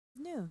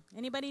new?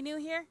 Anybody new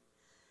here?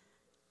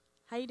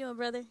 How you doing,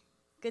 brother?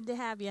 Good to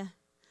have you.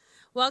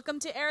 Welcome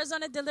to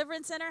Arizona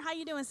Deliverance Center. How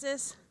you doing,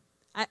 sis?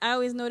 I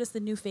always notice the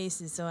new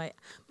faces,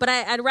 but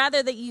I'd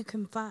rather that you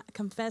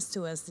confess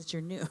to us that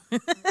you're new.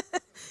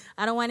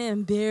 I don't want to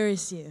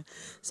embarrass you.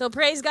 So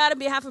praise God on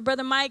behalf of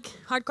Brother Mike,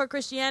 Hardcore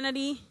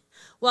Christianity.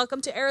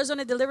 Welcome to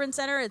Arizona Deliverance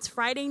Center. It's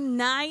Friday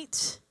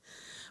night.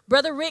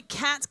 Brother Rick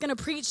Katt's going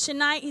to preach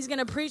tonight. He's going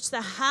to preach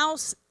the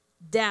house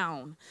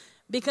down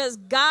because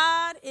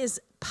God is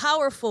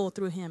powerful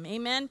through him.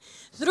 Amen.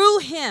 Through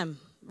him,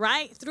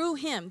 right? Through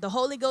him. The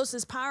Holy Ghost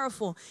is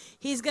powerful.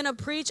 He's going to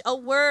preach a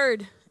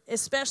word,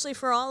 especially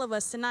for all of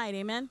us tonight.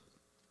 Amen.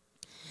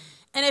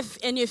 And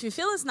if you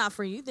feel it's not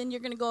for you, then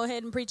you're going to go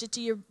ahead and preach it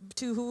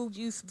to who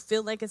you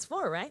feel like it's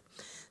for, right?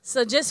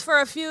 So just for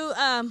a few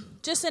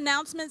just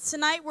announcements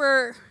tonight,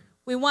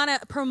 we want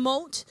to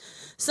promote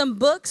some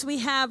books we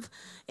have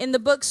in the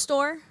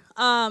bookstore.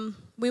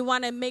 We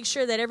want to make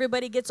sure that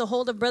everybody gets a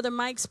hold of Brother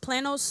Mike's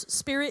Planos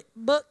Spirit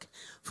book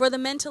for the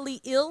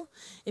mentally ill.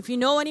 If you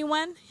know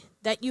anyone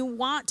that you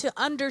want to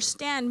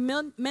understand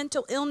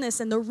mental illness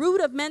and the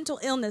root of mental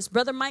illness,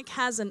 Brother Mike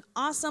has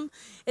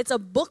it's a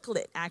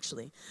booklet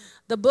actually,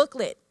 the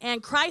booklet.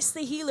 And Christ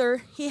the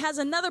Healer, he has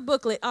another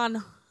booklet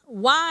on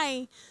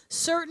why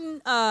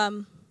certain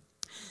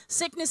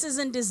sicknesses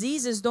and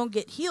diseases don't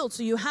get healed.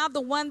 So you have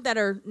the one that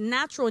are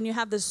natural and you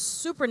have the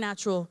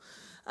supernatural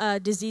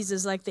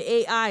diseases like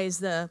the AIs,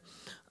 the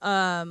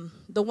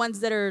ones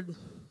that are,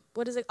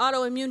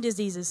 autoimmune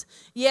diseases.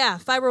 Yeah,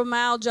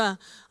 fibromyalgia,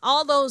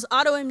 all those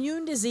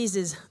autoimmune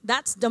diseases,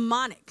 that's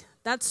demonic.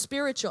 That's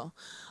spiritual.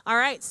 All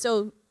right,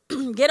 so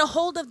get a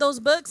hold of those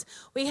books.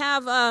 We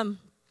have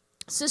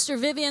Sister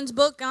Vivian's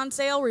book on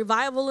sale,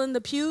 Revival in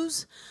the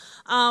Pews.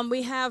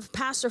 We have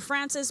Pastor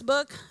Francis'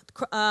 book.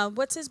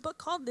 What's his book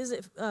called? Is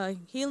it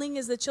Healing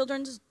is the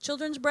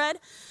Children's Bread?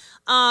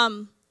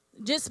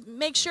 Just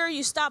make sure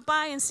you stop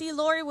by and see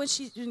Lori when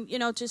she,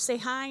 just say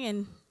hi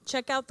and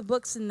check out the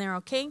books in there,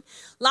 okay?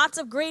 Lots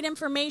of great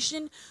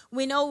information.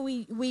 We know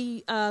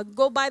we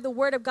go by the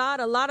Word of God.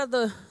 A lot of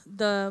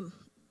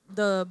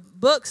the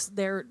books,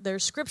 they're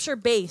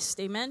scripture-based,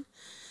 amen?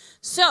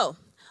 So,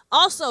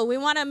 also, we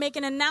want to make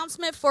an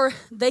announcement for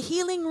the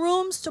healing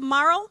rooms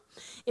tomorrow.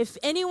 If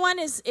anyone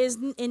is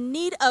in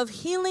need of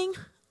healing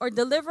or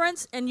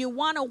deliverance and you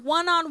want a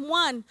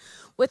one-on-one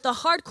with the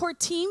hardcore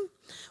team,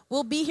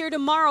 we'll be here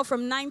tomorrow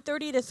from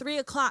 9:30 to 3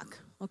 o'clock,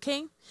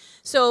 okay?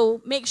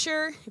 So make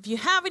sure if you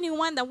have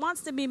anyone that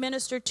wants to be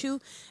ministered to,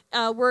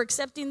 we're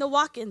accepting the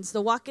walk-ins.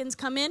 The walk-ins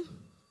come in.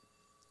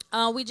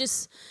 We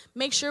just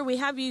make sure we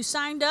have you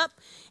signed up,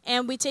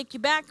 and we take you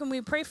back, and we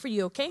pray for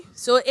you, okay?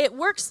 So it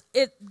works.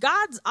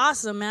 God's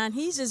awesome, man.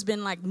 He's just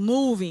been,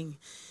 moving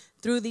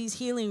through these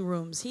healing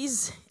rooms.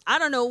 I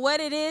don't know what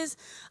it is.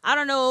 I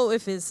don't know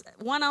if it's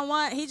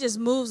one-on-one. He just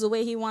moves the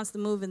way he wants to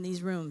move in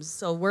these rooms.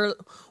 So we're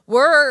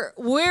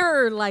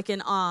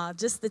in awe.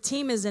 Just the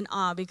team is in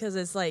awe because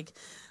it's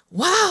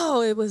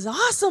wow, it was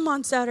awesome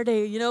on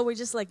Saturday. We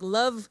just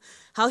love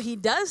how he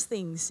does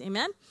things.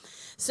 Amen.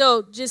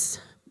 So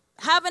just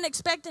have an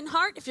expectant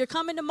heart. If you're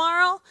coming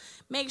tomorrow,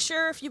 make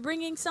sure if you're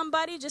bringing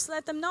somebody, just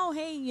let them know,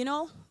 hey,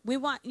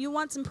 you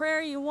want some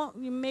prayer.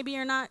 Maybe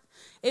you're not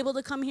able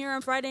to come here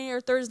on Friday or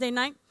Thursday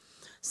night.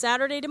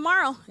 Saturday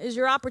tomorrow is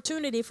your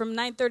opportunity from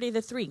 9:30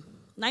 to 3.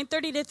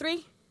 9:30 to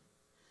 3?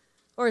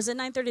 Or is it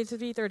 9:30 to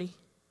 3:30?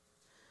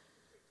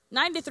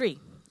 9 to 3.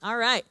 All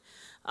right.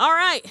 All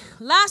right.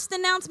 Last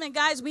announcement,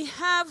 guys. We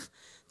have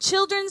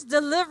Children's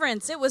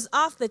Deliverance. It was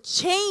off the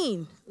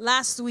chain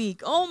last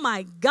week. Oh,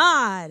 my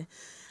God.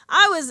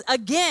 I was,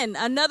 again,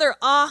 another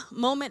awe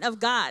moment of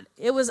God.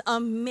 It was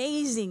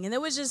amazing. And it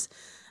was just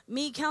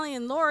me, Kelly,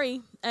 and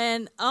Lori.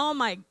 And,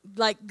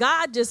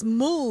 God just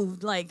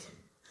moved like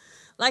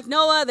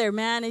no other,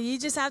 man. And you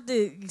just have to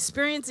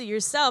experience it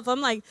yourself.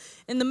 I'm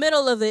in the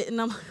middle of it,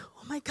 and I'm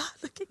oh my God,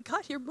 look at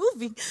God, you're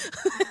moving.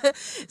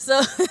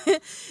 So,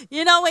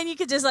 when you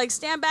could just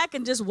stand back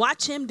and just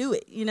watch him do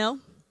it,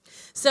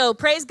 So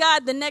praise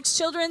God. The next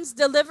Children's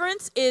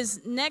Deliverance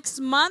is next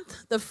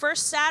month, the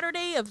first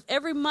Saturday of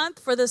every month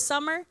for the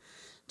summer.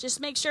 Just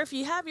make sure if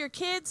you have your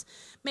kids,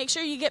 make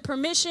sure you get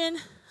permission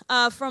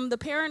from the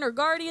parent or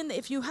guardian.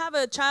 If you have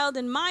a child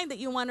in mind that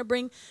you want to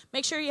bring,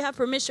 make sure you have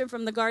permission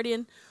from the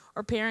guardian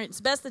or parent. It's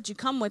best that you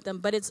come with them,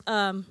 but it's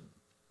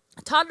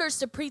toddlers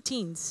to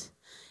preteens.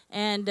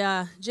 And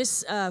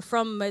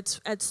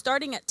it's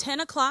starting at 10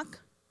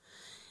 o'clock.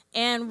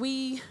 And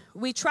we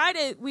try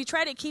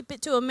to keep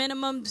it to a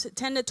minimum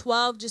 10 to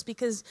 12 just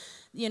because,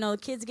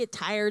 kids get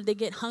tired, they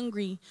get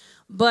hungry.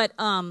 But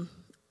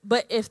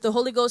if the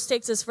Holy Ghost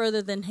takes us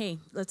further, then hey,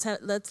 let's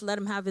let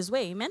him have his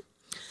way. Amen.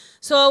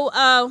 So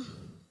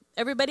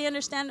everybody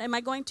understand? Am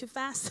I going too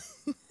fast?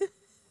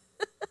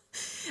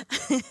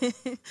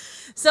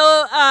 So,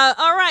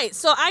 all right.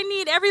 So I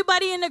need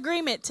everybody in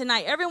agreement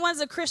tonight. Everyone's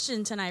a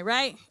Christian tonight,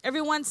 right?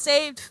 Everyone's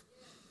saved.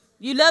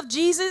 You love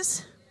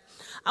Jesus.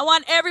 I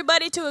want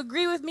everybody to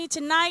agree with me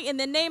tonight. In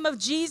the name of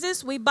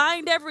Jesus, we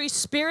bind every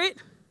spirit.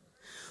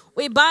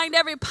 We bind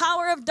every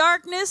power of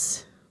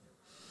darkness,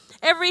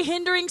 every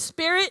hindering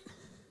spirit.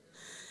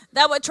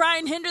 that would try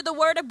and hinder the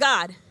word of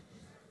God.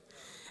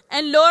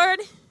 And Lord,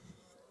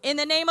 in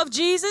the name of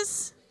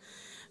Jesus,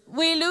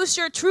 we loose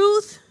your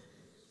truth.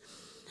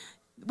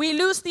 We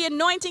loose the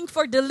anointing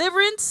for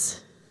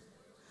deliverance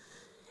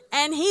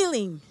and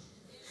healing.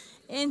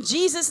 In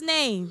Jesus'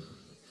 name,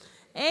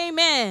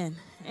 amen.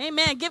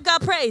 Amen. Give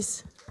God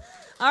praise.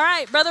 All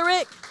right, Brother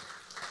Rick.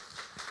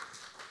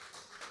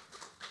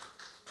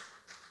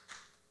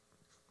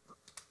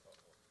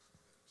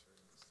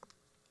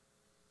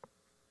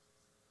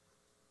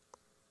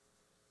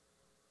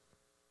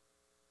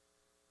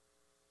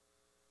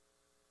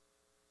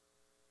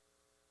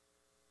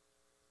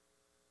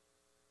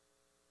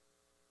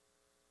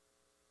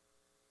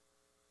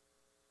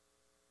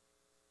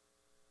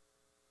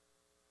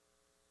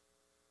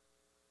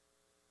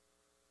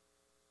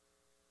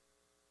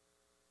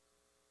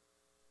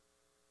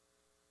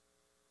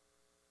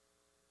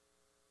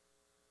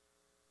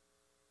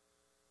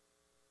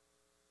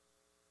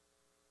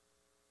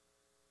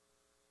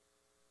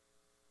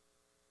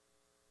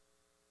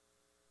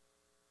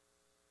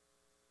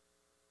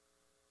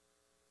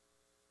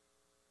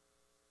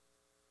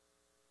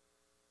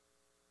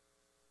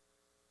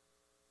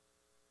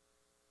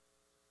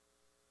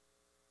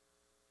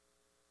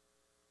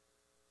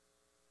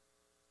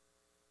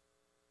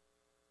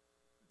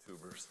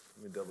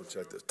 Let me double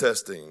check this.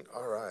 Testing.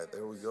 All right,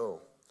 there we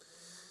go.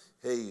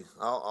 Hey,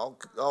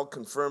 I'll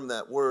confirm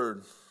that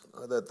word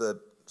that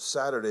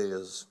Saturday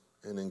is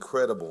an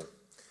incredible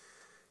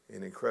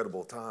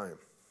time.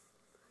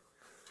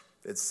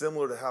 It's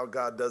similar to how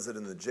God does it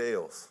in the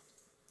jails.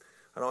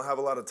 I don't have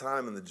a lot of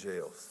time in the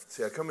jails.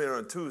 See, I come here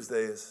on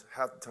Tuesdays,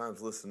 half the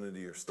time's listening to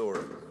your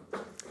story.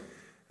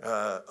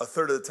 A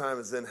third of the time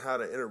is then how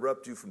to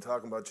interrupt you from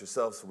talking about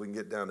yourself so we can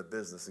get down to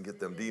business and get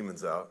them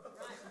demons out.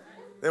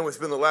 Then we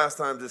spend the last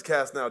time just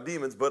casting out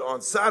demons. But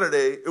on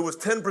Saturday, it was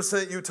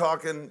 10% you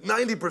talking,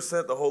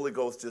 90% the Holy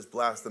Ghost just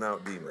blasting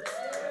out demons.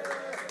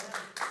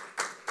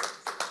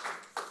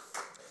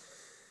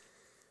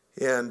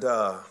 And,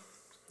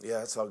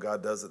 that's how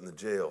God does it in the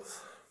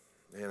jails.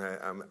 And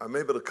I'm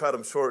able to cut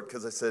them short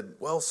because I said,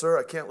 well, sir,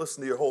 I can't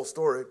listen to your whole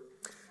story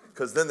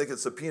because then they could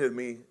subpoena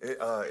me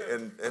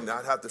and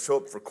I'd have to show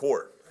up for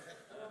court.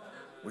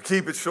 We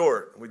keep it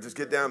short. We just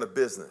get down to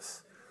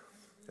business.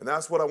 And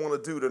that's what I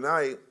want to do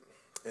tonight.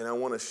 And I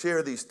want to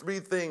share these 3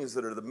 things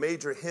that are the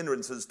major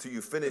hindrances to you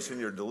finishing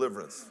your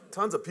deliverance.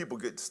 Tons of people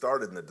get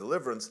started in the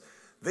deliverance.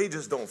 They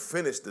just don't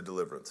finish the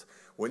deliverance.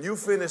 When you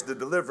finish the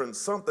deliverance,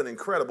 something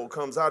incredible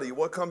comes out of you.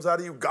 What comes out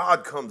of you?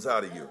 God comes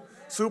out of you.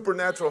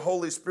 Supernatural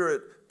Holy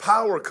Spirit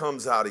power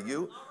comes out of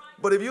you.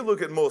 But if you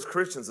look at most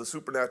Christians, the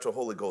supernatural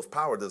Holy Ghost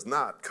power does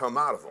not come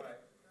out of them.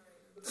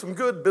 Some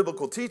good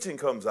biblical teaching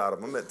comes out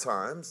of them at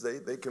times.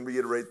 They can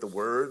reiterate the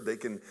word. They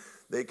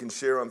can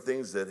share on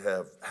things that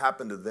have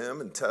happened to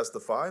them and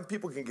testify, and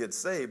people can get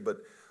saved. But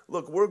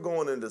look, we're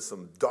going into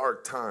some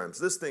dark times.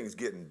 This thing's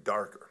getting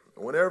darker.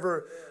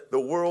 Whenever the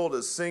world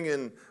is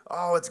singing,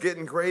 oh, it's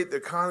getting great, the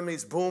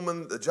economy's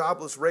booming, the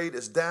jobless rate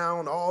is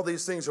down, all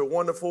these things are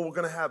wonderful, we're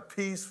going to have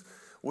peace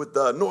with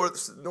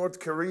North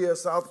Korea,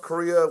 South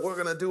Korea, we're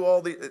going to do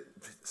all the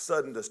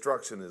sudden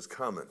destruction is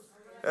coming.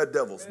 That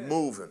devil's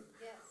moving.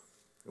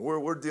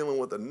 We're dealing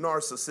with a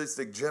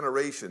narcissistic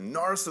generation,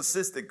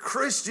 narcissistic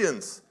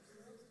Christians.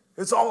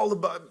 It's all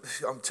about,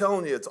 I'm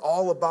telling you, it's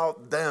all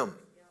about them.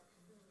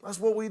 That's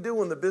what we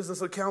do in the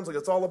business of counseling.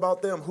 It's all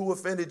about them. Who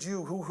offended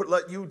you? Who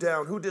let you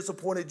down? Who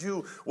disappointed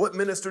you? What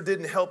minister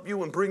didn't help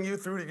you and bring you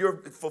through to your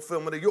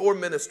fulfillment of your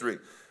ministry?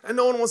 And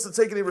no one wants to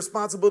take any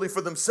responsibility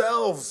for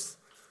themselves.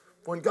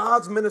 When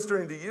God's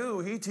ministering to you,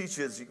 he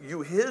teaches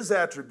you his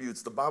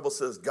attributes. The Bible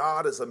says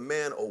God is a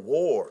man of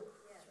war.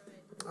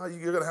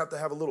 You're going to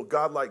have a little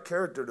godlike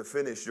character to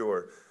finish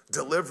your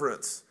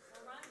deliverance.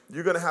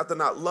 You're going to have to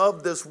not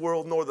love this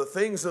world nor the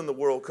things in the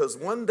world, because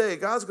one day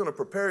God's going to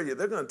prepare you.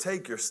 They're going to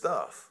take your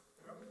stuff.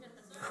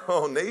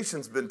 Oh,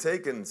 nation's been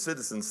taking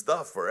citizen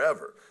stuff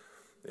forever.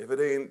 If it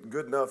ain't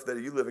good enough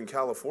that you live in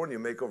California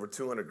and make over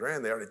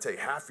 $200,000, they already take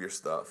half your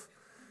stuff.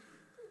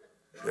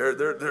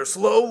 They're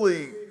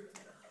slowly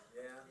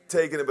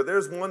taking it, but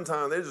there's one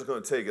time they're just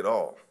going to take it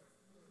all.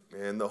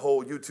 And the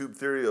whole YouTube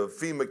theory of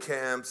FEMA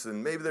camps,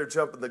 and maybe they're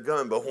jumping the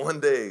gun, but one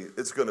day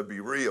it's going to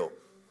be real.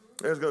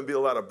 There's going to be a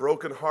lot of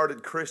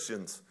broken-hearted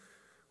Christians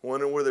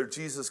wondering where their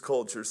Jesus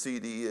culture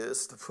CD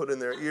is to put in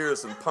their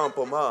ears and pump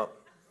them up.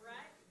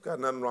 Got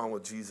nothing wrong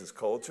with Jesus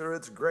culture.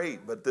 It's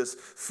great. But this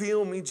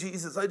feel me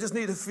Jesus, I just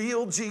need to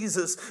feel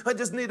Jesus. I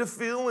just need to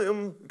feel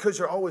him, because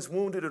you're always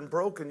wounded and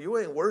broken. You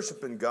ain't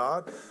worshiping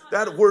God.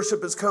 That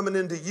worship is coming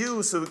into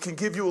you so it can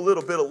give you a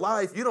little bit of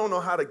life. You don't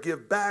know how to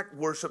give back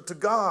worship to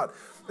God.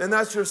 And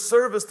that's your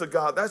service to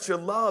God. That's your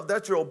love.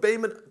 That's your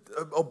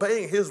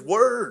obeying his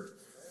word.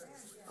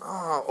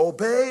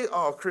 Obey?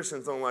 Oh,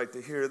 Christians don't like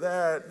to hear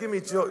that.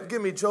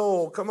 Give me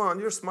Joel. Come on,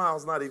 your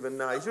smile's not even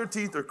nice. Your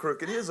teeth are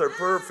crooked. His are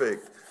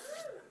perfect.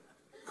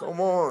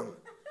 Come on.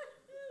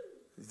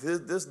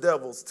 This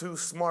devil's too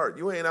smart.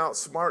 You ain't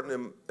outsmarting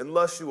him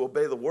unless you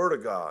obey the word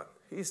of God.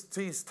 He's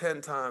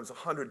 10 times,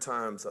 100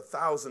 times,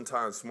 1,000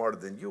 times smarter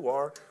than you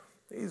are.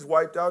 He's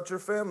wiped out your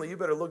family. You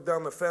better look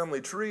down the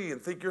family tree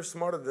and think you're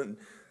smarter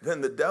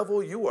than the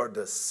devil. You are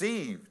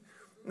deceived.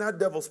 And that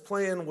devil's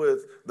playing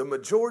with the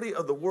majority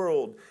of the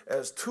world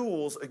as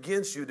tools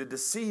against you to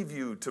deceive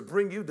you, to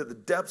bring you to the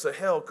depths of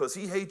hell because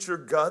he hates your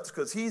guts,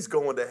 because he's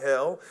going to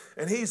hell,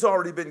 and he's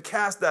already been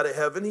cast out of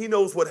heaven. He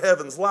knows what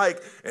heaven's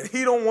like, and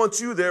he don't want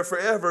you there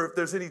forever. If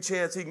there's any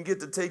chance he can get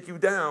to take you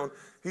down,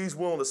 he's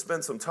willing to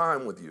spend some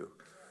time with you.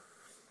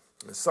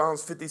 In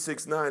Psalms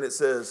 56:9, it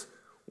says,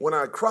 when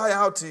I cry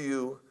out to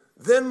you,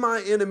 then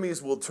my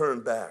enemies will turn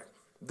back.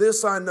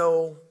 This I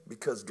know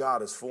because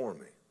God is for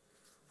me.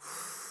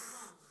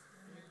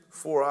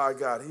 Before I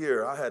got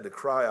here, I had to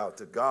cry out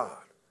to God.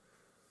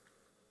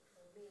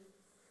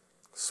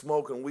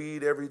 Smoking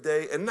weed every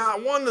day and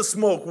not wanting to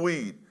smoke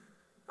weed.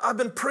 I've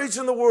been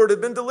preaching the word.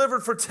 I've been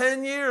delivered for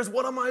 10 years.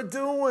 What am I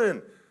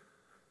doing?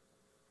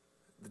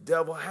 The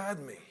devil had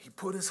me. He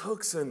put his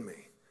hooks in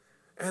me.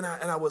 And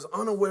I was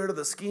unaware of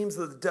the schemes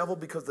of the devil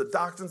because the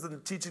doctrines and the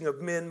teaching of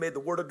men made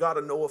the word of God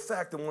of no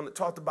effect. And when it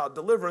talked about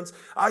deliverance,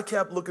 I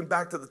kept looking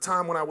back to the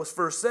time when I was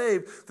first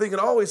saved, thinking,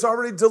 oh, he's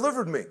already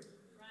delivered me.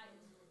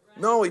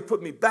 No, he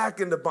put me back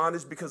into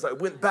bondage because I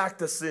went back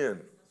to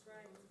sin.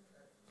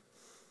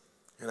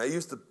 And I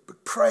used to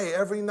pray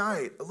every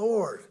night,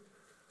 Lord,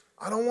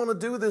 I don't want to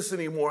do this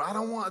anymore. I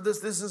don't want this.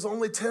 This is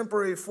only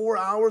temporary. 4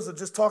 hours of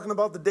just talking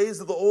about the days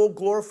of the old,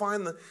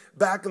 glorifying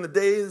back in the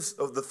days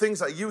of the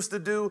things I used to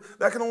do.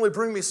 That can only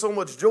bring me so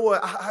much joy.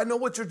 I know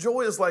what your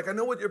joy is like. I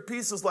know what your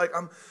peace is like.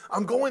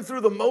 I'm going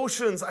through the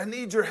motions. I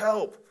need your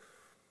help.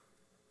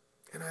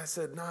 And I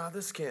said, nah,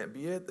 this can't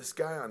be it. This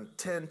guy on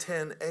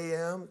 10:10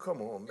 a.m.,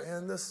 come on,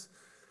 man.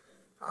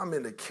 I'm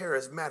into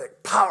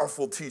charismatic,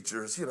 powerful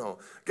teachers,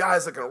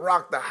 guys that can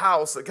rock the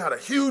house, that got a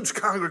huge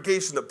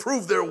congregation to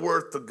prove their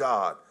worth to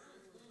God.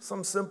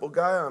 Some simple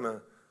guy on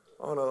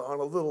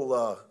a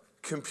little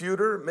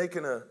computer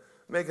making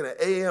an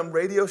AM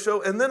radio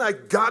show. And then I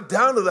got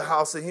down to the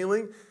House of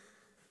Healing,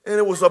 and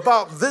it was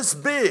about this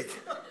big.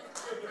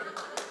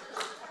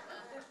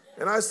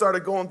 And I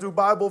started going through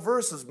Bible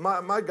verses.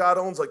 My God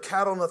owns a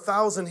cattle on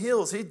 1,000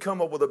 hills. He'd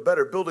come up with a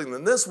better building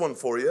than this one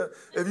for you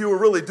if you were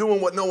really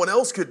doing what no one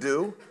else could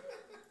do.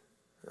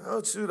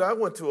 Oh, shoot, I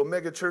went to a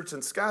mega church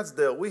in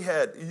Scottsdale.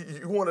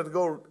 You wanted to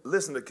go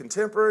listen to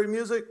contemporary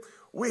music?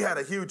 We had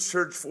a huge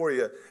church for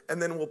you,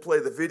 and then we'll play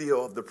the video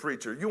of the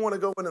preacher. You want to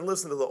go in and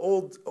listen to the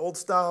old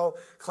style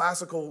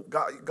classical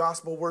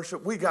gospel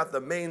worship? We got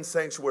the main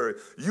sanctuary.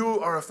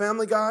 You are a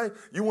family guy?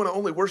 You want to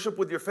only worship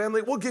with your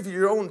family? We'll give you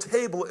your own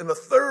table in the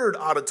third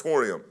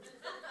auditorium.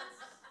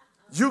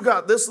 You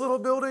got this little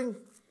building,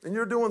 and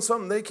you're doing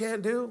something they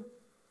can't do?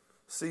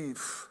 See,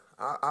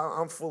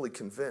 I'm fully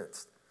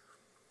convinced.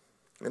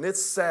 And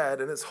it's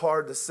sad and it's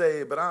hard to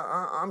say, but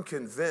I'm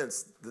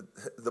convinced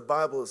that the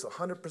Bible is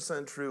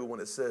 100% true when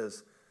it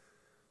says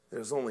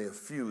there's only a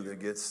few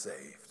that get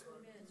saved.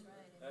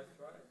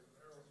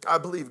 I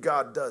believe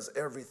God does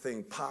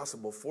everything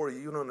possible for you.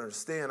 You don't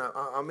understand.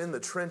 I'm in the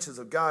trenches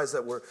of guys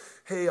that were,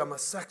 hey, I'm a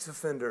sex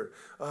offender.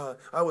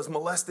 I was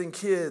molesting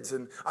kids,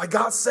 and I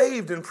got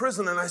saved in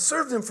prison, and I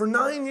served him for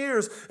 9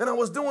 years, and I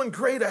was doing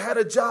great. I had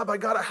a job. I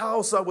got a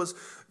house.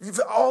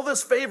 All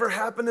this favor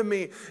happened to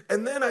me.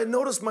 And then I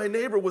noticed my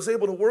neighbor was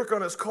able to work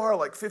on his car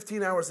like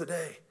 15 hours a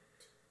day.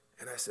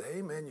 And I said,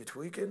 hey, man, you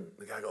tweaking?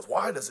 The guy goes,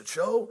 why? Does it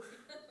show?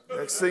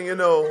 Next thing you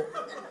know,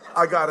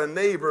 I got a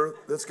neighbor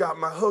that's got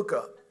my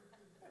hookup.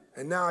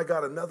 And now I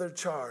got another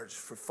charge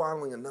for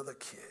fondling another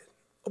kid.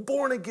 A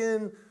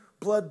born-again,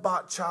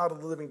 blood-bought child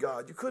of the living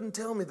God. You couldn't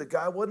tell me the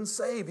guy wasn't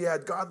saved. He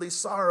had godly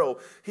sorrow.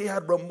 He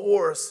had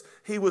remorse.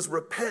 He was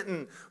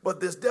repentant. But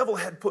this devil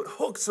had put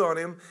hooks on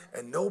him,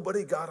 and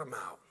nobody got him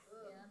out.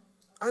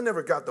 I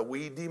never got the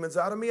weed demons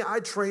out of me. I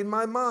trained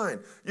my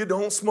mind. You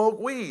don't smoke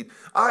weed.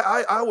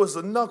 I was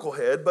a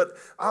knucklehead, but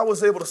I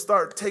was able to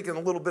start taking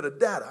a little bit of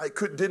data. I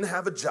didn't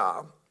have a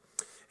job.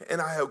 And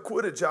I had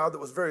quit a job that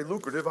was very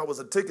lucrative. I was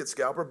a ticket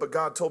scalper, but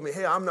God told me,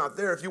 hey, I'm not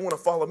there. If you want to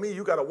follow me,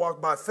 you got to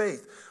walk by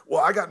faith.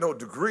 Well, I got no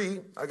degree.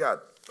 I got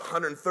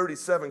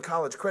 137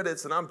 college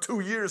credits, and I'm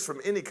 2 years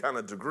from any kind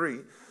of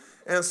degree.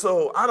 And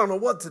so I don't know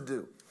what to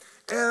do.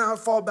 And I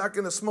fall back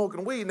into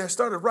smoking weed, and I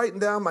started writing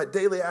down my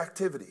daily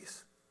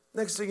activities.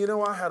 Next thing you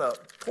know, I had a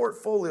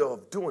portfolio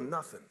of doing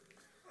nothing.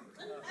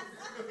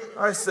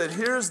 I said,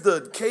 here's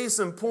the case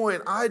in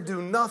point. I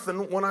do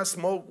nothing when I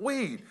smoke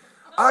weed.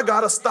 I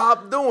got to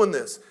stop doing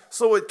this.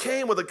 So it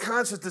came with a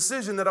conscious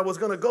decision that I was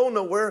going to go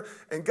nowhere,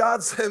 and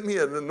God sent me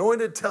an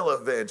anointed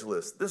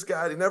televangelist. This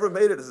guy, he never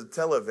made it as a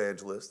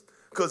televangelist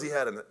because he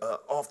had an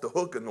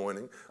off-the-hook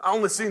anointing. I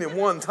only seen him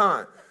one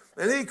time.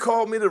 And he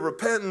called me to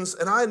repentance,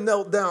 and I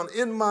knelt down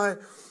in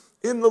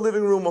the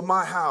living room of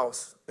my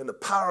house, and the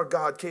power of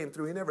God came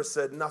through. He never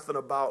said nothing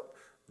about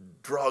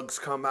drugs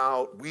come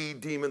out,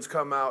 weed demons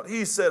come out.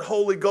 He said,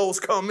 Holy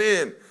Ghost, come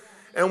in.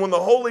 And when the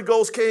Holy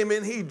Ghost came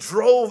in, he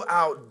drove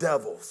out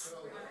devils.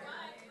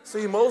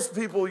 See, most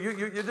people,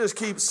 you just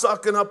keep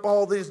sucking up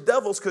all these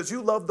devils because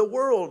you love the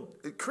world.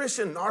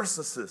 Christian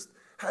narcissist.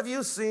 Have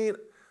you seen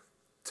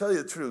tell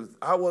you the truth,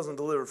 I wasn't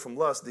delivered from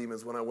lust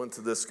demons when I went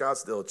to this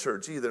Scottsdale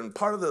church either. And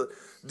part of the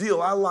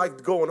deal I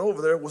liked going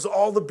over there was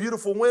all the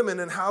beautiful women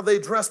and how they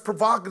dressed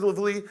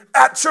provocatively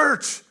at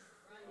church.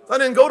 I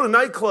didn't go to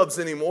nightclubs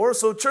anymore,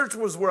 so church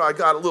was where I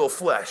got a little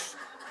flesh.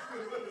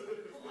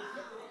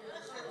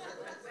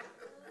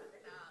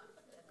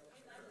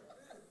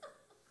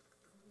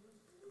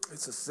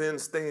 It's a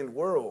sin-stained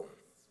world.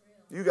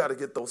 You got to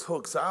get those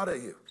hooks out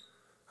of you.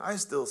 I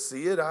still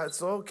see it.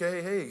 It's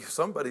okay. Hey,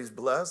 somebody's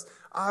blessed.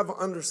 I've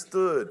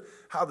understood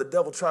how the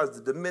devil tries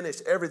to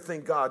diminish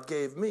everything God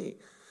gave me.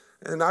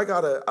 And I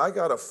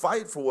gotta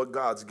fight for what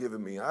God's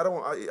given me.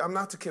 I'm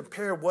not to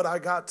compare what I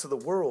got to the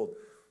world.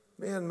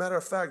 Man, matter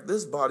of fact,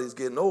 this body's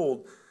getting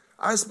old.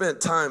 I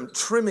spent time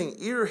trimming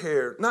ear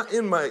hair, not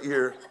in my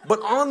ear,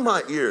 but on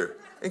my ear,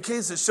 in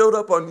case it showed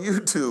up on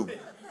YouTube.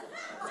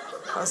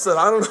 I said,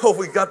 I don't know if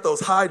we got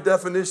those high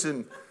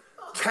definition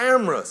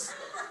cameras.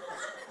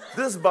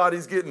 This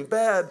body's getting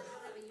bad.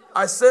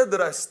 I said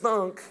that I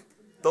stunk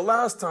the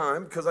last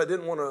time because I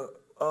didn't want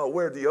to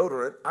wear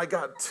deodorant. I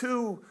got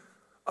two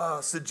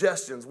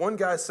suggestions. One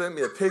guy sent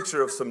me a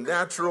picture of some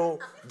natural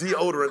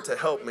deodorant to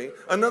help me.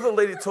 Another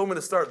lady told me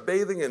to start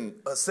bathing in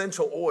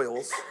essential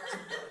oils.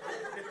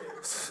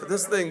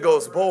 This thing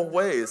goes both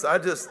ways.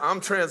 I'm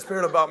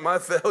transparent about my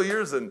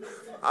failures, and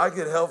I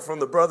get help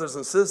from the brothers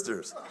and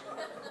sisters.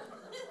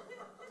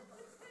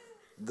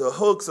 The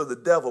hooks of the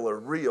devil are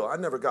real. I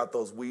never got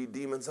those weed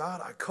demons out.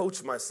 I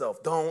coach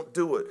myself. Don't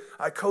do it.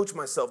 I coach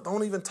myself.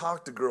 Don't even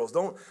talk to girls.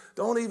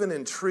 Don't even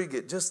intrigue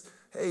it. Just,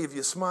 hey, if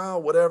you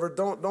smile, whatever,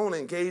 don't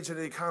engage in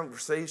any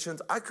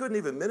conversations. I couldn't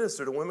even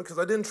minister to women because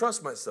I didn't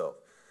trust myself.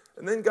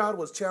 And then God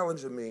was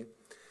challenging me,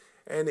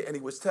 and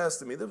he was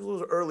testing me. This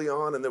was early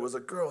on, and there was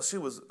a girl. She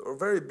was a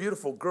very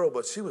beautiful girl,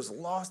 but she was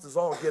lost as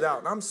all get out.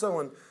 And I'm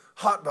selling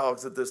hot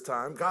dogs at this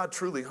time. God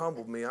truly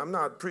humbled me. I'm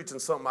not preaching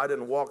something I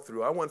didn't walk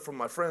through. I went from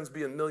my friends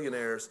being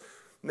millionaires,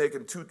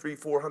 making $200,000,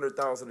 $300,000,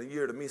 $400,000 a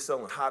year, to me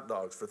selling hot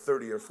dogs for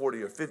 $30,000 or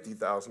 $40,000 or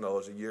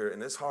 $50,000 a year,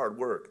 and it's hard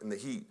work in the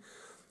heat.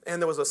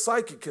 And there was a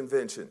psychic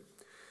convention,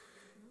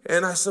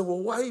 and I said, well,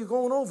 why are you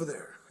going over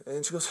there?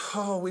 And she goes,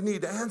 oh, we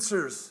need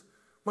answers.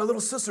 My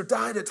little sister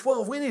died at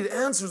 12. We need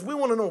answers. We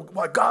want to know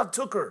why God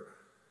took her.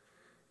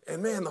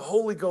 And man, the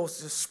Holy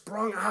Ghost just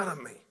sprung out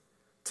of me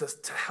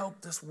to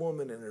help this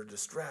woman in her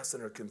distress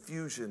and her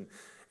confusion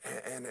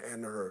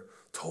and her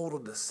total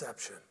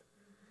deception.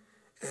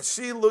 And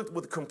she looked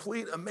with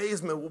complete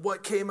amazement with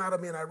what came out of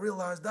me, and I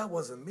realized that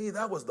wasn't me.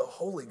 That was the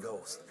Holy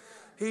Ghost.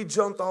 He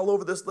jumped all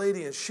over this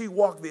lady, and she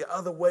walked the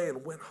other way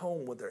and went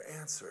home with her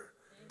answer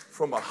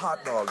from a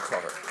hot dog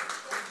cart.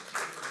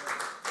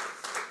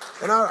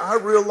 And I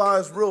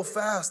realized real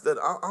fast that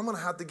I'm going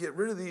to have to get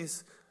rid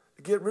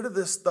of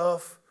this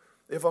stuff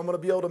if I'm going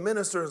to be able to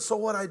minister. And so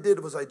what I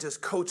did was I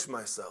just coached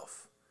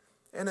myself.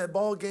 And at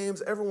ball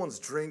games, everyone's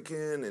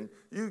drinking, and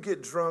you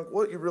get drunk.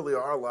 What you really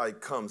are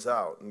like comes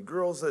out. And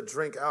girls that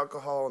drink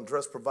alcohol and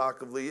dress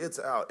provocatively, it's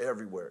out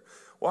everywhere.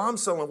 Well, I'm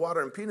selling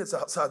water and peanuts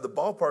outside the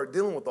ballpark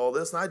dealing with all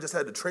this, and I just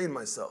had to train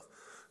myself.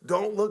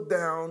 Don't look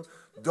down.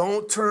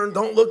 Don't turn.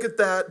 Don't look at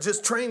that.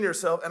 Just train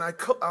yourself. And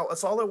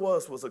that's all it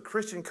was a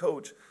Christian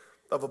coach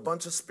of a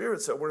bunch of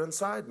spirits that were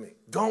inside me.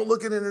 Don't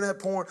look at internet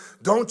porn.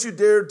 Don't you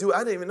dare do it. I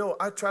didn't even know.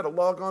 I tried to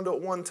log onto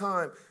it one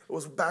time. It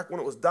was back when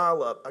it was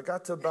dial-up. I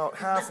got to about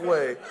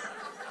halfway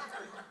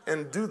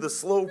and do the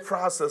slow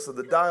process of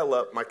the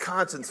dial-up. My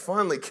conscience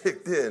finally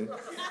kicked in,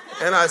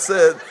 and I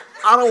said,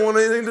 I don't want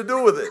anything to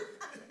do with it.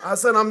 I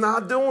said, I'm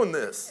not doing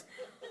this.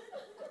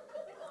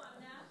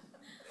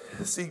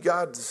 See,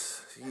 God,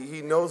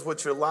 He knows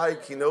what you're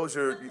like. He knows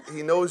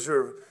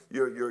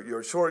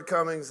your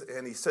shortcomings,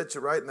 and He set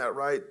you right in that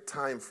right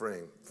time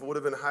frame. If it would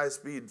have been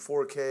high-speed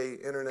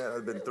 4K internet, I'd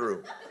have been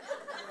through.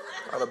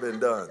 I'd have been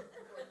done.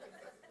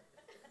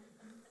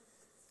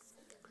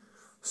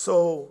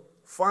 So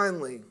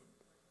finally,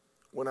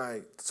 when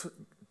I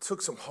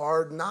took some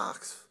hard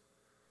knocks,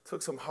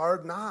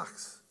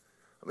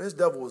 I mean, this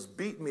devil was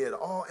beating me at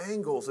all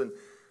angles, and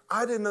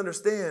I didn't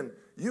understand.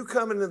 You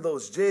come into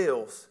those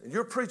jails, and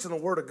you're preaching the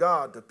word of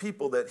God to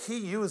people that He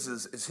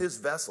uses as His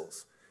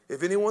vessels.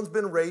 If anyone's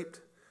been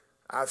raped,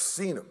 I've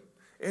seen them.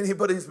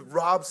 Anybody's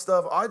robbed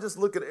stuff, I just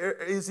look at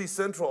AZ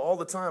Central all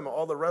the time,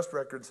 all the arrest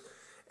records,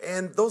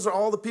 and those are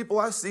all the people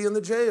I see in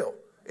the jail.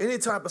 Any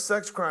type of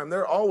sex crime,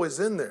 they're always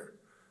in there.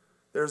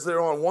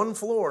 They're on one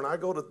floor, and I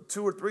go to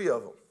 2 or 3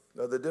 of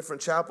them, the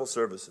different chapel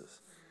services.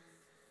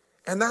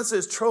 And that's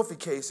his trophy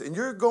case, and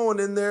you're going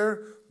in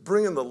there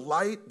bringing the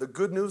light, the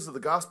good news of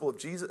the gospel of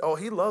Jesus. Oh,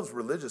 he loves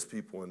religious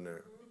people in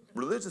there.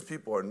 Religious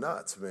people are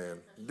nuts, man.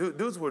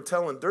 Dudes were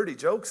telling dirty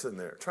jokes in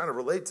there, trying to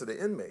relate to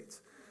the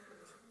inmates.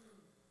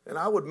 And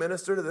I would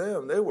minister to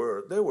them. They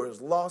were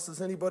as lost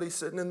as anybody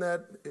sitting in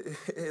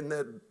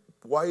that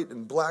white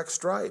and black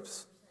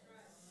stripes.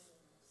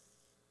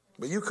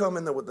 But you come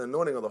in there with the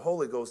anointing of the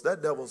Holy Ghost,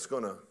 that devil's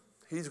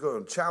he's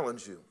gonna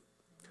challenge you.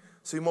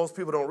 See, most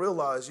people don't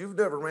realize you've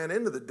never ran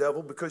into the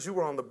devil because you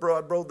were on the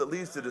broad road that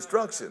leads to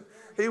destruction.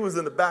 He was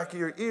in the back of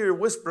your ear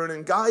whispering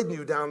and guiding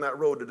you down that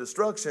road to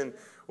destruction.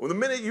 Well, the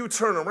minute you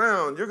turn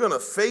around, you're going to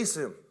face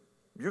him.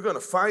 You're going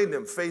to find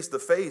him face to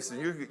face,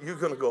 and you're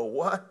going to go,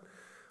 what?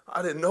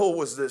 I didn't know it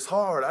was this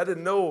hard. I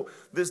didn't know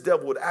this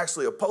devil would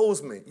actually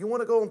oppose me. You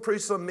want to go and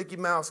preach some Mickey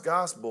Mouse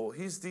gospel?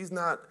 He's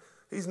not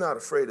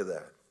afraid of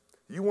that.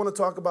 You want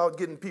to talk about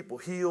getting people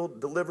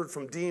healed, delivered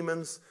from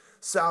demons,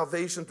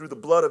 salvation through the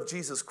blood of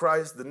Jesus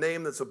Christ, the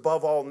name that's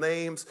above all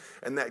names,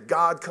 and that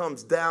God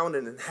comes down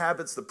and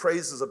inhabits the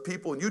praises of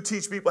people, and you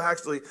teach people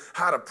actually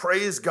how to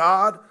praise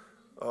God,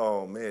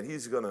 oh man,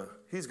 he's gonna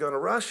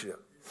rush you.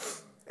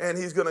 And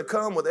he's gonna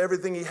come with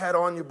everything he had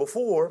on you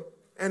before,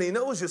 and he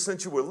knows you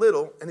since you were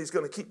little, and he's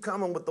gonna keep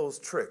coming with those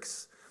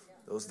tricks,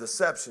 those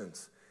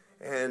deceptions.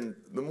 And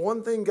the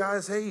one thing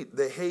guys hate,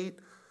 they hate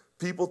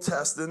people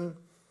testing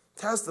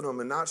them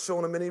and not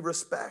showing them any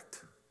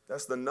respect.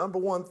 That's the number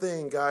one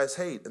thing guys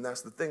hate, and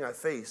that's the thing I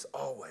face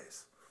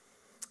always.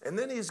 And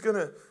then he's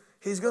gonna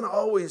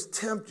always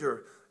tempt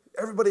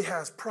everybody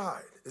has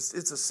pride.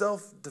 It's a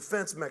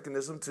self-defense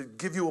mechanism to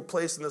give you a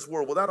place in this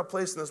world. Without a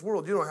place in this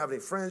world, you don't have any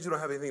friends, you don't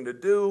have anything to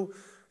do.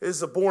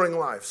 It's a boring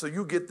life. So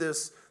you get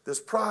this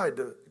pride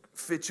to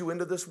fit you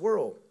into this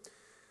world.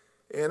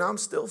 And I'm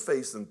still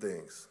facing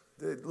things.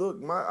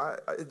 Look,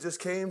 it just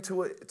came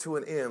to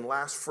an end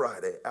last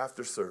Friday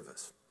after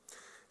service.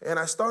 And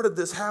I started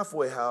this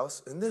halfway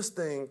house, and this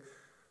thing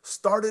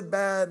started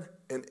bad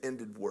and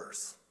ended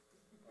worse.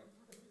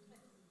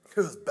 It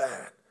was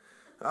bad.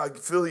 I'll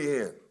fill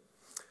you in.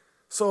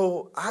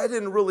 So I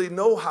didn't really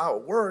know how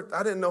it worked.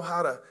 I didn't know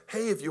how to,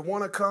 hey, if you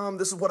want to come,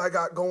 this is what I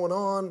got going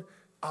on.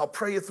 I'll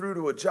pray you through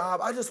to a job.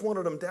 I just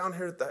wanted them down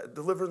here at the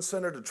Deliverance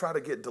Center to try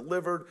to get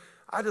delivered.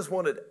 I just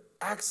wanted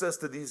access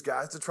to these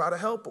guys to try to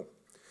help them.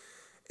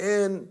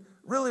 And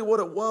really what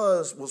it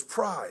was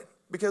pride.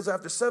 Because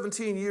after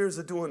 17 years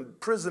of doing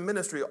prison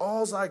ministry,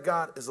 all I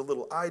got is a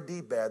little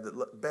ID badge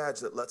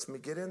that lets me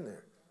get in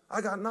there. I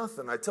got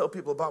nothing. I tell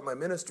people about my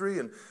ministry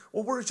and,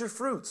 well, where's your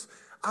fruits?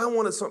 I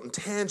wanted something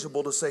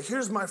tangible to say,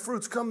 here's my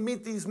fruits. Come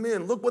meet these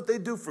men. Look what they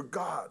do for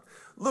God.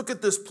 Look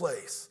at this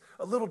place.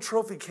 A little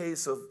trophy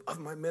case of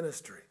my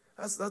ministry.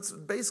 That's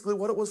basically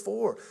what it was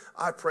for.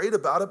 I prayed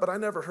about it, but I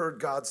never heard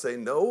God say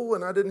no,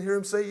 and I didn't hear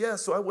him say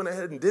yes, so I went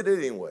ahead and did it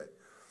anyway.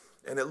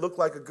 And it looked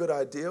like a good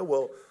idea.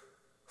 Well,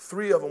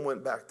 3 of them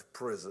went back to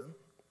prison.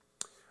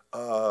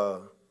 I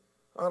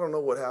don't know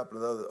what happened to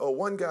the other. Oh,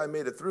 one guy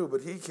made it through,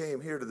 but he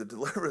came here to the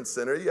Deliverance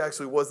Center. He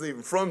actually wasn't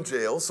even from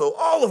jail, so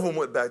all of them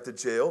went back to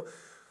jail.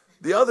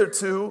 The other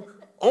 2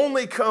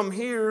 only come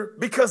here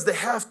because they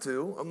have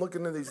to. I'm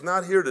looking at he's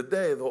not here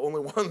today, the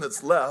only one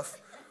that's left.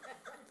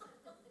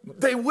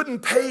 They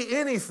wouldn't pay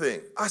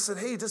anything. I said,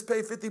 hey, just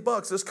pay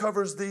 $50. This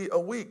covers a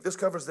week. This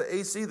covers the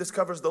AC. This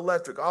covers the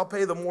electric. I'll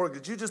pay the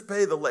mortgage. You just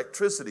pay the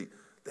electricity.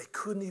 They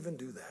couldn't even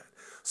do that.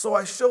 So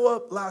I show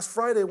up last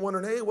Friday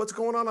wondering, hey, what's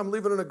going on? I'm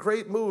leaving in a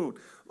great mood.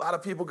 A lot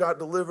of people got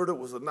delivered. It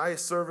was a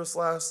nice service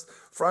last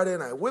Friday,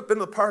 and I whip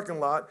into the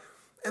parking lot,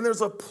 and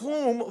there's a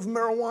plume of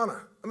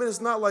marijuana. I mean, it's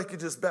not like you're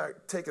just back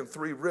taking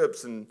 3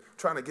 rips and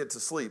trying to get to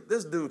sleep.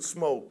 This dude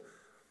smoked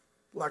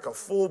like a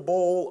full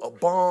bowl, a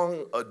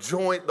bong, a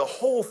joint, the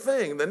whole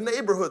thing. The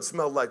neighborhood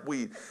smelled like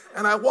weed.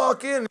 And I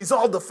walk in, he's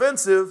all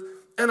defensive,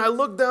 and I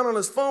look down on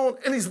his phone,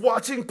 and he's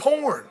watching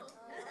porn.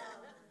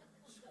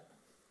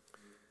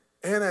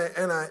 And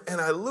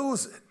I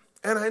lose it.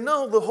 And I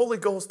know the Holy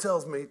Ghost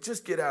tells me,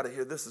 just get out of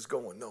here. This is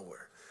going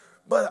nowhere.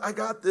 But I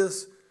got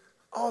this,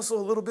 also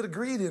a little bit of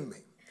greed in me.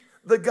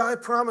 The guy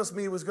promised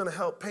me he was going to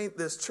help paint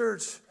this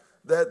church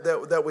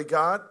that we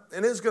got,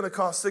 and it's going to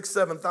cost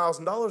 $6,000,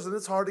 $7,000, and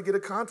it's hard to get a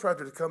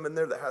contractor to come in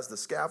there that has the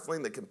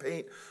scaffolding that can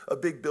paint a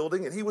big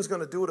building, and he was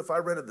going to do it if I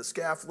rented the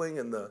scaffolding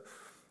and the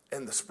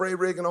spray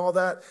rig and all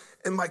that.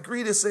 And my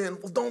greed is saying,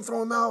 well, don't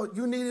throw him out.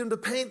 You need him to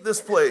paint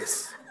this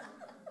place.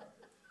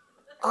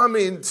 I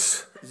mean,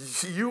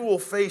 you will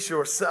face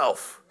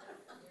yourself.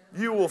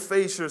 You will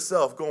face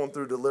yourself going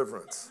through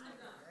deliverance.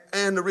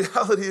 And the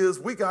reality is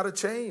we got to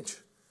change.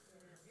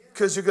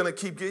 Because you're going to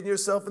keep getting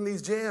yourself in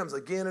these jams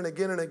again and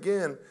again and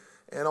again.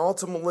 And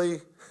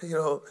ultimately,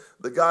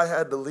 the guy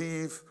had to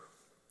leave.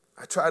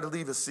 I tried to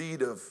leave a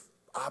seed of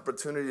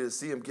opportunity to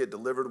see him get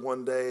delivered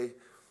one day.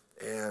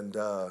 And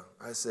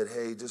I said,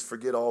 hey, just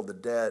forget all the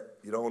debt.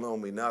 You don't owe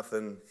me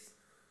nothing.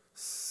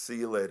 See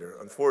you later.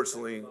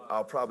 Unfortunately,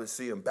 I'll probably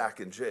see him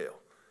back in jail,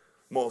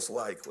 most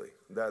likely.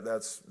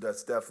 That's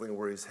definitely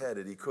where he's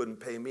headed. He couldn't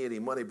pay me any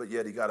money, but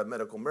yet he got a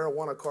medical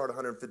marijuana card,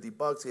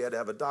 $150. He had to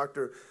have a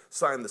doctor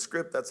sign the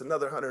script. That's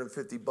another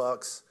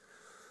 $150.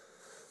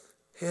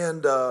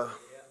 And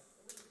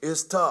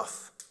it's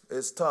tough.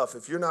 It's tough.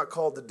 If you're not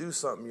called to do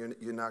something,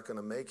 you're not going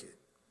to make it.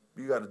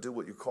 You got to do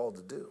what you're called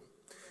to do.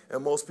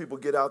 And most people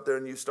get out there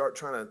and you start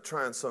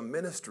trying some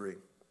ministry,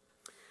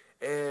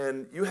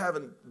 and you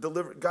haven't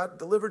got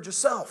delivered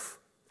yourself.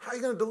 How are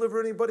you going to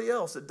deliver anybody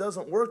else? It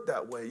doesn't work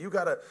that way. You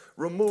got to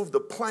remove the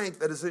plank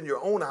that is in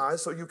your own eye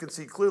so you can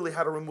see clearly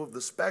how to remove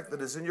the speck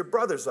that is in your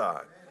brother's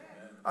eye.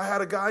 I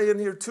had a guy in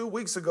here 2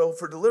 weeks ago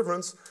for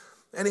deliverance,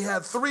 and he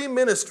had 3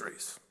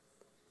 ministries.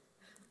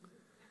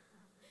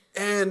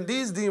 And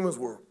these demons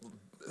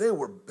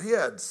he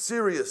had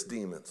serious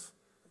demons.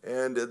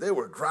 And they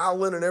were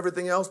growling and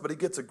everything else, but he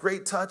gets a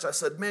great touch. I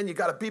said, man, you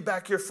got to be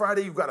back here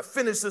Friday. You've got to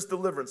finish this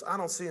deliverance. I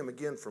don't see him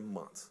again for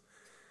months.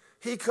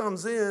 He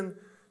comes in.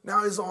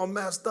 Now he's all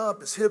messed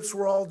up. His hips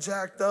were all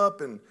jacked up.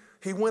 And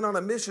he went on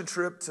a mission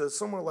trip to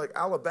somewhere like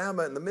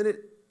Alabama. And the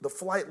minute the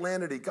flight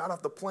landed, he got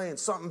off the plane.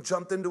 Something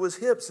jumped into his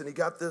hips, and he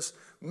got this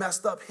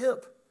messed up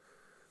hip.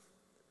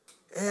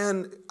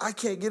 And I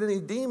can't get any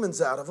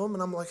demons out of him.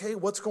 And I'm like, hey,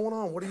 what's going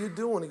on? What are you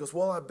doing? He goes,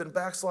 well, I've been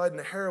backsliding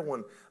to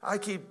heroin. I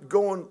keep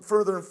going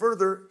further and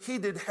further. He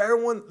did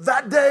heroin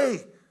that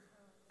day.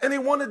 And he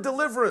wanted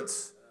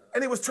deliverance.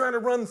 And he was trying to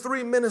run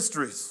 3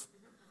 ministries.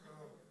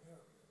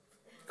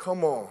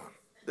 Come on.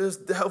 This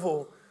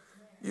devil,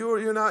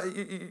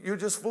 you're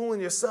just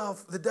fooling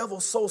yourself. The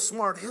devil's so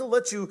smart. He'll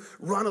let you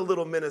run a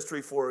little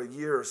ministry for a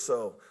year or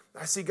so.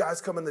 I see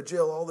guys come into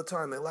jail all the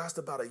time. They last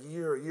about a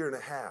year and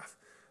a half.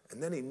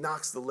 And then he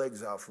knocks the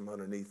legs out from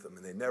underneath them,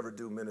 and they never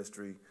do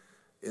ministry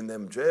in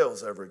them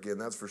jails ever again.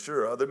 That's for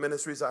sure. Other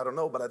ministries, I don't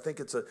know, but I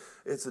think it's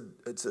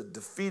a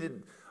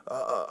defeated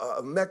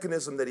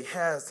mechanism that he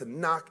has to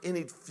knock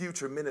any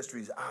future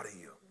ministries out of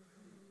you.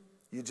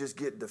 You just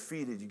get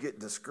defeated, you get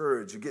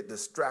discouraged, you get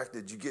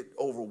distracted, you get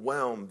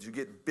overwhelmed, you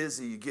get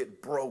busy, you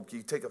get broke,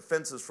 you take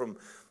offenses from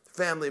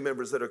family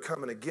members that are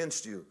coming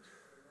against you.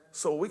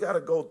 So we got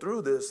to go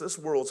through this. This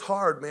world's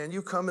hard, man.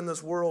 You come in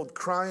this world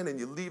crying and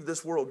you leave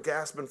this world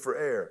gasping for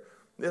air.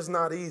 It's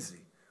not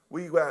easy.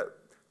 We got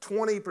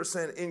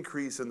 20%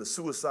 increase in the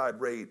suicide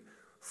rate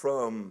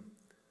from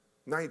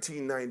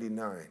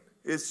 1999.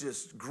 It's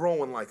just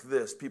growing like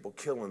this, people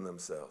killing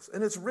themselves.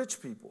 And it's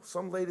rich people.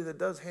 Some lady that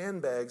does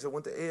handbags that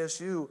went to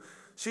ASU,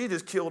 she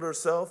just killed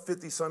herself,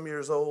 50-some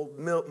years old,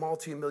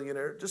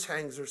 multi-millionaire, just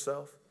hangs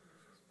herself.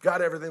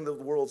 Got everything that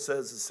the world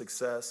says is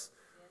success.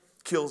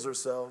 Kills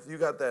herself. You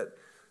got that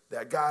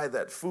guy,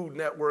 that Food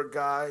Network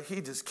guy,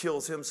 he just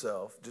kills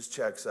himself, just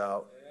checks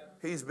out.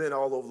 He's been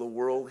all over the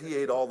world. He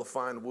ate all the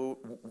fine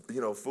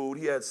food.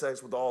 He had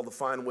sex with all the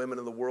fine women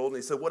in the world. And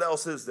he said, what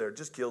else is there?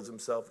 Just kills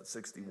himself at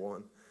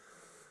 61.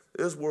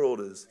 This world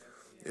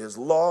is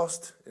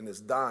lost and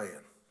is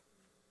dying.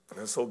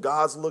 And so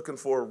God's looking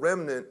for a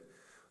remnant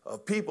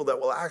of people that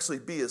will actually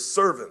be his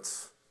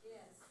servants.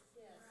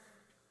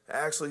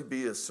 Actually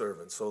be his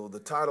servant. So the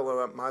title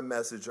of my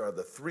message are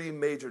the 3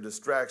 major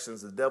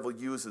distractions the devil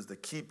uses to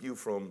keep you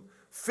from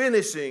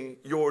finishing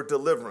your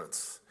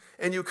deliverance.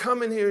 And you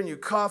come in here and you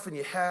cough and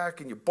you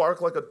hack and you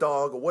bark like a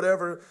dog or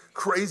whatever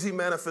crazy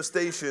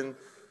manifestation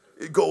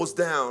it goes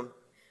down.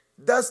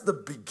 That's the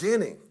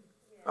beginning.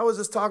 I was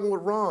just talking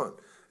with Ron.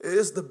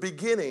 It's the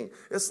beginning.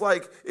 It's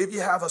like if you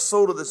have a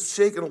soda that's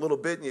shaking a little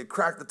bit and you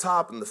crack the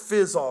top and the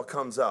fizz all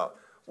comes out.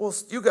 Well,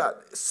 you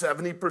got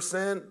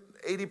 70%,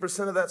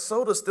 80% of that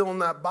soda still in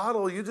that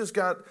bottle. You just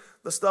got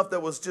the stuff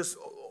that was just,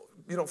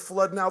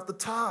 flooding out the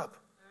top.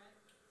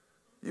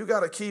 You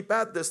got to keep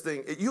at this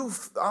thing.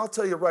 I'll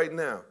tell you right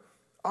now,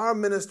 our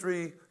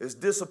ministry is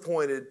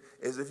disappointed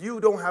is if you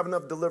don't have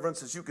enough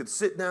deliverances, you can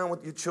sit down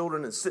with your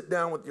children and sit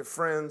down with your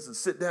friends and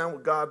sit down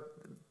with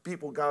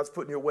people God's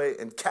put in your way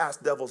and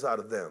cast devils out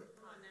of them.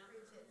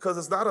 Because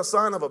it's not a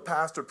sign of a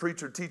pastor,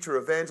 preacher, teacher,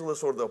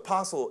 evangelist, or the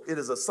apostle. It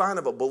is a sign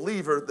of a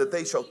believer that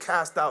they shall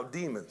cast out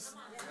demons.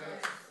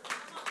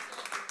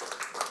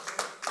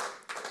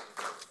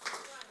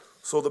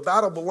 So the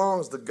battle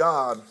belongs to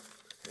God,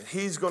 and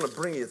he's going to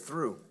bring you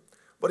through.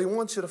 But he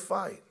wants you to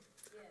fight.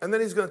 And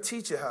then he's going to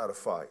teach you how to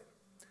fight.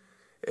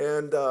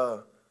 And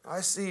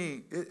I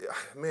see,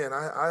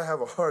 I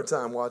have a hard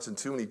time watching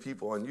too many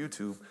people on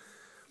YouTube.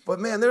 But,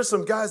 man, there's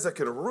some guys that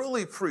can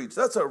really preach.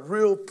 That's a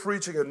real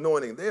preaching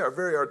anointing. They are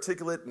very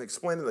articulate in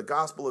explaining the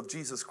gospel of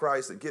Jesus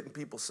Christ and getting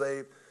people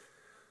saved.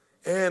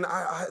 And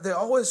they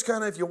always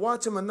kind of, if you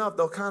watch them enough,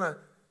 they'll kind of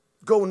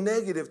go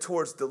negative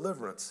towards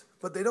deliverance.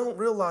 But they don't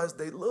realize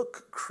they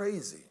look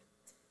crazy.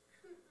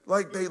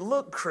 Like they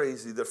look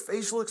crazy. Their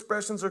facial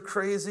expressions are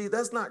crazy.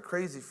 That's not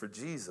crazy for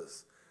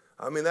Jesus.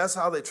 I mean, that's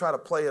how they try to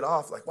play it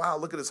off. Like, wow,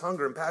 look at his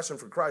hunger and passion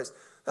for Christ.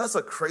 That's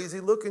a crazy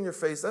look in your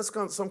face. That's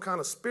some kind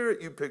of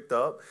spirit you picked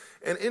up.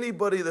 And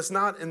anybody that's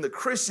not in the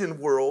Christian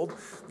world,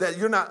 that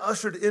you're not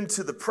ushered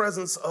into the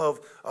presence of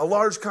a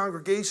large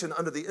congregation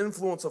under the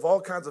influence of all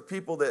kinds of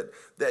people that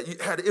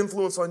had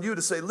influence on you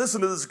to say,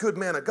 listen to this good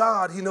man of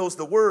God. He knows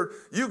the word.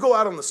 You go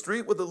out on the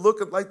street with a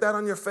look like that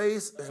on your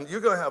face, and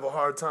you're going to have a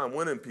hard time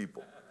winning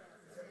people.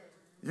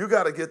 You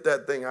got to get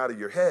that thing out of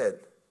your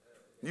head.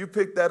 You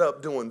pick that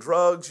up doing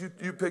drugs.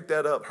 You pick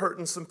that up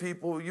hurting some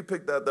people. You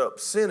pick that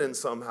up sinning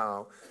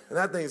somehow. And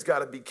that thing's got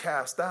to be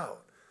cast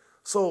out.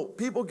 So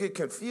people get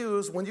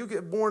confused. When you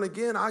get born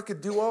again, I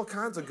could do all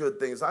kinds of good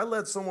things. I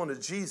led someone to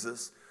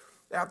Jesus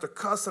after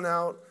cussing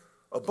out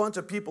a bunch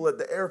of people at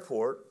the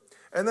airport.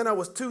 And then I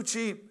was too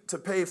cheap to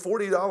pay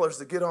 $40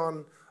 to get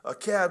on a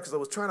cab because I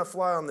was trying to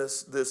fly on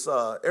this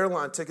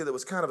airline ticket that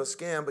was kind of a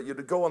scam, but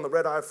you'd go on the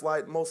red-eye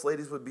flight. Most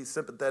ladies would be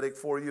sympathetic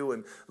for you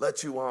and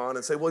let you on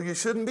and say, well, you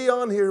shouldn't be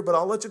on here, but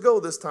I'll let you go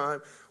this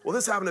time. Well,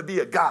 this happened to be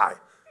a guy,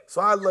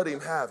 so I let him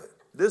have it.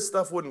 This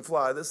stuff wouldn't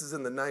fly. This is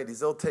in the 90s.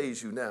 They'll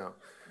tase you now.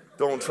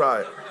 Don't try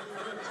it.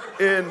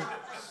 And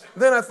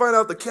Then I find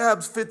out the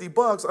cab's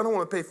 $50. I don't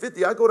want to pay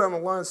 50. I go down the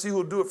line and see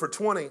who'll do it for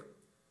 20.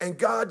 And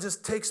God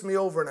just takes me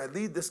over and I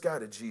lead this guy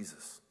to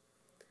Jesus.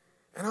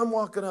 And I'm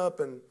walking up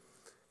and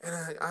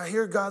I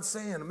hear God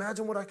saying,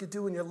 imagine what I could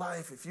do in your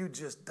life if you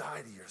just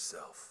die to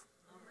yourself.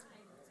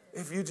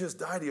 If you just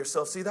die to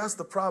yourself. See, that's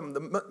the problem.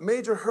 The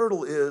major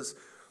hurdle is,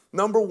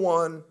 number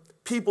one,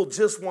 people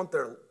just want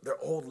their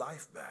old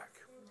life back.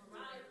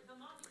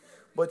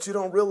 But you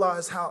don't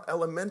realize how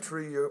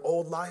elementary your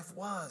old life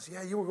was.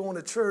 Yeah, you were going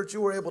to church.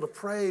 You were able to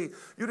pray.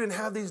 You didn't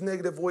have these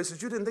negative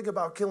voices. You didn't think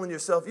about killing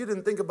yourself. You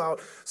didn't think about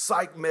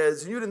psych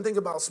meds. You didn't think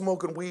about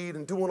smoking weed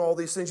and doing all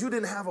these things. You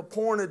didn't have a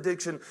porn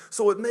addiction.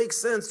 So it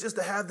makes sense just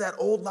to have that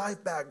old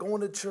life back,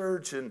 going to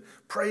church and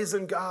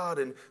praising God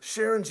and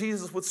sharing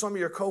Jesus with some of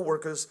your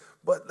coworkers.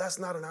 But that's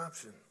not an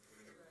option.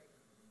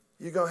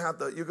 You're going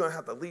to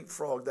have to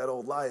leapfrog that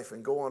old life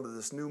and go on to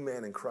this new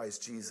man in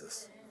Christ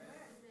Jesus.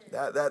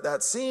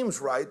 That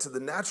seems right to the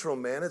natural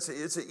man. It's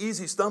an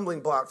easy stumbling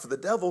block for the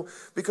devil,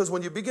 because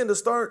when you begin to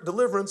start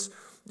deliverance,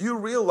 you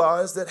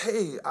realize that,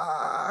 hey,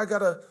 I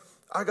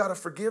gotta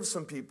forgive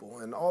some people,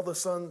 and all of a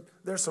sudden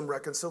there's some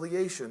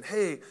reconciliation.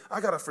 Hey, I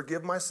gotta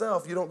forgive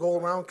myself. You don't go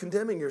around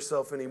condemning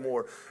yourself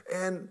anymore,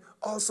 and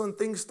all of a sudden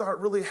things start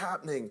really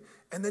happening.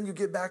 And then you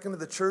get back into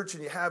the church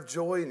and you have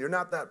joy, and you're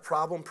not that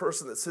problem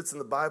person that sits in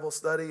the Bible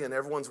study and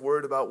everyone's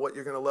worried about what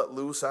you're going to let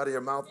loose out of your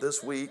mouth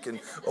this week and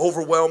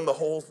overwhelm the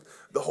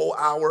whole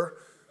hour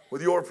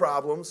with your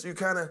problems. You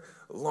kind of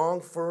long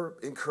for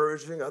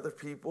encouraging other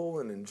people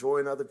and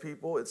enjoying other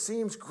people. It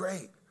seems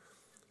great,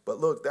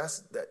 but look,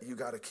 you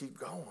got to keep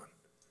going.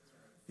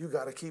 You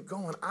got to keep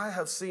going. I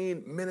have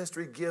seen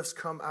ministry gifts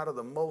come out of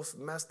the most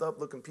messed up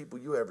looking people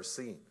you ever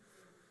seen.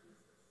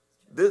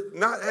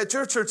 Not at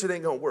your church, it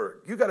ain't gonna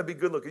work. You got to be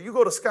good looking. You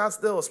go to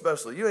Scottsdale,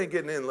 especially, you ain't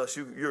getting in unless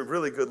you're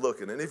really good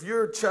looking. And if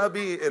you're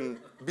chubby and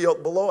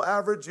below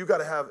average, you got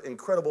to have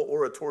incredible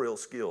oratorial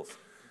skills.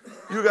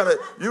 You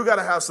got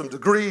to have some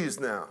degrees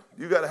now.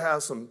 You got to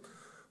have some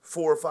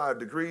 4 or 5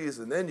 degrees,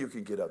 and then you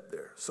can get up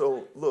there.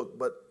 So look,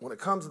 but when it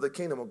comes to the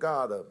kingdom of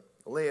God,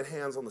 laying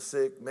hands on the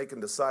sick,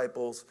 making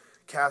disciples,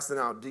 casting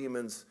out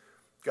demons,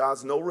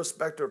 God's no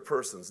respecter of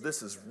persons.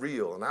 This is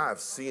real, and I've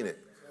seen it.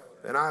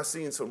 And I've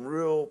seen some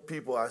real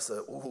people. I said,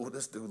 ooh,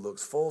 this dude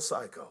looks full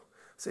psycho.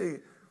 See,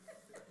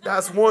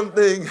 that's one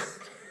thing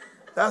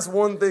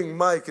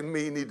Mike and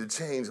me need to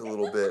change a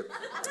little bit.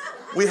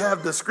 We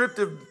have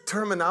descriptive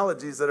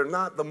terminologies that are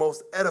not the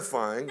most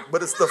edifying,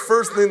 but it's the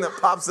first thing that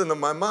pops into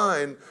my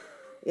mind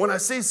when I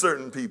see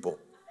certain people.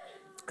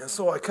 And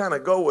so I kind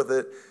of go with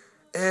it.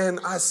 And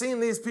I've seen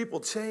these people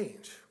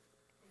change.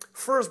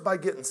 First, by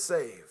getting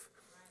saved.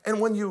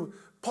 And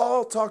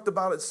Paul talked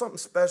about it, something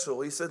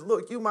special. He said,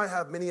 look, you might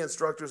have many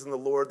instructors in the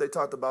Lord. They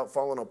talked about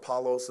following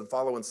Apollos and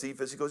following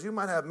Cephas. He goes, you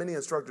might have many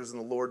instructors in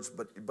the Lord,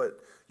 but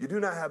you do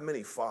not have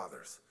many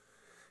fathers.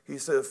 He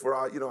said,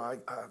 I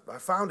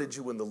founded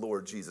you in the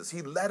Lord Jesus.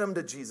 He led them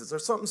to Jesus.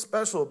 There's something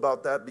special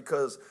about that,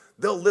 because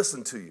they'll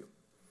listen to you.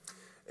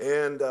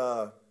 And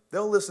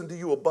they'll listen to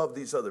you above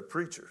these other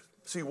preachers.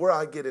 See, where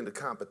I get into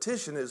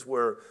competition is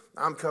where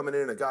I'm coming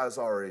in and a guy's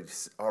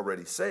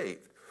already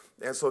saved.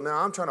 And so now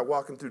I'm trying to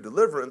walk him through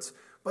deliverance,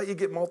 but you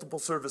get multiple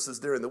services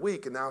during the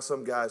week, and now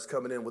some guy's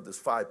coming in with this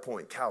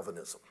 5-point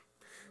Calvinism.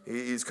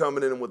 He's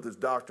coming in with this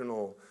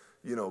doctrinal,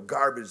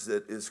 garbage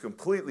that is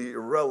completely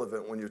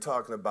irrelevant when you're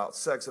talking about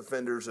sex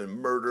offenders and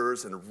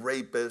murderers and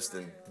rapists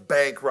and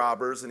bank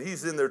robbers, and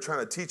he's in there trying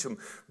to teach them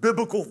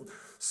biblical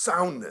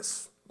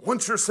soundness.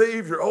 Once you're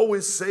saved, you're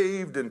always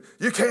saved, and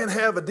you can't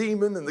have a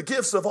demon, and the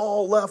gifts have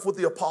all left with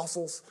the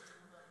apostles.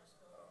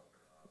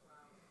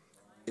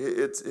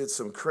 It's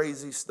some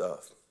crazy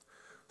stuff.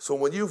 So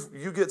when you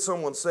get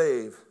someone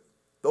saved,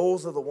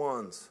 those are the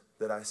ones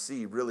that I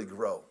see really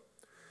grow.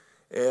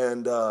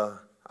 And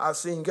I've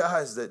seen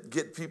guys that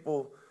get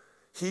people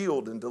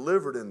healed and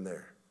delivered in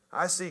there.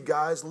 I see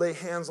guys lay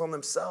hands on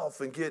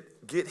themselves and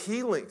get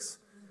healings.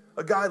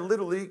 A guy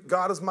literally,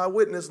 God is my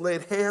witness,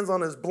 laid hands on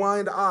his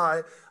blind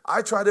eye.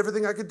 I tried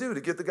everything I could do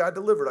to get the guy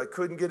delivered. I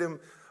couldn't get him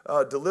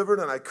delivered,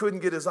 and I couldn't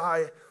get his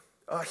eye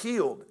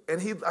healed.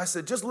 And I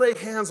said, just lay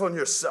hands on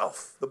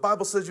yourself. The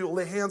Bible says you'll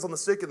lay hands on the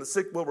sick and the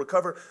sick will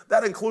recover.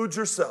 That includes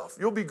yourself.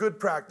 You'll be good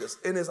practice.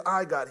 And his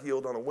eye got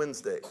healed on a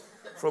Wednesday.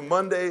 From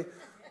Monday,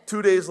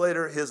 2 days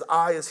later, his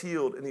eye is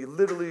healed, and he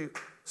literally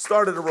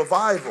started a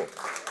revival.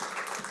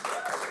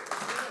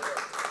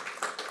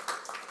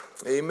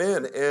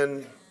 Amen.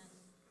 And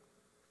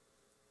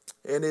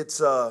it's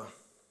the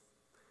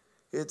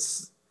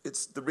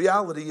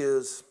reality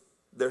is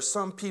there's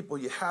some people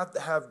you have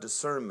to have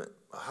discernment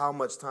how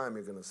much time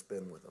you're going to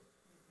spend with them.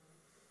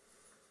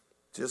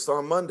 Just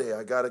on Monday,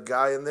 I got a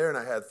guy in there, and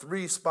I had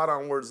 3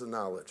 spot-on words of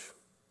knowledge.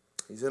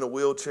 He's in a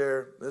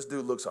wheelchair. This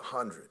dude looks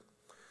 100.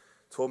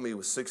 Told me he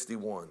was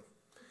 61.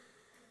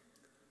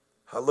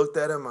 I looked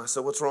at him. I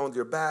said, what's wrong with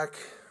your back?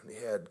 And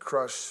he had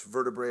crushed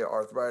vertebrae,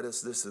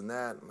 arthritis, this and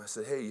that. And I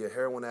said, hey, you a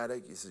heroin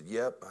addict? He said,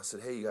 yep. I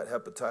said, hey, you got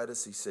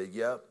hepatitis? He said,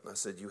 yep. I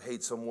said, you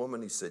hate some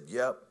woman? He said,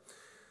 yep.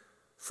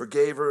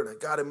 Forgave her, and I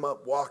got him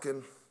up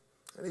walking.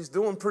 And he's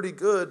doing pretty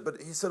good,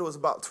 but he said it was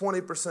about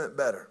 20%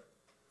 better.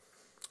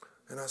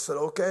 And I said,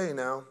 okay,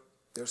 now,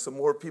 there's some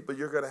more people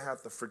you're going to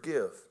have to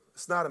forgive.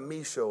 It's not a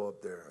me show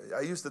up there.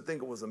 I used to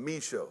think it was a me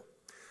show.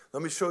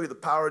 Let me show you the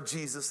power of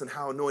Jesus and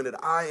how anointed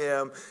I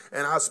am.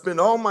 And I spend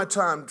all my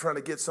time trying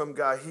to get some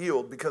guy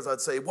healed because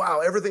I'd say,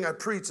 wow, everything I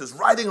preach is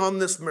riding on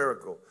this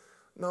miracle.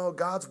 No,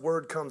 God's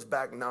word comes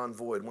back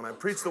non-void. When I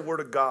preach the word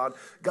of God,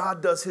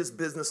 God does his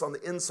business on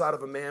the inside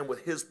of a man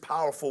with his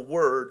powerful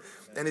word.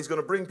 And he's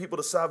going to bring people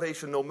to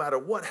salvation no matter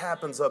what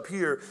happens up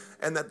here.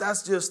 And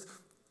that's just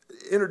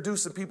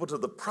introducing people to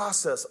the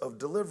process of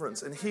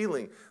deliverance and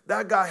healing.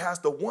 That guy has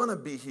to want to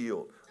be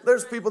healed.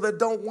 There's people that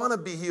don't want to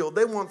be healed.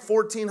 They want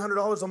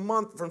 $1,400 a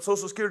month from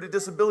Social Security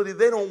disability.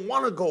 They don't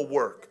want to go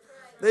work.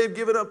 They've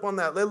given up on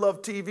that. They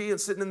love TV and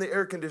sitting in the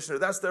air conditioner.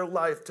 That's their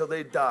life till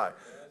they die.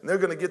 And they're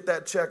going to get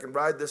that check and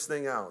ride this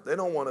thing out. They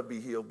don't want to be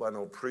healed by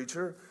no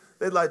preacher.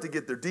 They'd like to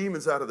get their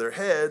demons out of their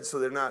head so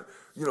they're not,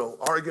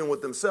 arguing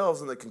with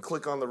themselves and they can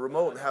click on the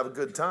remote and have a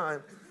good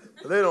time.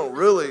 But they don't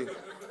really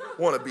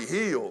want to be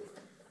healed.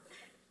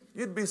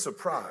 You'd be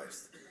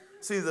surprised.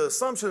 See, the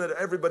assumption that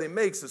everybody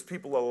makes is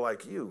people are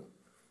like you.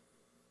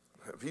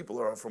 People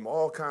are from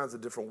all kinds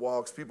of different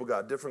walks. People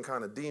got different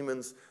kind of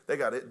demons. They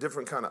got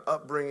different kind of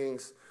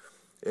upbringings.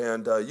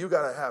 And you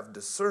got to have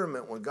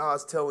discernment when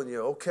God's telling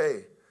you,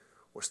 okay,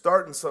 we're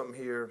starting something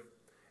here,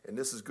 and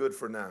this is good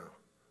for now.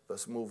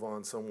 Let's move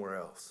on somewhere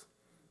else.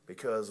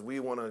 Because we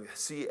want to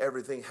see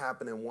everything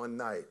happen in one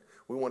night.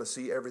 We want to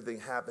see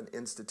everything happen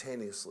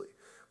instantaneously.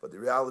 But the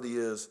reality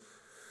is,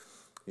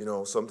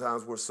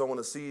 sometimes we're sowing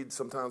a seed,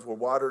 sometimes we're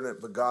watering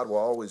it, but God will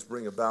always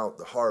bring about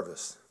the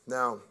harvest.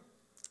 Now,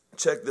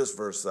 check this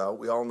verse out.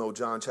 We all know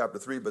John chapter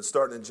 3, but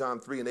starting in John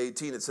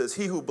 3:18, it says,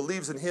 he who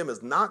believes in him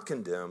is not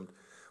condemned,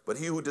 but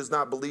he who does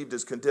not believe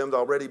is condemned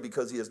already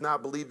because he has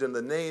not believed in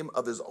the name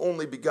of his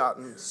only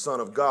begotten Son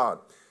of God.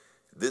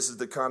 This is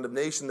the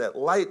condemnation that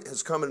light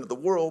has come into the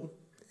world,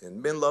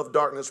 and men love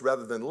darkness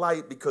rather than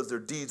light because their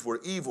deeds were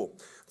evil.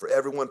 For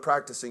everyone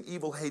practicing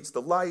evil hates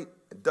the light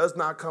and does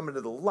not come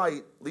into the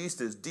light, lest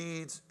his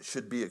deeds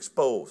should be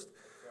exposed.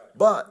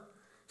 But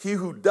he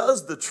who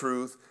does the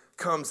truth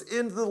comes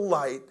into the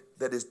light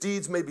that his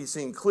deeds may be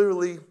seen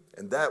clearly,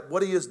 and that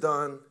what he has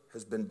done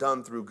has been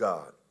done through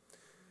God.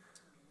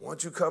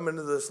 Once you come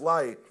into this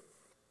light,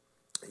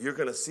 you're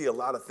going to see a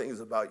lot of things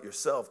about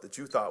yourself that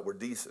you thought were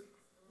decent.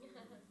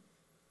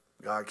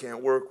 God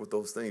can't work with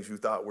those things you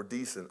thought were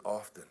decent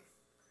often.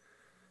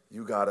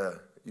 You gotta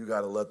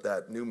let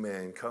that new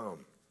man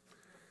come.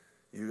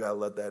 You gotta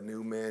let that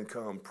new man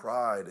come.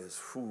 Pride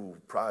is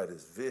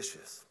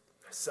vicious.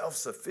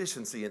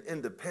 Self-sufficiency and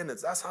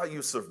independence, that's how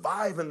you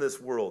survive in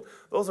this world.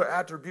 Those are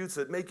attributes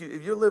that make you,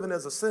 if you're living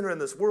as a sinner in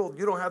this world,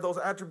 you don't have those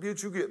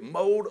attributes, you get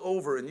mowed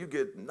over and you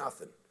get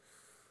nothing.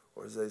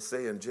 Or as they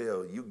say in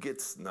jail, you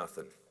gets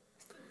nothing.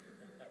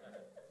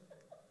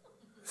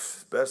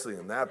 Especially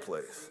in that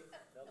place.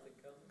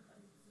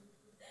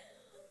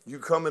 You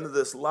come into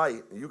this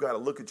light, and you got to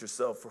look at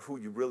yourself for who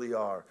you really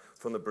are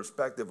from the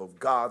perspective of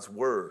God's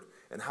word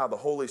and how the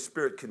Holy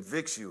Spirit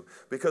convicts you.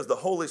 Because the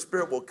Holy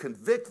Spirit will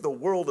convict the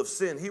world of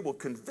sin. He will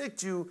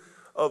convict you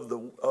of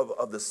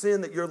the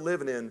sin that you're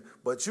living in,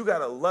 but you got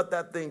to let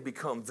that thing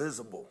become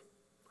visible.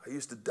 I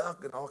used to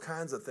duck in all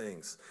kinds of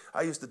things.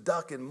 I used to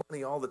duck in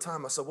money all the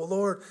time. I said, well,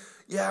 Lord,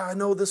 yeah, I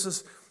know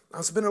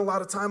I'm spending a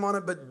lot of time on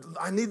it, but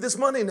I need this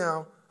money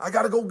now. I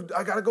got to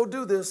go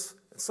do this.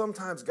 And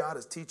sometimes God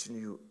is teaching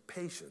you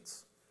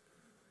patience.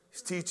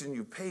 He's teaching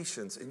you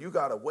patience, and you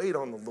got to wait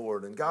on the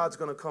Lord, and God's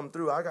going to come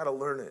through. I got to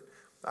learn it.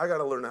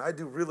 I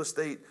do real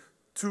estate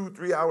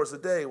 2-3 hours a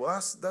day. Well,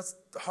 that's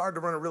hard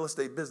to run a real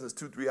estate business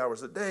 2-3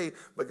 hours a day,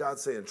 but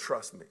God's saying,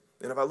 trust me.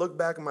 And if I look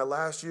back in my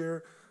last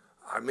year,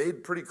 I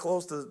made pretty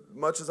close to as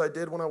much as I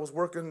did when I was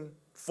working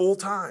full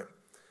time.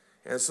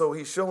 And so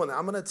he's showing,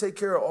 I'm going to take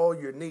care of all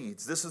your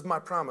needs. This is my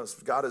promise.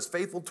 God is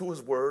faithful to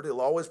his word. He'll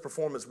always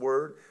perform his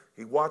word.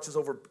 He watches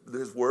over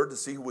his word to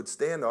see who would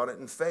stand on it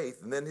in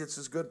faith, and then it's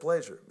his good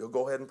pleasure. He'll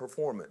go ahead and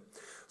perform it.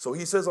 So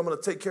he says, I'm going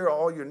to take care of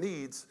all your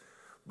needs,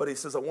 but he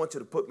says, I want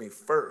you to put me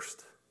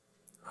first.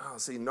 Oh,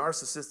 see,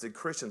 narcissistic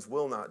Christians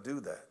will not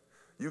do that.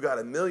 You got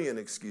a million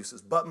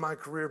excuses, but my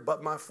career,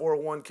 but my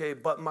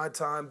 401k, but my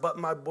time, but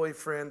my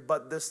boyfriend,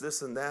 but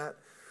this, and that.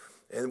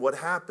 And what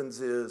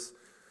happens is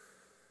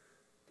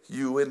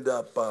you end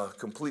up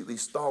completely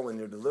stalling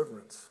your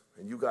deliverance,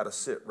 and you got to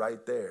sit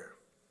right there.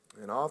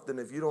 And often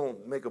if you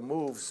don't make a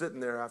move sitting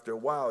there after a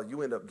while,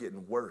 you end up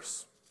getting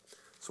worse.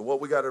 So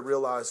what we got to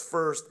realize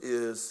first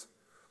is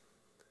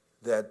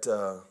that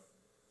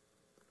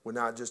we're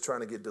not just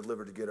trying to get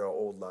delivered to get our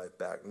old life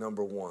back.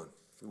 Number one,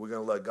 we're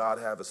going to let God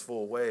have his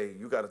full way.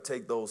 You got to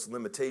take those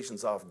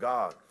limitations off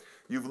God.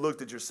 You've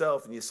looked at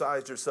yourself and you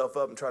sized yourself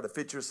up and tried to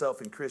fit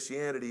yourself in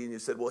Christianity, and you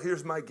said, well,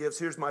 here's my gifts,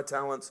 here's my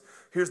talents,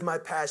 here's my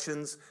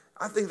passions.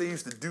 I think they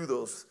used to do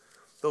those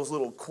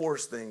little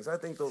course things. I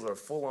think those are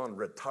full-on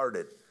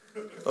retarded.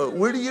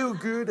 What are you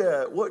good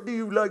at? What do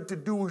you like to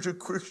do as a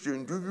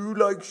Christian? Do you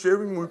like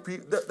sharing with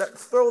people?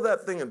 Throw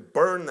that thing and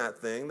burn that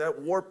thing.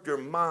 That warped your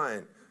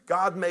mind.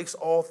 God makes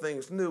all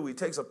things new. He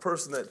takes a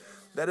person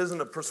that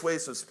isn't a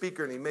persuasive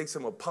speaker, and he makes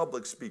him a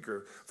public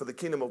speaker for the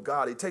kingdom of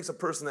God. He takes a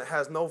person that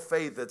has no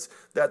faith,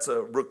 that's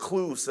a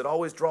recluse, that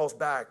always draws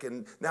back,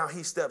 and now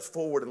he steps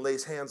forward and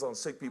lays hands on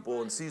sick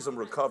people and sees them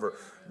recover.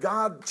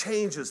 God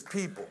changes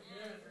people.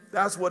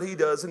 That's what he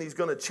does, and he's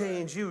going to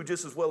change you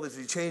just as well as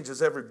he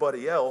changes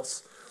everybody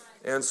else.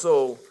 And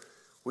so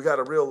we got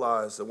to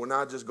realize that we're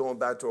not just going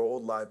back to our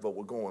old life, but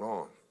we're going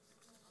on.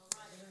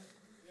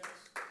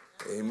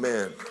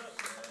 Amen.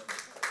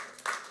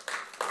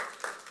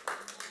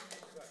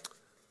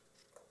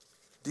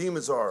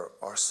 Demons are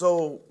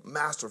so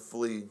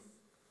masterfully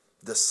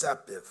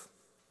deceptive.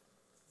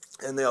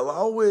 And they'll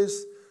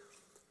always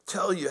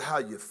tell you how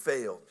you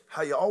failed,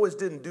 how you always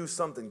didn't do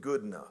something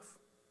good enough,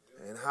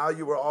 and how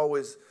you were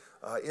always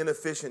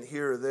inefficient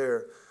here or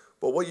there.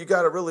 But what you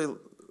got to really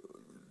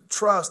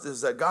trust is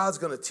that God's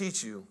going to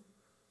teach you.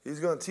 He's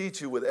going to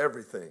teach you with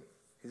everything.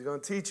 He's going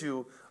to teach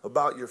you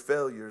about your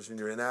failures and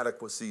your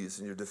inadequacies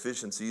and your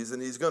deficiencies.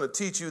 And he's going to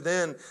teach you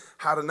then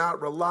how to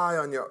not rely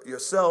on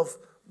yourself,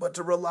 but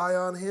to rely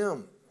on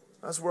him.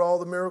 That's where all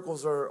the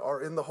miracles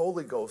are in the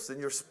Holy Ghost, in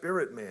your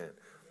spirit, man.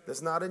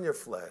 That's not in your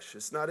flesh.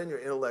 It's not in your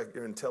intellect,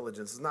 your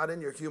intelligence. It's not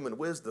in your human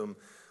wisdom,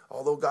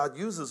 although God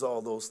uses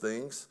all those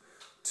things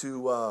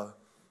to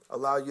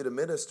allow you to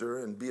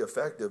minister and be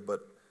effective.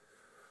 But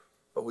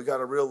we got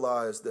to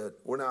realize that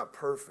we're not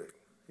perfect.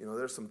 You know,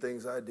 there's some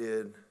things I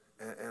did,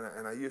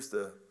 and I used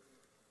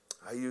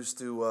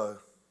to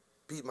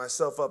beat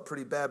myself up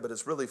pretty bad, but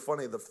it's really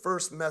funny. The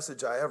first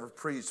message I ever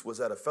preached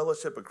was at a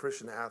fellowship of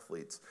Christian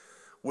athletes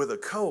with a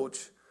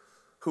coach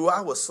who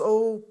I was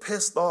so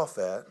pissed off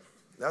at.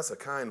 That's a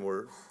kind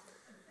word.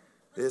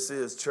 This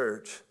is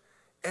church.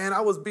 And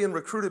I was being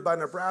recruited by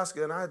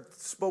Nebraska, and I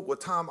spoke with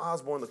Tom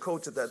Osborne, the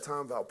coach at that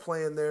time, about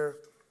playing there.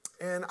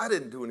 And I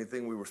didn't do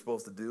anything we were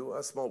supposed to do.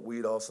 I smoked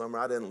weed all summer.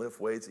 I didn't lift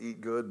weights, eat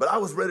good. But I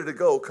was ready to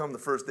go come the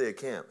first day of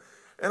camp.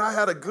 And I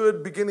had a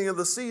good beginning of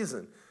the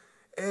season.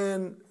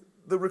 And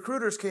the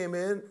recruiters came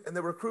in, and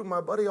they recruited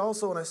my buddy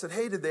also. And I said,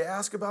 hey, did they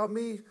ask about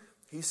me?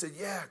 He said,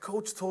 yeah,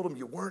 coach told him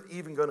you weren't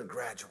even going to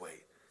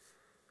graduate.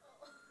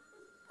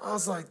 I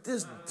was like,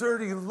 this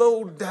dirty,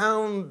 low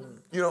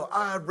down,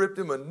 I ripped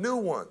him a new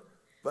one.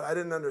 But I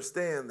didn't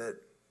understand that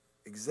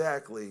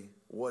exactly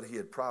what he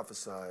had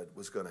prophesied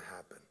was going to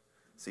happen.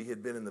 See, he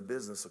had been in the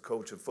business of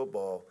coaching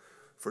football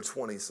for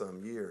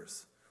 20-some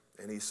years.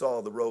 And he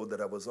saw the road that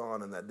I was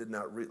on, and that did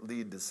not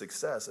lead to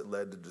success. It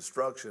led to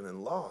destruction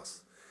and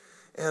loss.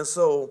 And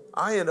so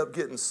I ended up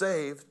getting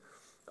saved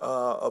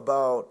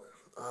about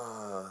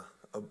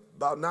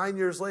 9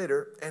 years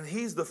later, and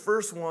he's the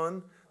first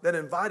one that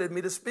invited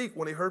me to speak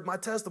when he heard my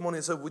testimony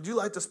and said, would you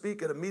like to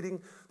speak at a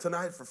meeting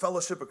tonight for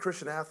Fellowship of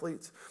Christian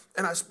Athletes?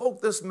 And I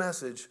spoke this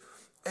message,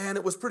 and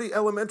it was pretty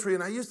elementary,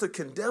 and I used to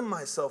condemn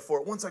myself for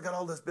it once I got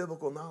all this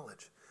biblical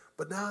knowledge.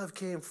 But now I've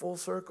came full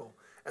circle.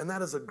 And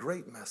that is a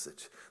great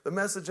message. The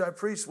message I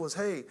preached was,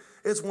 hey,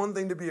 it's one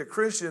thing to be a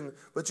Christian,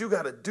 but you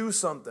got to do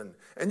something.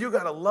 And you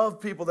got to love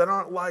people that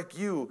aren't like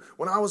you.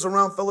 When I was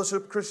around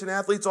Fellowship Christian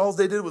Athletes, all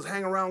they did was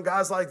hang around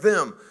guys like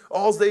them.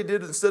 All they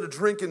did, instead of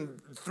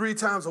drinking 3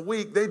 times a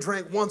week, they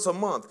drank once a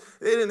month.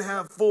 They didn't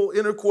have full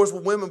intercourse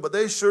with women, but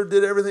they sure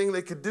did everything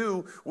they could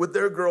do with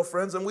their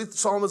girlfriends. And we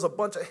saw them as a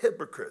bunch of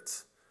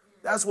hypocrites.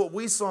 That's what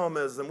we saw them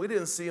as, and we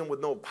didn't see them with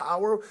no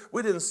power.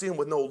 We didn't see them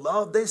with no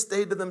love. They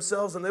stayed to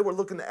themselves, and they were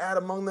looking to add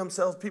among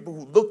themselves people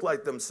who looked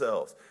like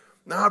themselves.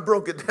 Now I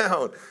broke it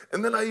down,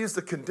 and then I used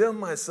to condemn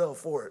myself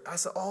for it. I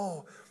said,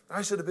 oh,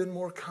 I should have been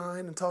more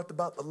kind and talked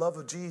about the love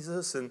of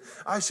Jesus, and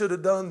I should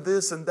have done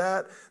this and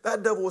that.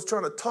 That devil was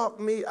trying to talk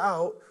me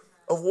out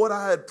of what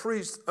I had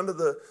preached under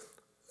the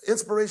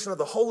inspiration of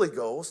the Holy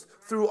Ghost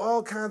through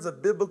all kinds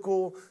of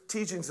biblical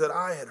teachings that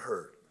I had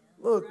heard.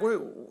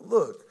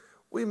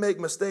 We make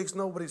mistakes.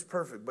 Nobody's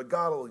perfect, but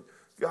God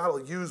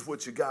will use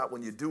what you got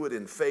when you do it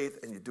in faith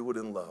and you do it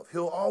in love.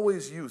 He'll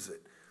always use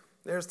it.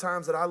 There's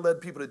times that I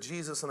led people to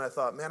Jesus and I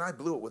thought, man, I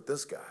blew it with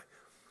this guy.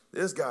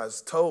 This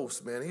guy's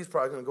toast, man. He's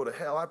probably going to go to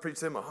hell. I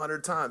preached to him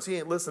 100 times. He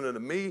ain't listening to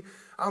me.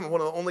 I'm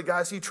one of the only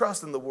guys he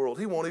trusts in the world.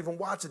 He won't even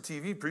watch a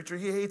TV preacher.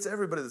 He hates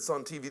everybody that's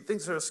on TV. He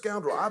thinks they're a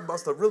scoundrel. I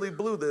must have really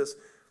blew this.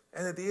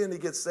 And at the end, he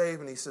gets saved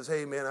and he says,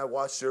 hey, man, I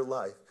watched your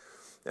life.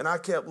 And I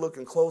kept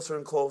looking closer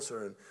and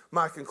closer, and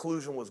my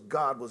conclusion was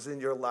God was in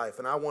your life,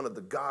 and I wanted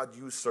the God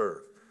you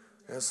serve.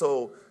 And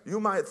so you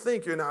might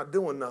think you're not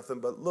doing nothing,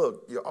 but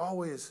look, you're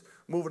always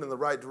moving in the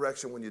right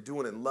direction when you're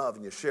doing it in love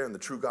and you're sharing the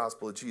true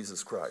gospel of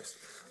Jesus Christ.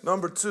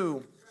 Number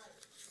 2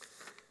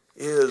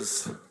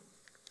 is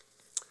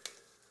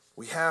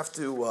we have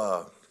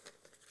to,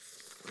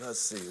 let's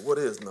see, what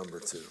is number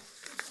 2?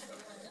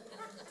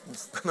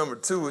 Number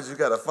 2 is you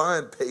got to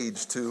find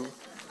page 2.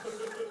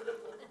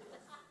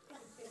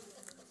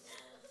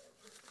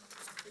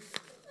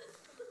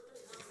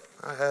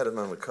 I had it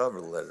on the cover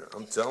letter,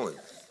 I'm telling you.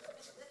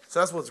 So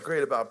that's what's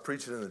great about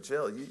preaching in the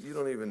jail. You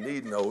don't even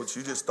need notes.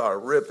 You just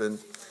start ripping.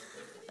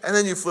 And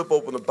then you flip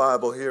open the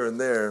Bible here and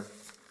there,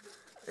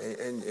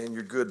 and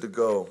you're good to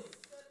go.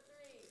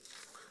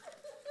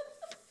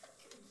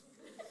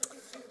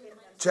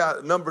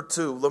 Number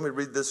 2, let me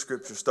read this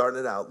scripture, starting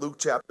it out. Luke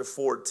chapter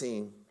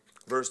 14,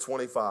 verse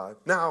 25.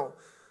 Now,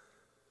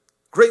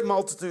 great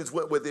multitudes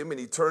went with him, and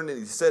he turned and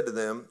he said to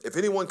them, if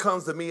anyone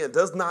comes to me and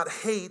does not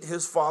hate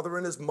his father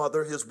and his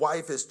mother, his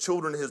wife, his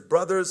children, his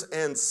brothers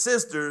and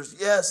sisters,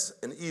 yes,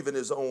 and even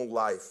his own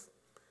life,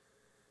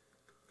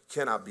 he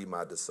cannot be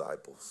my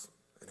disciples.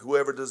 And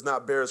whoever does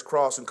not bear his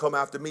cross and come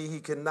after me, he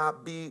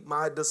cannot be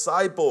my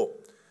disciple.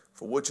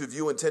 For which of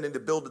you intending to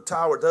build a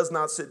tower does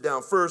not sit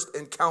down first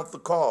and count the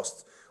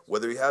cost,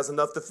 whether he has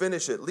enough to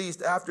finish it,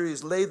 lest after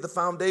he's laid the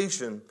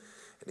foundation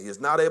and he is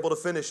not able to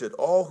finish it,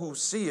 all who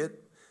see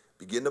it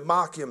begin to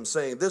mock him,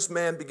 saying, this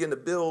man began to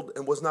build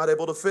and was not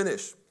able to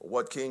finish.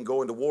 What king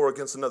going to war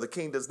against another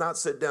king does not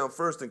sit down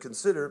first and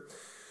consider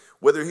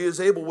whether he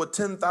is able with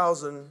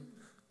 10,000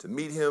 to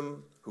meet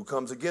him who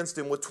comes against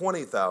him with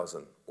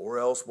 20,000? Or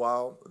else,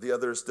 while the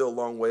other is still a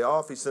long way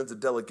off, he sends a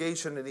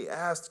delegation and he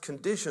asks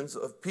conditions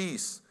of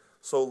peace.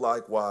 So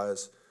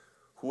likewise,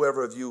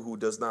 whoever of you who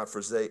does not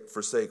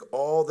forsake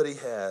all that he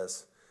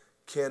has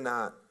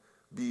cannot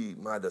be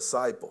my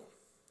disciple.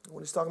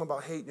 When he's talking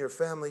about hating your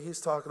family,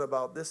 he's talking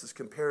about this is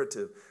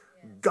comparative.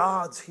 Yes.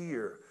 God's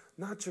here,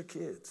 not your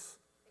kids.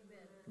 Amen.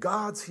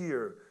 God's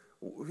here.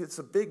 It's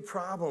a big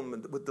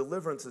problem with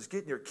deliverance is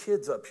getting your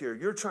kids up here.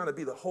 You're trying to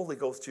be the Holy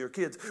Ghost to your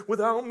kids.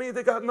 Without me,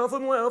 they got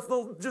nothing left.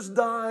 They'll just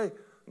die.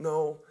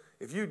 No.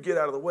 If you get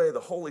out of the way, the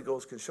Holy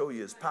Ghost can show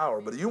you his power.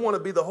 But if you want to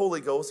be the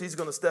Holy Ghost, he's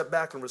going to step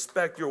back and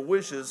respect your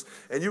wishes,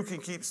 and you can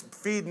keep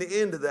feeding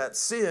into that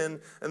sin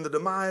and the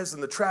demise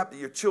and the trap that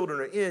your children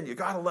are in. You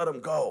got to let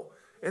them go.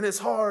 And it's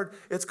hard.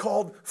 It's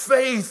called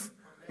faith,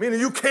 meaning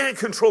you can't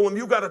control them.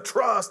 You got to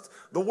trust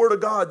the Word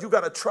of God. You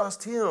got to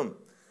trust him.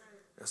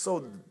 And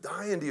so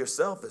dying to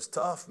yourself is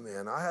tough,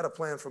 man. I had a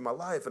plan for my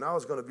life, and I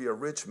was going to be a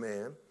rich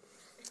man.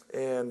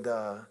 And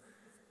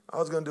I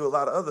was going to do a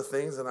lot of other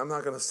things, and I'm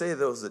not going to say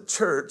those at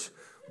church,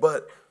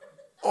 but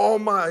all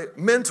my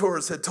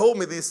mentors had told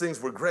me these things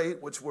were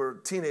great, which were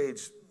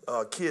teenage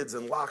kids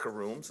in locker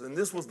rooms, and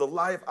this was the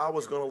life I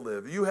was going to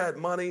live. You had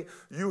money,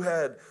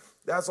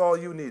 that's all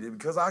you needed,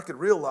 because I could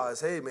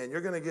realize, hey, man, you're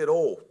going to get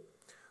old,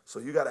 so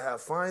you got to have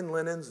fine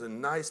linens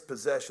and nice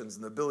possessions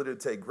and the ability to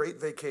take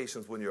great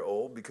vacations when you're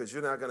old, because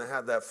you're not going to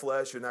have that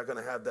flesh, you're not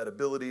going to have that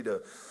ability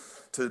to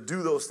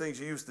do those things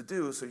you used to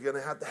do, so you're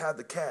going to have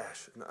the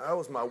cash. And that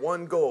was my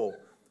one goal.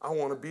 I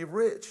want to be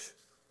rich.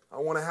 I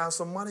want to have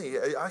some money.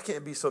 I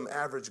can't be some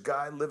average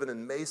guy living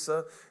in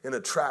Mesa in a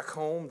track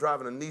home,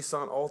 driving a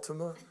Nissan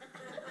Altima.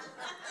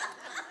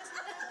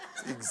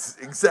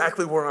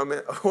 Exactly where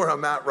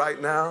I'm at right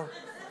now.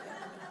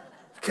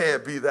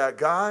 Can't be that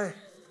guy.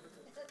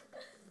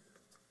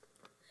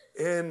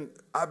 And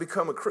I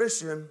become a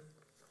Christian.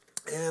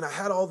 And I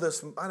had all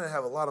this, I didn't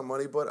have a lot of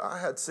money, but I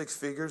had 6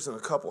 figures and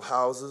a couple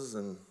houses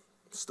and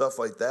stuff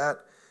like that.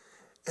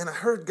 And I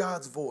heard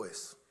God's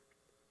voice.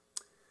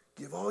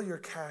 Give all your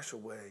cash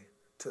away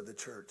to the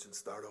church and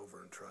start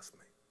over and trust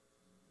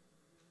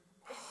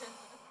me.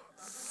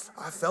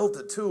 I felt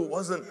it too. It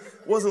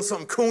wasn't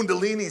some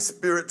Kundalini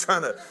spirit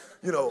trying to,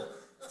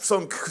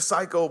 some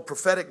psycho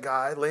prophetic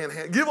guy laying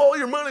hands. Give all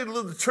your money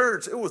to the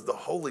church. It was the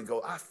Holy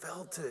Ghost. I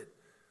felt it.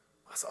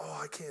 I said,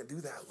 I can't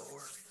do that,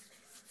 Lord.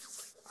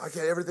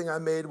 Everything I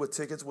made with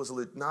tickets was,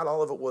 not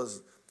all of it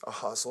was a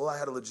hustle. I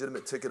had a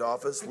legitimate ticket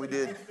office. We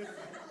did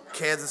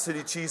Kansas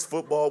City Chiefs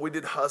football. We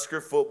did Husker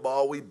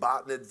football. We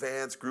bought in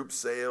advance group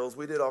sales.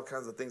 We did all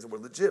kinds of things that were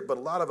legit, but a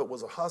lot of it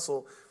was a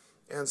hustle.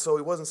 And so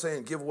he wasn't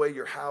saying, give away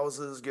your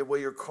houses, give away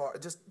your car,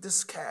 just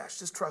this cash,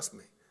 just trust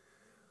me.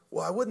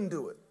 Well, I wouldn't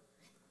do it.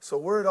 So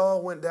where it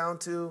all went all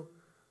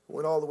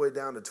the way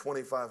down to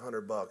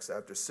 $2,500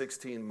 after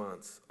 16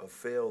 months of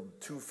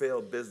 2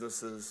 failed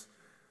businesses,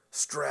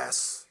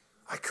 stress.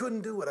 I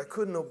couldn't do it. I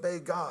couldn't obey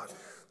God.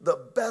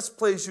 The best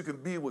place you can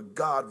be with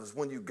God was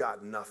when you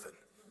got nothing.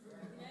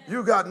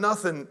 You got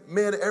nothing.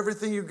 Man,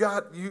 everything you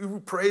got,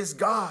 you praise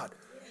God.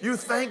 You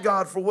thank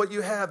God for what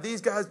you have.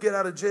 These guys get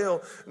out of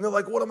jail, and they're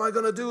like, what am I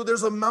going to do?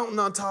 There's a mountain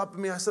on top of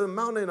me. I said, a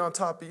mountain ain't on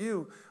top of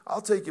you. I'll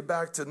take you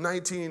back to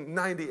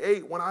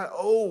 1998 when I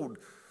owed,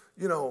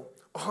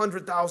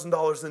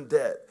 $100,000 in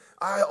debt.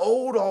 I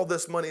owed all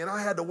this money, and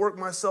I had to work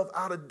myself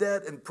out of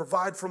debt and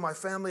provide for my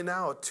family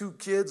now, 2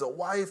 kids, a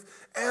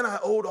wife, and I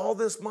owed all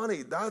this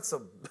money. That's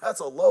a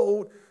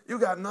load. You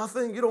got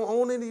nothing. You don't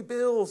own any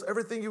bills.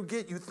 Everything you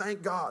get, you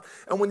thank God.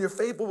 And when you're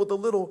faithful with the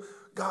little,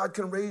 God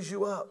can raise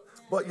you up.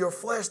 But your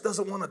flesh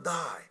doesn't want to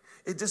die.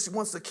 It just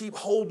wants to keep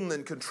holding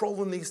and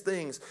controlling these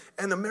things.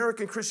 And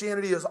American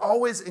Christianity is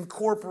always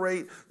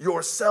incorporate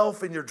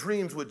yourself and your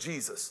dreams with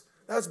Jesus.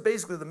 That's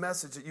basically the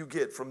message that you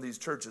get from these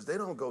churches. They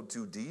don't go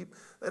too deep.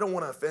 They don't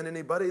want to offend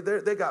anybody.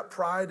 They got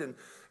pride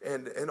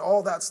and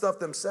all that stuff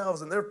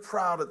themselves, and they're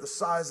proud at the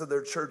size of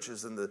their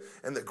churches and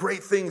the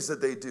great things that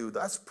they do.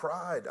 That's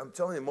pride. I'm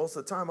telling you, most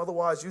of the time.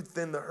 Otherwise, you'd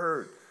thin the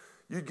herd.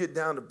 You'd get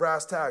down to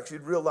brass tacks.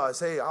 You'd realize,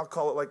 hey, I'll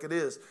call it like it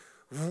is.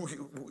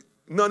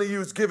 None of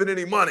you's giving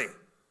any money.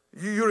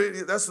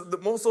 Most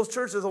of those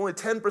churches, only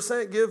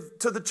 10% give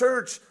to the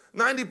church.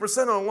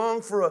 90% are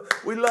along for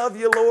we love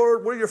you,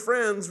 Lord, we're your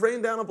friends,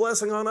 rain down a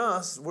blessing on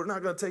us. We're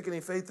not going to take any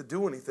faith to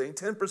do anything.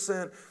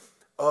 10%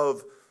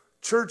 of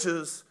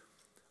churches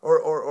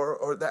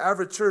or the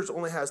average church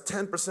only has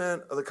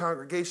 10% of the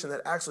congregation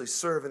that actually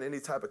serve in any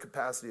type of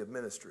capacity of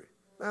ministry.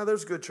 Now,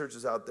 there's good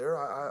churches out there.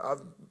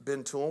 I've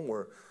been to them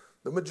where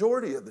the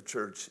majority of the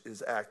church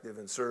is active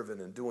and serving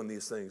and doing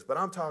these things. But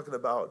I'm talking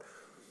about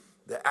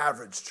the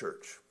average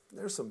church.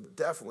 There's some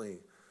definitely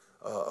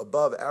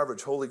above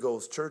average Holy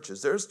Ghost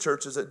churches. There's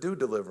churches that do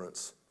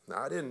deliverance. Now,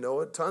 I didn't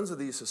know it. Tons of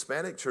these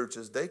Hispanic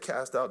churches, they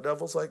cast out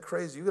devils like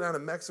crazy. You go down to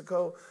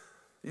Mexico,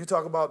 you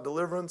talk about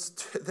deliverance,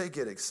 they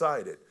get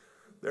excited.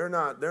 They're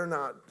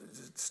not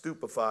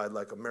stupefied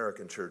like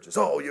American churches.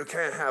 Oh, you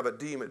can't have a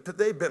demon. But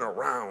they've been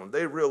around.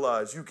 They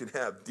realize you can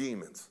have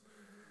demons.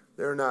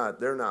 They're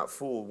not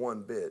fooled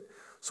one bit.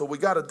 So we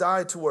got to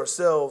die to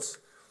ourselves,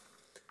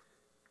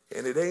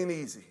 and it ain't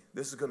easy.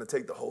 This is going to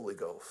take the Holy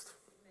Ghost.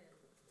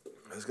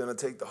 It's going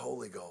to take the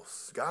Holy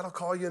Ghost. God will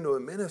call you into a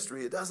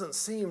ministry. It doesn't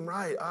seem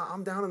right.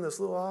 I'm down in this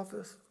little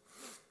office.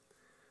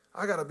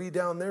 I got to be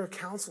down there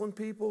counseling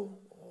people.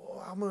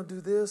 Oh, I'm going to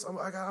do this. I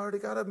already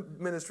got a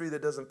ministry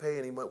that doesn't pay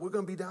any money. We're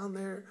going to be down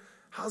there.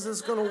 How's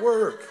this going to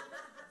work?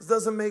 This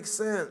doesn't make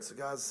sense.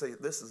 God say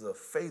this is a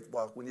faith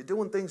walk. When you're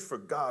doing things for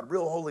God,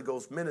 real Holy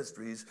Ghost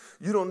ministries,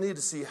 you don't need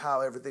to see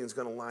how everything's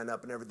going to line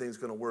up and everything's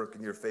going to work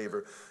in your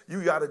favor.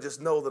 You got to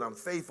just know that I'm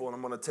faithful and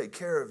I'm going to take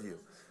care of you.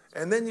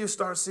 And then you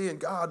start seeing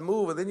God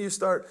move, and then you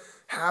start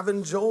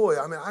having joy.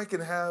 I mean, I can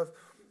have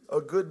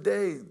a good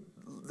day.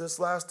 This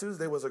last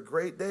Tuesday was a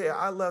great day.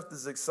 I left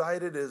as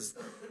excited as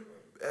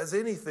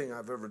anything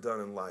I've ever done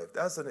in life.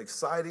 That's an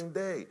exciting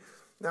day.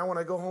 Now, when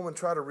I go home and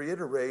try to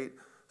reiterate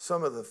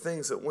some of the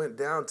things that went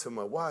down to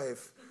my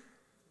wife,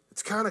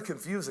 it's kind of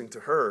confusing to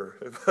her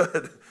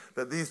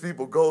that these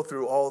people go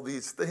through all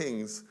these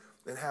things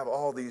and have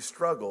all these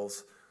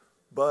struggles.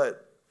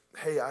 But,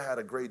 hey, I had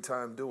a great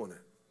time doing it.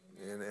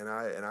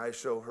 And I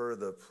show her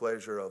the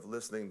pleasure of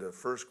listening to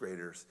first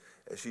graders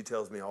as she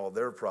tells me all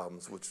their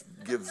problems, which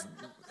gives,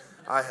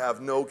 I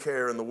have no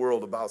care in the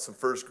world about some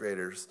first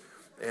graders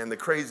and the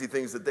crazy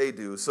things that they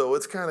do. So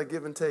it's kind of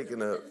give and take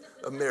in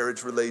a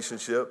marriage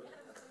relationship.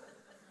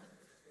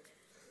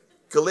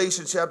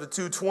 Galatians chapter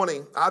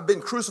 2:20, I've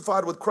been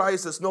crucified with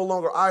Christ. It's no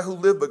longer I who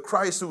live, but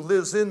Christ who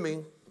lives in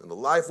me. And the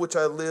life which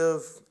I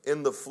live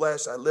in the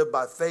flesh, I live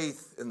by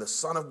faith in the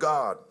Son of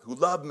God who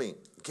loved me,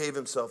 gave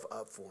himself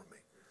up for me.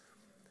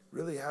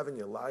 Really having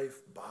your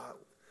life bought,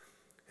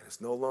 and it's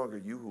no longer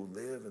you who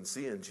live, and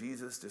seeing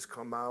Jesus just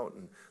come out.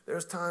 And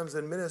there's times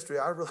in ministry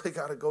I really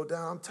got to go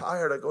down. I'm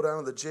tired. I go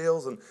down to the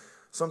jails, and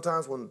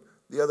sometimes when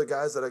the other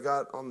guys that I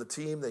got on the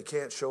team, they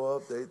can't show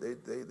up.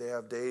 They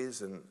have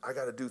days, and I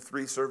got to do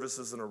 3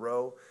 services in a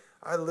row.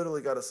 I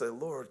literally got to say,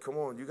 Lord, come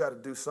on, you got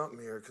to do something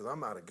here because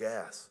I'm out of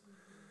gas.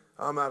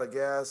 I'm out of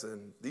gas,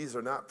 and these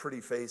are not pretty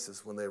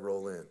faces when they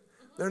roll in.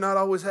 They're not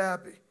always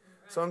happy.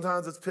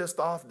 Sometimes it's pissed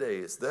off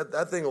days.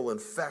 That thing will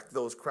infect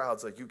those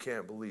crowds like you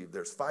can't believe.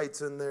 There's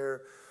fights in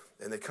there,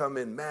 and they come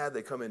in mad.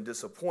 They come in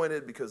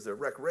disappointed because their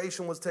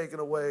recreation was taken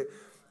away.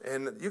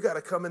 And you got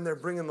to come in there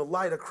bringing the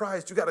light of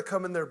Christ. You got to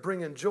come in there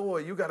bringing joy.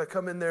 You got to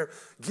come in there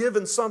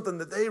giving something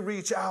that they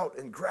reach out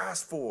and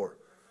grasp for.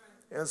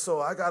 And so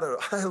I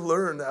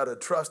learned how to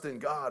trust in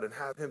God and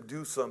have him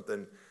do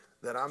something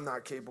that I'm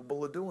not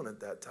capable of doing at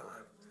that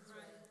time.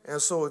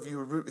 And so if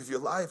your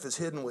life is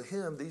hidden with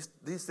him,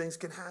 these things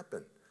can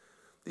happen.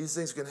 These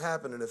things can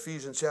happen. In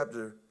Ephesians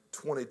chapter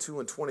 22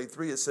 and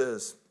 23, it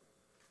says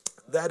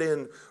that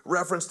in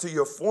reference to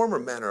your former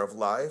manner of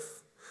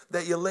life,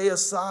 that you lay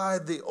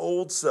aside the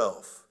old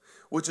self,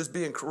 which is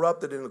being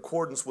corrupted in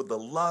accordance with the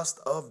lust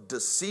of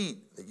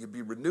deceit, that you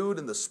be renewed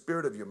in the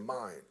spirit of your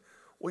mind.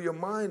 Well, your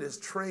mind is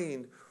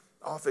trained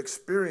off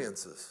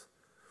experiences.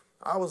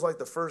 I was like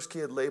the first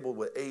kid labeled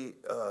with ADD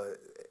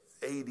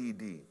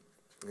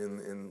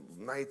in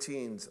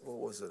what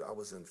was it? I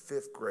was in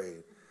 5th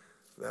grade.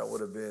 That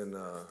would have been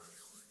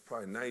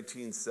probably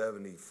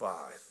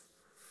 1975.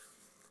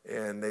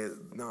 And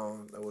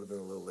that would have been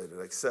a little later,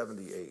 like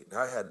 78.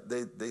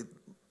 They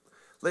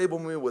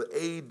labeled me with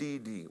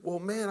ADD. Well,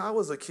 man, I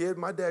was a kid.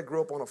 My dad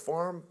grew up on a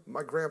farm.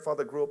 My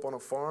grandfather grew up on a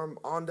farm.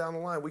 On down the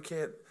line, we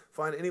can't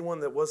find anyone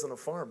that wasn't a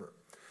farmer.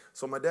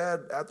 So my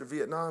dad, after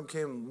Vietnam,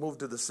 moved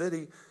to the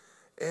city,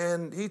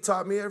 and he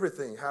taught me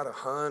everything, how to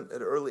hunt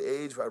at an early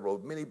age. I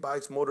rode mini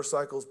bikes,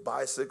 motorcycles,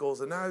 bicycles,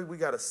 and now we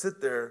got to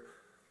sit there.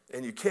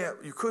 And you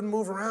couldn't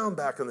move around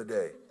back in the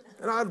day.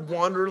 And I'd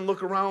wander and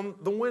look around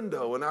the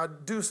window, and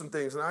I'd do some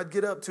things, and I'd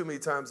get up too many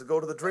times to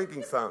go to the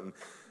drinking fountain.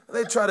 And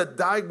they'd try to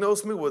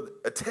diagnose me with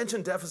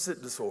attention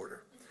deficit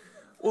disorder.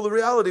 Well, the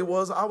reality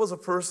was I was a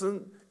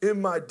person in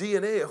my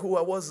DNA of who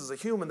I was as a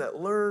human that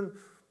learned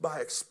by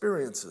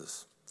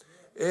experiences.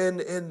 And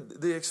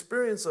the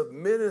experience of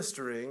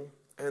ministering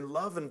and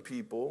loving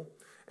people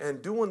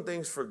and doing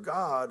things for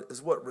God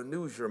is what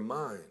renews your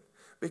mind.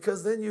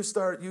 Because then you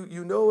start,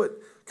 you know it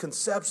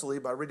conceptually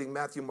by reading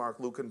Matthew, Mark,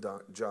 Luke, and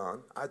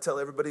John. I tell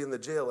everybody in the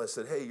jail, I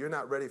said, hey, you're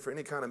not ready for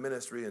any kind of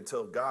ministry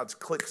until God's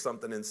clicked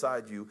something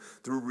inside you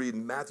through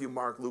reading Matthew,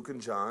 Mark, Luke, and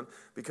John,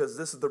 because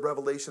this is the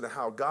revelation of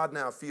how God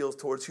now feels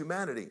towards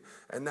humanity.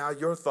 And now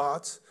your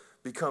thoughts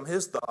become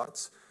his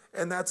thoughts.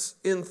 And that's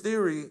in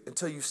theory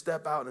until you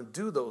step out and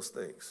do those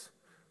things.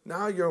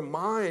 Now your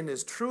mind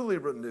is truly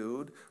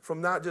renewed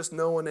from not just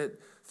knowing it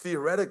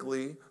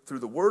theoretically through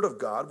the Word of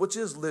God, which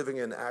is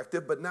living and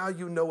active, but now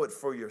you know it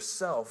for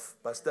yourself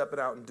by stepping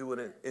out and doing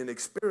it in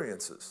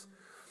experiences.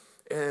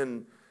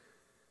 And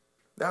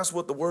that's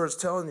what the Word's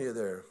telling you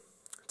there,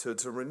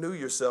 to renew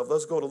yourself.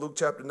 Let's go to Luke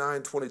chapter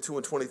 9, 22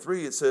 and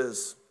 23. It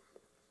says,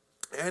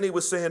 and he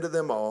was saying to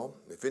them all,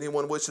 if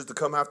anyone wishes to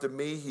come after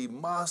me, he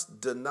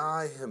must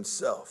deny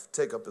himself,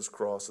 take up his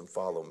cross and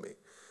follow me.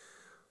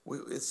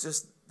 It's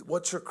just,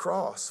 what's your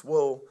cross?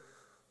 Well,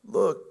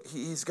 look,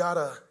 he's got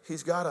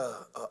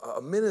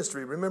a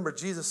ministry. Remember,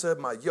 Jesus said,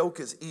 my yoke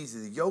is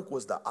easy. The yoke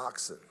was the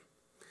oxen.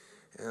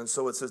 And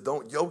so it says,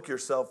 don't yoke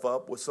yourself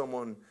up with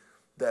someone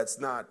that's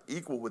not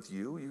equal with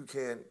you. You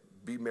can't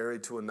be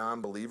married to a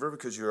non-believer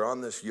because you're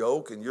on this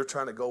yoke and you're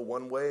trying to go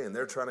one way and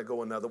they're trying to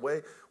go another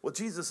way. Well,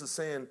 Jesus is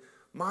saying,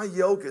 my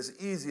yoke is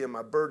easy and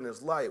my burden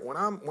is light. When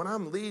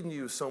I'm leading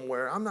you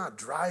somewhere, I'm not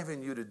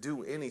driving you to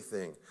do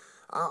anything.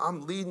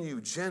 I'm leading you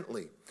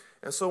gently.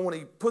 And so when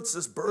he puts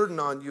this burden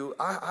on you,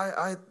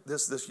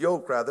 this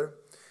yoke rather,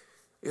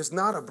 is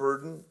not a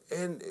burden.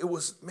 And it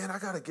was, man, I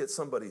got to get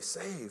somebody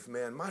saved,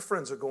 man. My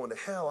friends are going to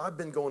hell. I've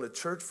been going to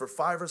church for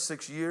 5 or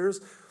 6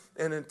 years.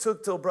 And it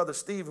took till Brother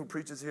Steve, who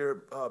preaches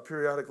here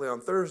periodically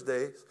on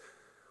Thursdays,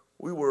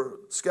 we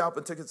were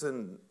scalping tickets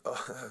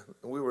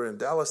we were in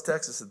Dallas,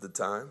 Texas at the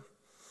time,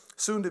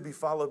 soon to be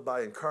followed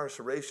by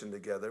incarceration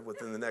together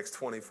within the next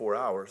 24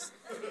 hours.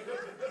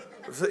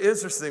 It was an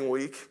interesting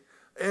week.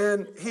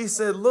 And he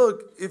said,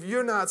 look, if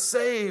you're not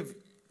saved,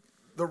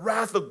 the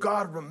wrath of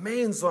God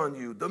remains on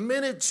you. The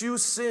minute you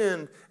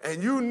sinned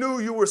and you knew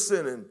you were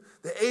sinning,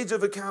 the age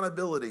of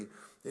accountability,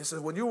 he says,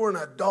 when you were an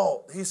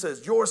adult, he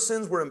says, your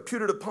sins were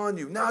imputed upon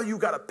you. Now you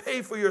got to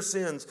pay for your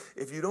sins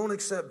if you don't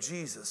accept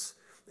Jesus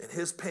and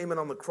his payment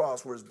on the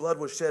cross where his blood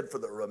was shed for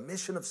the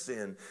remission of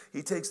sin.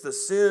 He takes the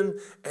sin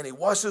and he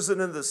washes it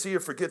into the sea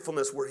of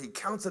forgetfulness where he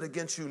counts it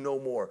against you no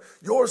more.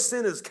 Your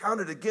sin is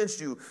counted against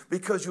you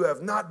because you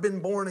have not been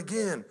born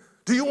again.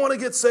 Do you want to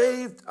get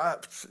saved?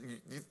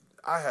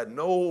 I had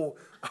no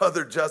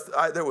other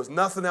there was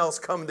nothing else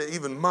coming to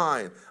even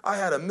mind. I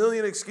had a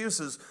million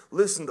excuses.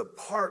 Listen to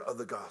part of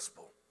the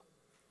gospel.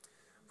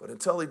 But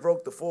until he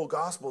broke the full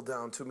gospel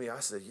down to me,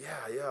 I said,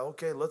 yeah,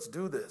 okay, let's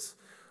do this.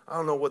 I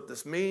don't know what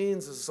this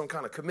means. This is some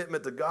kind of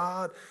commitment to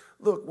God.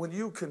 Look, when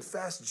you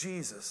confess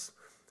Jesus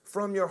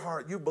from your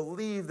heart, you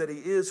believe that he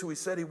is who he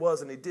said he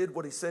was and he did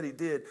what he said he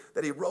did,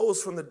 that he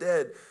rose from the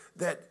dead,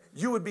 that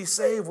you would be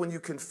saved when you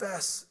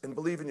confess and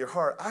believe in your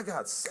heart. I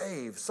got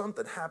saved.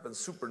 Something happened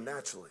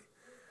supernaturally.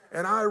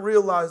 And I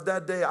realized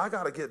that day I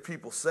got to get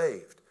people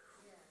saved.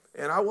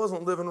 And I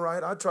wasn't living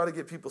right. I tried to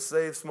get people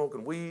saved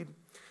smoking weed.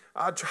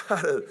 I try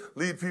to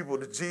lead people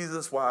to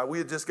Jesus while we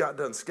had just got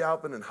done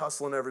scalping and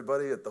hustling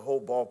everybody at the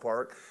whole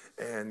ballpark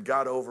and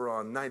got over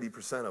on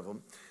 90% of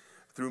them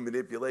through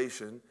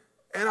manipulation.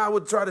 And I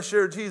would try to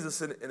share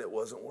Jesus, and it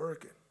wasn't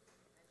working.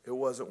 It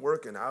wasn't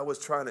working. I was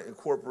trying to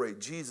incorporate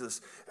Jesus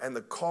and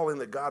the calling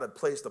that God had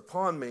placed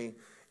upon me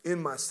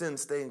in my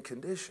sin-stained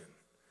condition.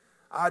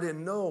 I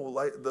didn't know,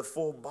 like the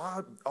full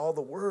body, all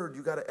the word,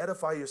 you got to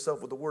edify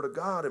yourself with the word of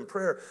God and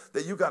prayer,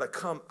 that you got to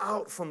come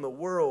out from the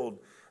world.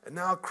 And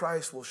now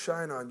Christ will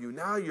shine on you.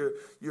 Now you're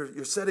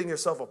setting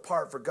yourself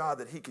apart for God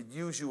that he could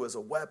use you as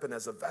a weapon,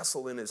 as a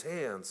vessel in his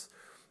hands.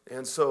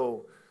 And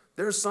so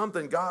there's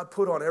something God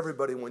put on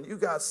everybody. When you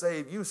got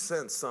saved, you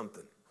sensed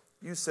something.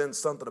 You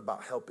sensed something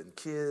about helping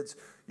kids.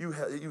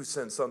 You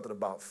sensed something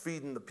about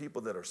feeding the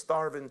people that are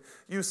starving.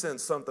 You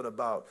sensed something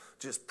about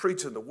just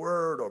preaching the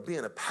word or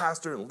being a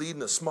pastor and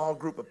leading a small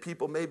group of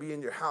people maybe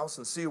in your house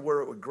and see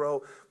where it would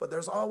grow. But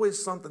there's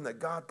always something that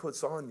God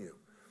puts on you.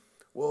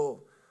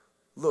 Well,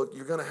 look,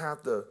 you're going to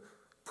have to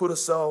put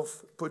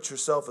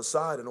yourself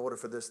aside in order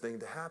for this thing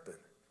to happen.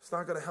 It's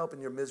not going to help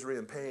in your misery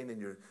and pain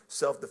and your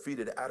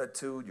self-defeated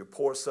attitude, your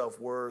poor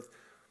self-worth.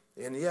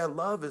 And yeah,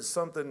 love is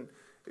something.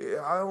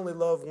 I only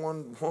love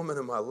one woman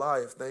in my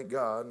life, thank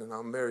God, and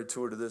I'm married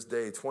to her to this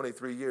day,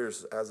 23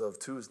 years as of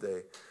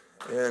Tuesday.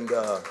 And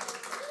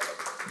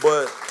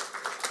but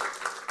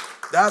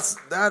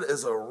that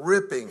is a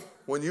ripping.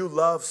 When you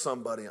love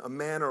somebody, a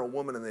man or a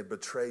woman, and they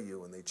betray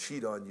you and they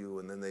cheat on you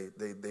and then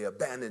they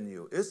abandon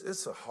you,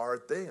 it's a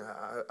hard thing.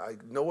 I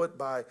know it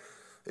by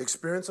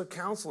experience of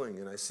counseling,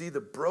 and I see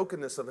the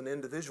brokenness of an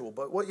individual.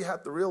 But what you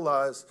have to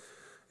realize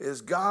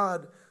is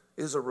God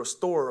is a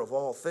restorer of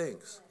all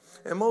things.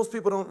 And most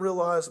people don't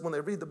realize when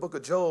they read the book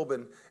of Job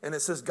and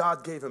it says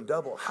God gave him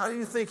double. How do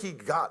you think he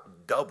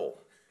got double?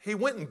 He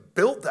went and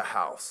built the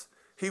house.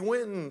 He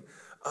went and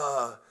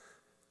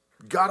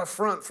got a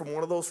front from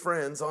one of those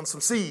friends on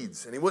some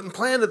seeds, and he went and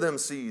planted them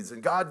seeds,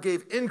 and God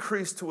gave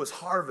increase to his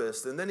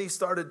harvest. And then he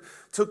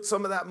took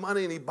some of that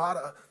money and he bought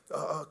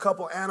a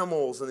couple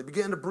animals, and they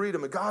began to breed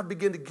them, and God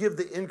began to give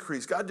the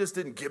increase. God just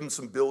didn't give him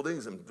some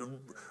buildings and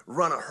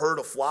run a herd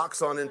of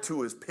flocks on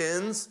into his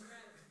pens.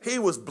 He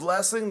was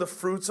blessing the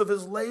fruits of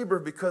his labor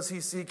because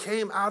he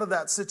came out of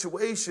that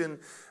situation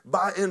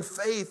in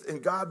faith,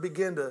 and God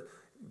began to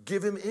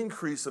give him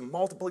increase and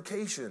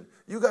multiplication.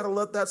 You got to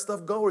let that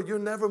stuff go, or you're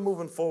never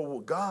moving forward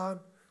with God.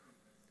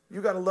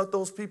 You got to let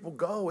those people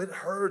go. It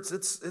hurts.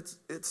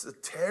 It's a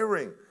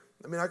tearing.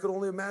 I mean, I could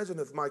only imagine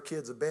if my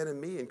kids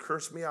abandoned me and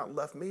cursed me out and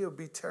left me, it would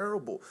be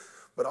terrible.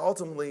 But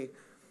ultimately,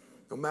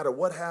 no matter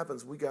what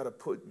happens, we got to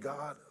put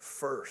God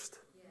first.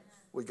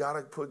 We got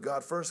to put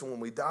God first. And when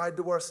we died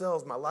to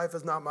ourselves, my life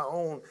is not my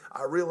own,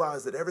 I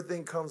realized that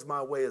everything comes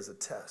my way as a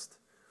test.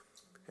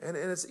 And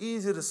it's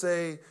easy to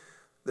say,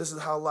 this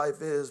is how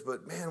life is,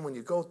 but man, when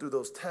you go through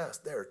those tests,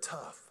 they're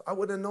tough. I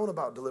wouldn't have known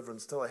about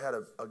deliverance until I had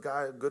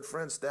a good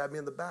friend stab me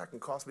in the back and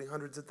cost me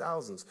hundreds of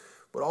thousands.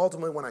 But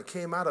ultimately, when I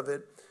came out of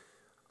it,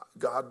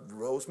 God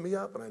rose me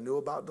up, and I knew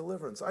about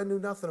deliverance. I knew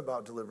nothing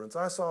about deliverance.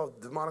 I saw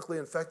demonically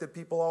infected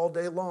people all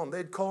day long.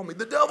 They'd call me,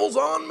 the devil's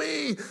on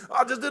me.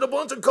 I just did a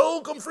bunch of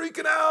coke. I'm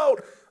freaking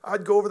out.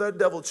 I'd go over that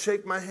devil,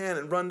 shake my hand,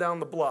 and run down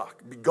the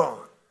block, be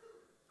gone.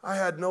 I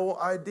had no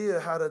idea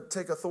how to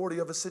take authority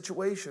of a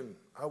situation.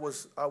 I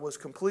was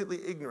completely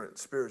ignorant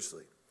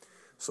spiritually.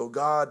 So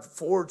God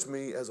forged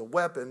me as a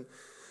weapon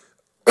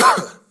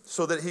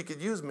so that he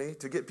could use me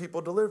to get people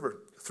delivered.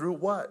 Through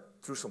what?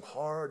 Through some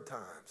hard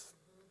times.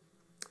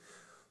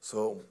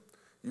 So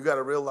you got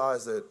to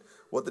realize that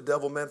what the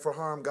devil meant for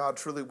harm, God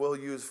truly will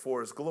use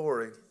for his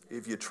glory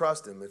if you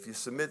trust him, if you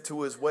submit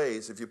to his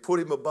ways, if you put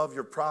him above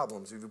your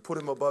problems, if you put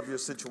him above your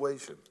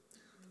situation.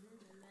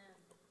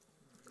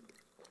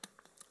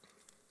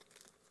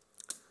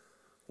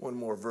 One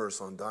more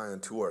verse on dying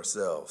to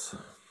ourselves.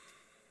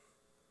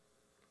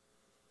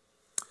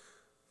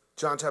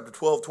 John chapter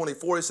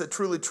 12:24, he said,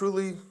 truly,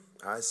 truly,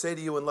 I say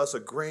to you, unless a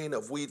grain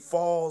of wheat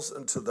falls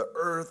into the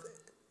earth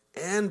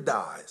and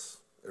dies,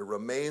 it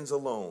remains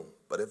alone.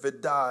 But if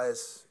it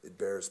dies, it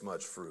bears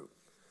much fruit.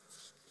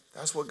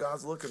 That's what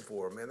God's looking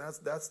for, man.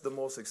 That's the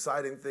most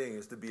exciting thing,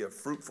 is to be a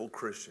fruitful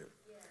Christian.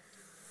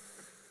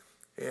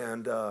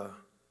 And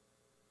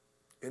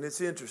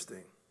it's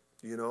interesting.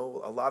 You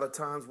know, a lot of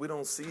times we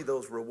don't see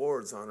those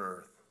rewards on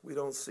earth. We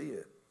don't see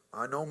it.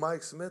 I know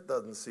Mike Smith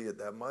doesn't see it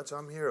that much.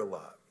 I'm here a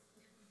lot.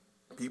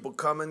 People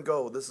come and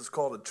go. This is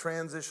called a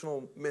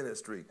transitional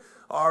ministry.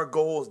 Our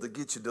goal is to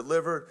get you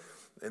delivered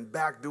and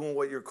back doing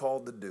what you're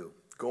called to do.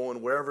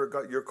 Going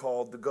wherever you're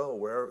called to go,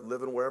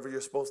 living wherever you're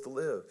supposed to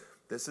live.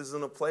 This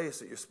isn't a place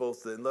that you're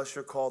supposed to, unless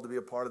you're called to be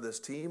a part of this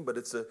team, but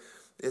it's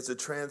a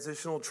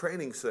transitional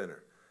training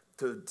center.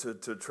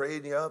 To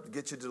train you up,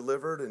 get you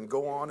delivered, and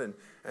go on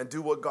and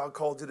do what God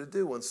called you to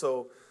do. And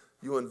so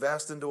you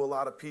invest into a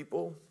lot of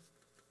people,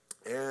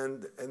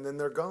 and then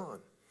they're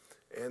gone.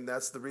 And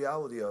that's the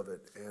reality of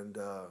it. And,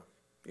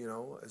 you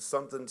know, it's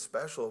something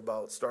special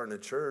about starting a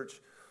church,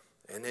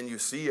 and then you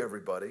see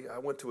everybody. I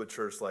went to a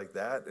church like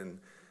that, and,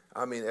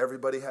 I mean,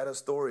 everybody had a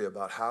story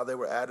about how they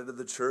were added to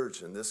the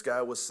church, and this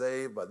guy was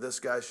saved by this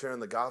guy sharing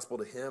the gospel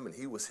to him, and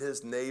he was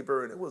his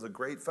neighbor, and it was a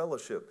great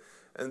fellowship.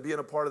 And being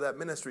a part of that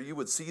ministry, you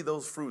would see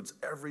those fruits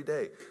every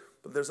day.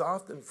 But there's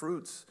often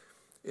fruits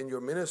in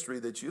your ministry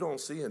that you don't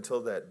see until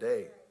that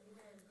day.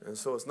 And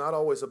so it's not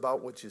always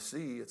about what you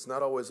see. It's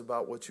not always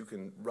about what you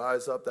can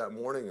rise up that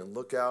morning and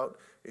look out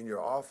in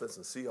your office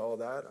and see all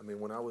that. I mean,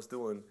 when I was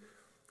doing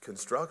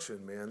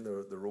construction, man,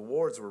 the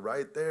rewards were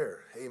right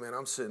there. Hey, man,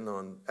 I'm sitting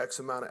on X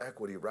amount of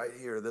equity right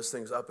here. This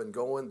thing's up and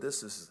going.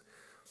 This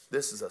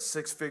is a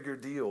six-figure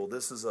deal.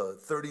 This is a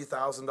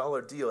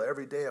 $30,000 deal.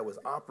 Every day I was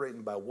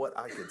operating by what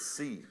I could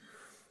see.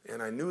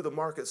 And I knew the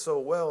market so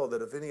well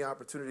that if any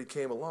opportunity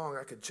came along,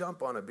 I could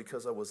jump on it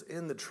because I was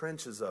in the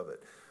trenches of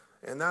it.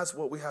 And that's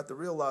what we have to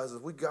realize,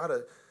 is we got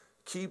to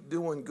keep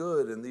doing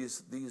good. And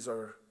these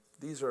are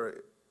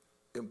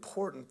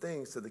important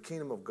things to the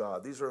kingdom of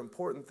God. These are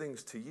important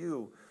things to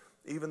you,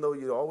 even though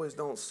you always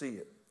don't see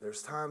it.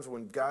 There's times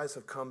when guys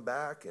have come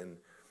back and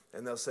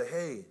they'll say,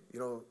 hey, you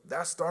know,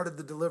 that started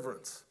the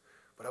deliverance.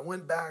 But I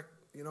went back,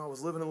 you know, I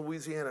was living in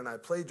Louisiana, and I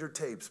played your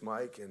tapes,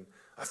 Mike, and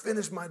I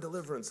finished my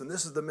deliverance, and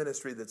this is the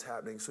ministry that's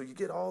happening. So you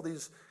get all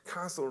these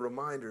constant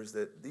reminders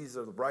that these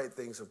are the right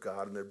things of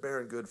God, and they're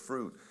bearing good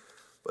fruit.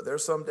 But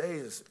there's some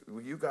days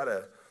where you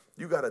gotta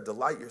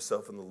delight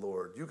yourself in the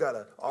Lord. You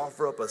gotta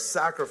offer up a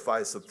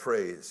sacrifice of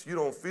praise. You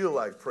don't feel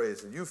like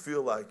praising. You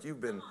feel like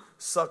you've been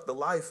sucked the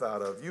life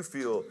out of. You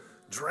feel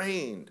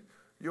drained.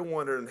 You're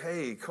wondering,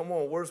 hey, come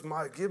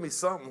on, give me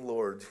something,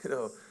 Lord. You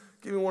know,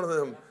 give me one of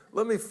them.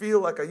 Let me feel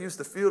like I used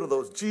to feel to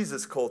those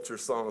Jesus culture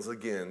songs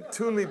again.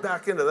 Tune me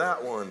back into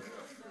that one.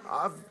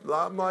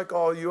 I'm like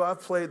all you.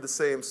 I've played the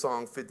same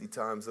song 50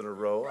 times in a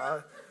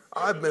row.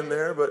 I've been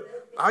there, but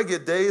I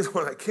get days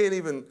when I can't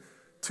even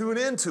tune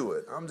into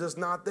it. I'm just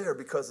not there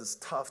because it's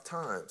tough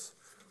times.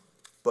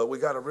 But we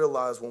got to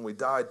realize when we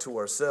died to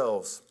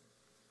ourselves,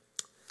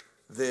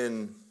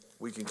 then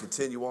we can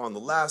continue on. The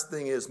last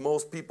thing is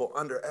most people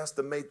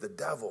underestimate the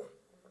devil.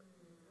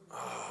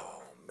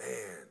 Oh,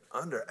 man,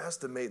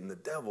 underestimating the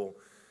devil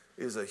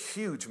is a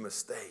huge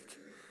mistake.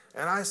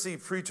 And I see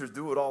preachers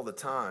do it all the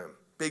time.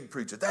 Big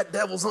preachers, that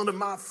devil's under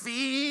my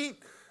feet.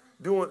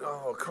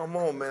 Oh, come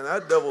on, man.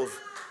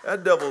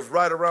 That devil's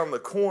right around the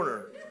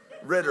corner,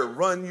 ready to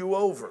run you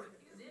over.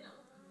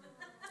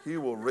 He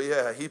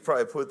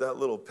probably put that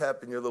little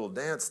pep in your little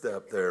dance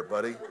step there,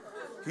 buddy.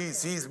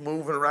 He's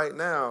moving right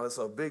now. It's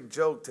a big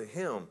joke to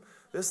him.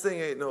 This thing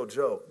ain't no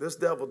joke. This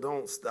devil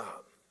don't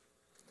stop.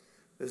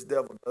 This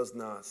devil does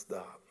not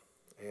stop.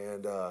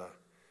 And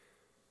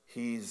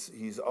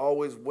he's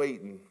always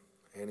waiting,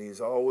 and he's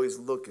always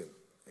looking.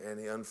 And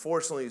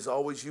unfortunately, he's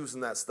always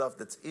using that stuff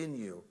that's in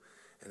you.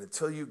 And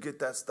until you get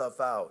that stuff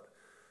out,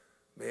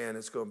 man,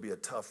 it's going to be a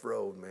tough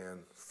road, man.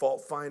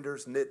 Fault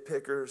finders,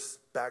 nitpickers,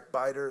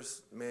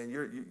 backbiters, man,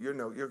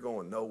 you're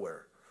going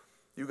nowhere.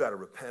 You got to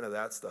repent of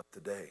that stuff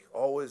today.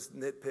 Always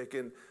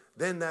nitpicking.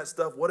 Then that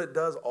stuff, what it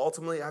does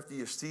ultimately after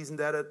you're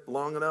seasoned at it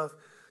long enough,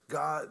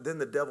 then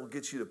the devil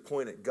gets you to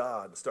point at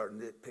God and start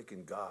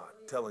nitpicking God,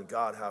 telling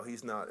God how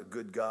he's not a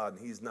good God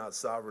and he's not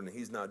sovereign and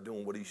he's not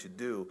doing what he should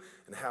do,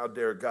 and how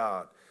dare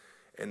God.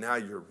 And now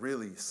you're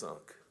really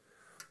sunk.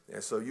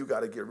 And so you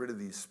got to get rid of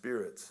these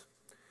spirits.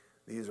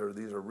 These are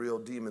real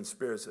demon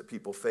spirits that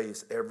people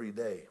face every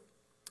day.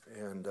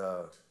 And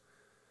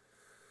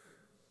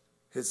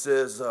it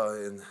says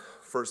in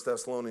 1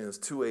 Thessalonians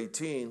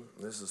 2:18,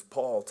 this is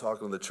Paul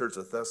talking to the church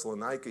of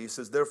Thessalonica. He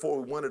says,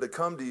 therefore we wanted to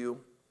come to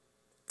you,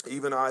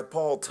 even I,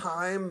 Paul,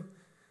 time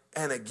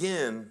and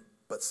again,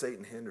 but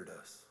Satan hindered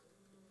us.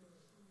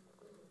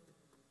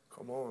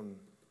 Come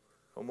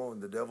on,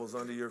 the devil's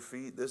under your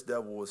feet. This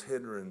devil was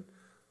hindering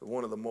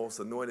one of the most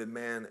anointed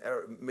men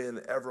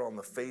ever on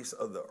the face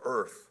of the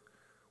earth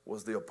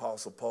was the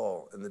Apostle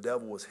Paul. And the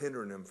devil was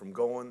hindering him from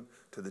going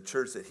to the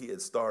church that he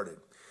had started.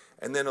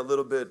 And then a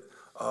little bit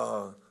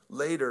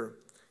later,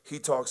 he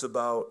talks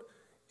about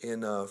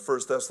in 1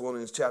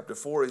 Thessalonians chapter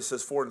 4, he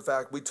says, for in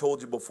fact, we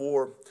told you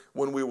before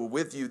when we were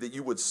with you that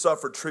you would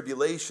suffer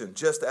tribulation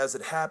just as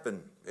it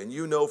happened. And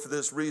you know for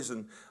this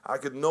reason, I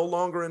could no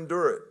longer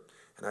endure it.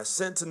 And I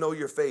sent to know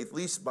your faith,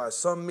 lest by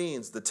some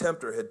means the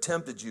tempter had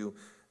tempted you,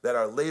 that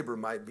our labor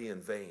might be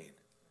in vain.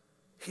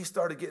 He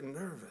started getting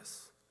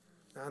nervous.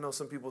 Now, I know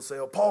some people say,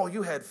 oh, Paul,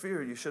 you had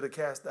fear. You should have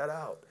cast that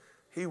out.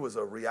 He was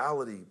a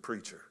reality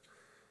preacher.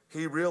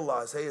 He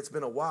realized, hey, it's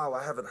been a while.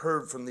 I haven't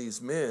heard from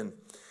these men.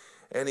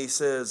 And he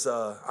says,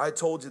 I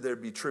told you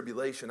there'd be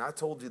tribulation. I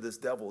told you this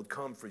devil would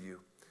come for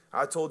you.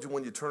 I told you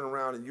when you turn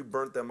around and you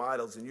burnt them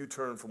idols and you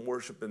turn from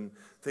worshiping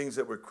things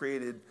that were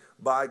created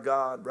by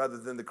God rather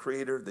than the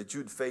Creator, that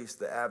you'd face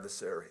the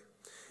adversary.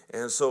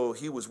 And so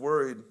he was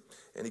worried,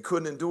 and he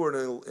couldn't endure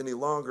it any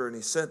longer, and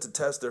he sent to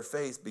test their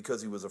faith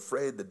because he was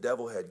afraid the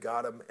devil had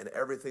got him, and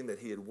everything that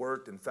he had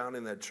worked and found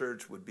in that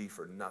church would be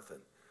for nothing,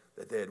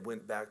 that they had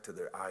went back to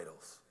their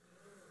idols.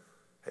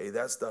 Hey,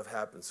 that stuff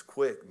happens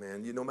quick,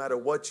 man. No matter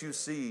what you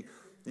see,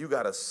 you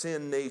got a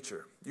sin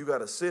nature. You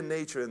got a sin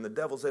nature, and the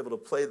devil's able to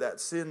play that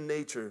sin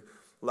nature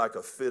like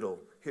a fiddle.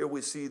 Here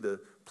we see the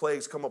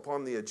plagues come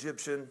upon the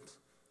Egyptians,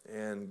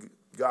 and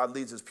God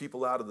leads his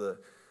people out of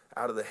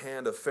the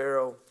hand of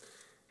Pharaoh.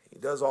 He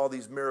does all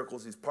these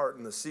miracles. He's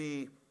parting the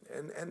sea,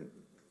 and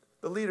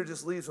the leader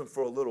just leaves them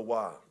for a little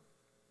while.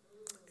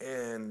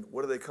 And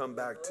what do they come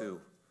back to?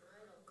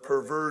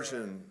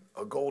 Perversion,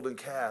 a golden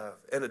calf,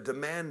 and a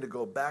demand to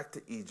go back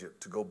to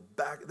Egypt, to go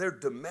back. They're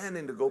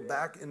demanding to go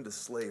back into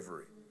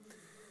slavery.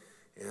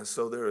 And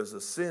so there is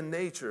a sin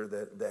nature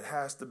that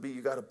has to be,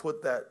 you got to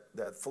put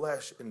that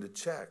flesh into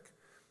check.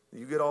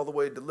 You get all the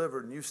way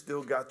delivered, and you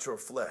still got your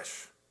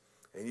flesh,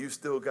 and you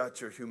still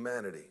got your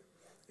humanity.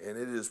 And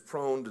it is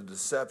prone to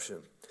deception.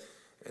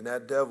 And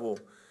that devil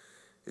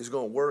is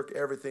going to work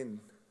everything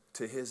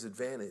to his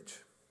advantage.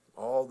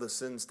 All the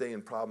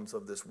sin-stained problems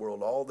of this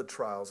world, all the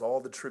trials, all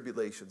the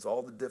tribulations,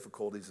 all the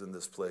difficulties in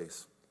this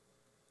place.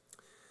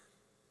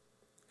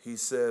 He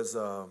says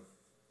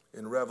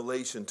in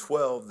Revelation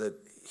 12 that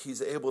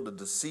he's able to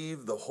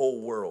deceive the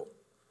whole world.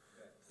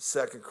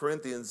 2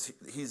 Corinthians,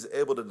 he's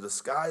able to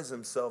disguise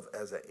himself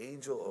as an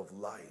angel of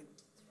light.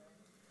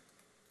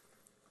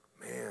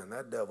 Man,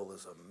 that devil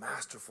is a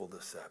masterful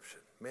deception.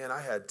 Man, I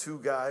had two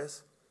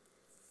guys.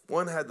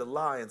 One had to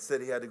lie and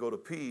said he had to go to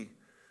pee.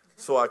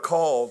 So I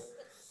called,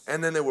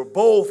 and then they were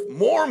both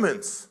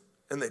Mormons,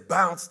 and they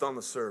bounced on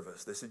the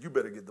service. They said, you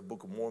better get the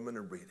Book of Mormon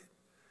and read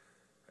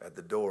it. At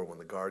the door when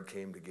the guard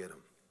came to get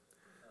him.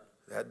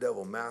 That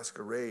devil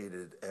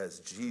masqueraded as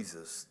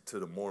Jesus to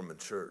the Mormon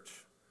church.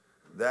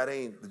 That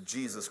ain't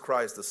Jesus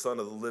Christ, the Son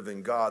of the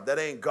living God. That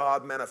ain't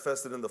God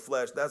manifested in the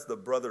flesh. That's the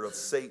brother of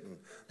Satan.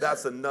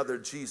 That's another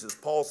Jesus.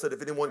 Paul said,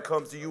 if anyone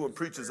comes to you and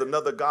preaches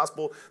another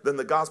gospel than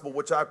the gospel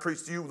which I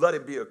preach to you, let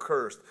him be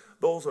accursed.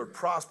 Those are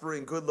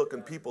prospering,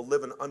 good-looking people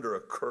living under a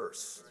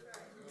curse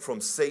from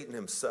Satan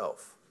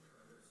himself.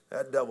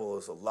 That devil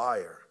is a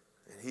liar,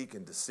 and he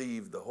can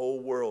deceive the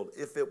whole world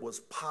if it was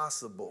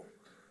possible.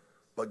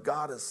 But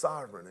God is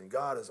sovereign, and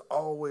God is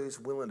always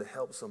willing to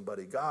help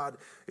somebody. God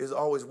is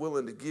always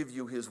willing to give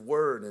you his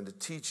word and to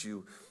teach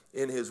you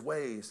in his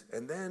ways.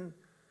 And then,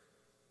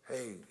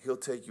 hey, he'll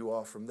take you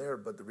off from there.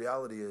 But the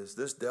reality is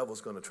this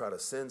devil's going to try to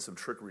send some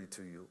trickery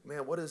to you.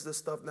 Man, what is this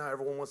stuff now?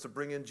 Everyone wants to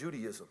bring in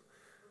Judaism.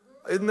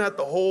 Isn't that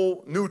the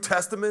whole New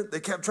Testament? They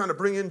kept trying to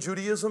bring in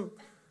Judaism.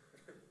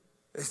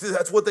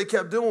 That's what they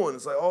kept doing.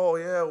 It's like, oh,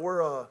 yeah,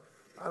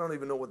 I don't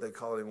even know what they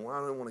call it anymore. I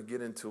don't even want to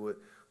get into it.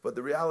 But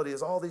the reality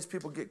is all these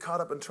people get caught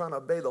up in trying to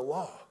obey the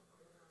law.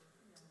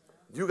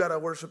 You got to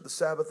worship the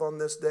Sabbath on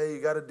this day.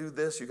 You got to do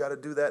this. You got to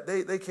do that.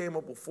 They came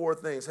up with 4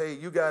 things. Hey,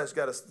 you guys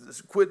got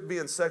to quit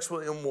being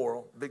sexually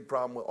immoral. Big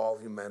problem with all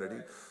humanity.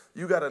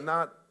 You got to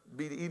not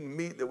be eating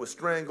meat that was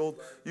strangled.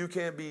 You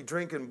can't be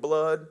drinking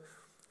blood.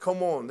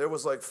 Come on. There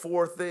was like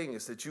 4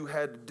 things that you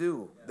had to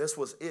do. This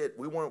was it.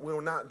 We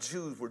were not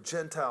Jews. We're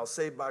Gentiles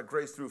saved by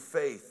grace through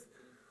faith.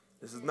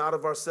 This is not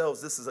of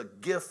ourselves. This is a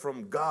gift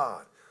from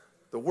God.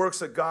 The works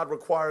that God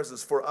requires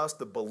is for us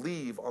to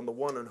believe on the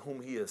one in whom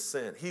he has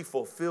sent. He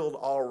fulfilled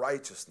all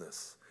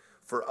righteousness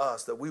for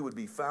us, that we would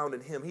be found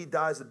in him. He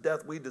dies the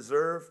death we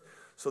deserve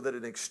so that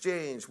in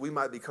exchange we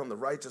might become the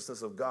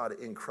righteousness of God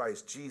in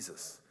Christ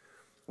Jesus.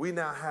 We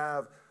now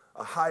have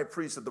a high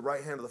priest at the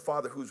right hand of the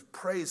Father who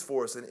prays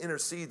for us and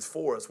intercedes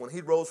for us. When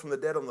he rose from the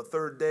dead on the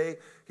 3rd day,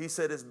 he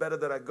said, it's better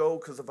that I go,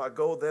 because if I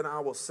go, then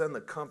I will send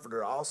the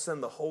Comforter. I'll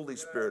send the Holy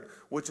Spirit,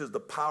 which is the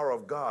power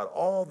of God.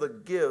 All the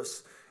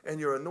gifts and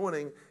your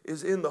anointing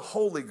is in the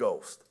Holy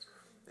Ghost.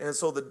 And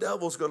so the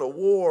devil's going to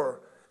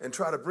war and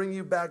try to bring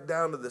you back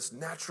down to this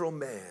natural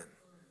man,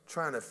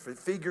 trying to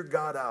figure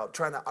God out,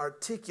 trying to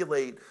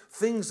articulate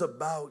things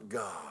about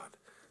God.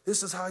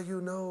 This is how you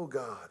know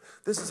God.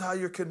 This is how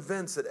you're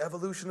convinced that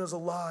evolution is a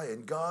lie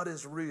and God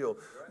is real.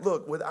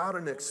 Look, without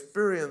an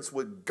experience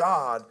with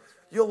God,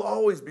 you'll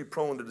always be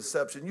prone to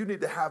deception. You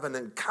need to have an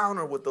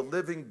encounter with the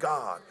living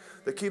God.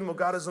 The kingdom of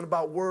God isn't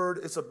about word,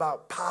 it's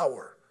about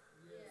power.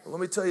 Well, let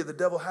me tell you, the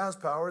devil has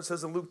power. It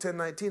says in Luke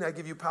 10:19, I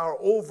give you power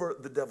over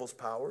the devil's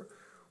power.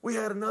 We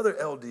had another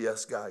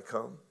LDS guy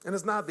come, and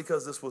it's not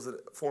because this was a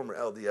former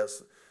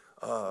LDS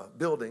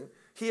building.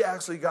 He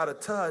actually got a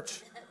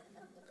touch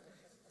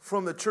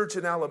from the church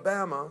in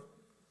Alabama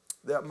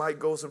that Mike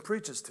goes and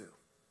preaches to.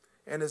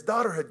 And his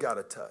daughter had got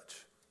a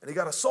touch, and he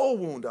got a soul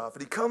wound off,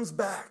 and he comes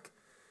back,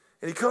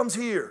 and he comes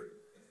here,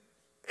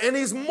 and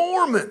he's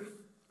Mormon.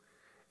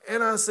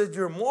 And I said,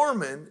 you're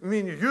Mormon? You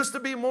mean you used to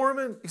be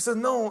Mormon? He said,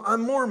 no, I'm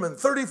Mormon.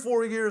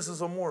 34 years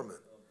as a Mormon.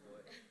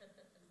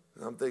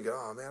 And I'm thinking,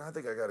 oh, man, I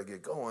think I got to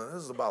get going.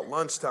 This is about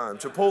lunchtime.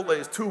 Chipotle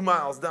is 2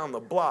 miles down the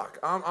block.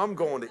 I'm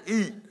going to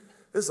eat.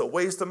 This is a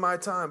waste of my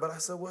time. But I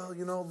said, well,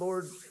 you know,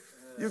 Lord,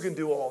 you can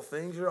do all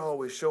things. You're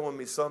always showing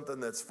me something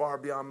that's far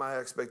beyond my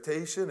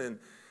expectation, and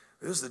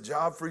this is a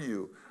job for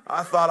you.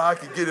 I thought I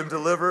could get him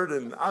delivered,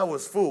 and I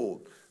was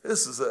fooled.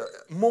 This is a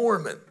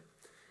Mormon.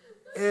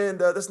 And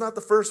that's not the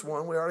first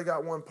one. We already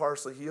got one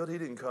partially healed. He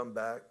didn't come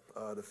back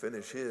to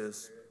finish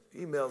his.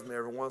 He emails me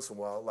every once in a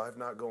while. Life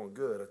not going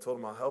good. I told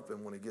him I'll help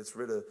him when he gets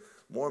rid of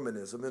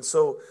Mormonism. And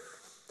so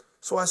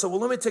I said,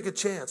 well, let me take a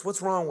chance.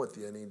 What's wrong with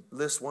you? And he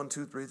lists 1,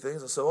 2, 3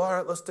 things. I said, all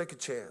right, let's take a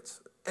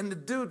chance. And the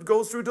dude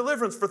goes through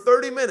deliverance for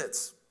 30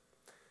 minutes.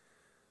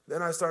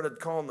 Then I started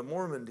calling the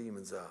Mormon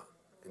demons out,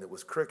 and it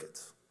was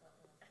crickets.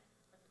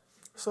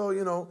 So,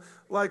 you know,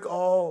 like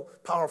all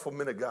powerful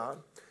men of God,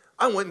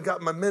 I went and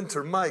got my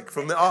mentor, Mike,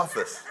 from the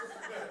office.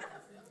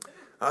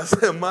 I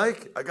said,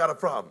 Mike, I got a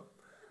problem.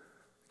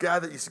 The guy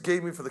that you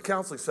gave me for the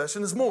counseling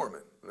session is Mormon.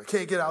 I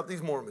can't get out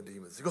these Mormon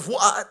demons. He goes,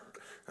 what?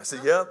 I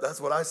said, yep,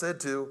 that's what I said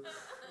too.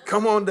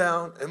 Come on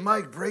down. And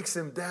Mike breaks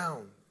him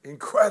down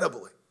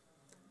incredibly.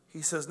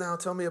 He says, now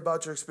tell me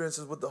about your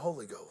experiences with the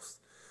Holy Ghost.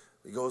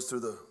 He goes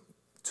through the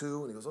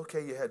 2, and he goes,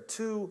 okay, you had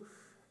 2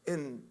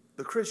 in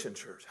the Christian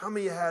church. How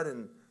many you had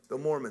in the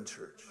Mormon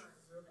church?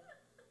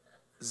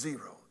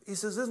 0. He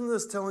says, isn't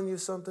this telling you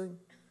something?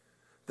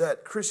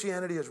 That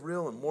Christianity is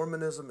real and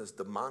Mormonism is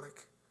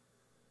demonic?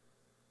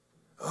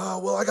 Oh,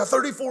 well, I got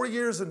 34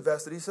 years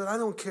invested. He said, I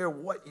don't care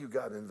what you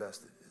got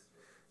invested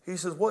in. He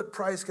says, what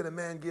price can a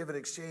man give in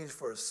exchange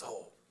for his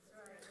soul?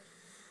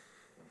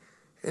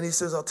 And he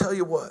says, I'll tell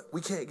you what, we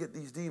can't get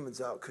these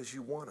demons out because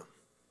you want them.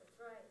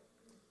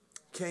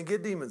 Can't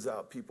get demons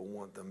out. People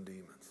want them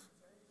demons.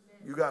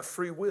 You got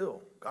free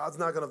will. God's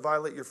not going to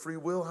violate your free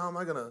will. How am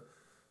I going to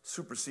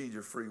supersede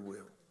your free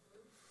will?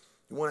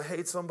 You want to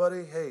hate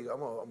somebody? Hey, I'm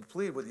going to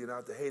plead with you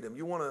not to hate him.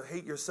 You want to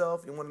hate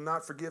yourself? You want to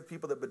not forgive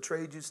people that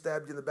betrayed you,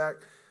 stabbed you in the back?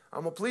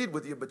 I'm going to plead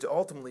with you, but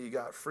ultimately you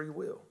got free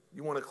will.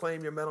 You want to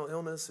claim your mental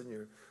illness and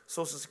your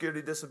Social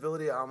Security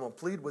disability? I'm going to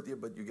plead with you,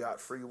 but you got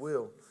free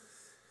will.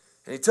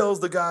 And he tells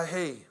the guy,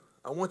 hey,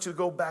 I want you to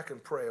go back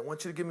and pray. I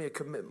want you to give me a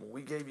commitment.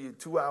 We gave you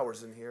 2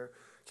 hours in here.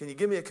 Can you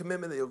give me a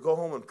commitment that you'll go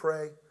home and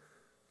pray?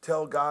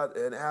 Tell God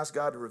and ask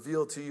God to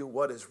reveal to you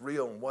what is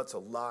real and what's a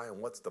lie and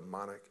what's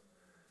demonic.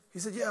 He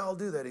said, yeah, I'll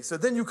do that. He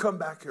said, then you come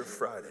back here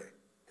Friday.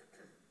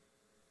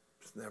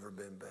 Just never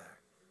been back.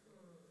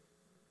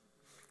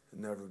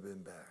 Never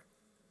been back.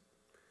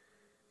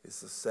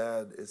 It's a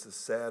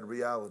sad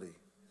reality.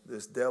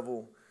 This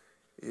devil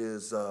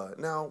is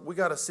now we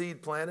got a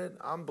seed planted.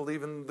 I'm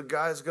believing the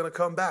guy's going to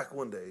come back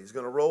one day. He's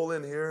going to roll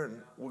in here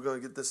and we're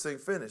going to get this thing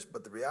finished.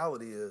 But the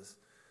reality is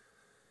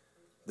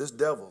this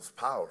devil's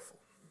powerful.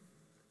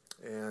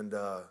 And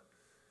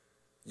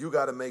you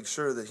got to make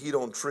sure that he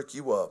don't trick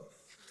you up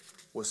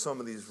with some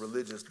of these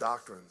religious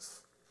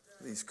doctrines,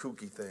 these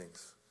kooky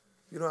things.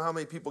 You know how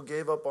many people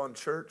gave up on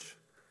church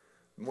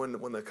when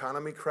the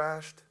economy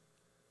crashed?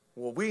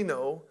 Well, we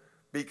know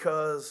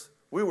because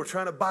we were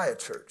trying to buy a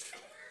church.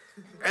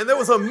 And there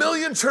was 1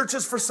 million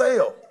churches for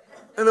sale.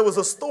 And there was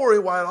a story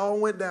why it all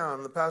went down.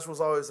 And the pastor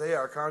was always, hey,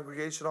 our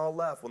congregation all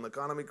left. When the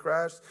economy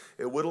crashed,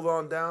 it whittled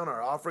on down.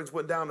 Our offerings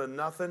went down to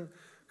nothing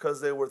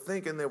because they were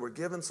thinking they were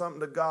giving something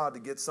to God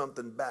to get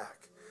something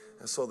back.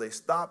 And so they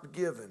stopped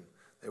giving.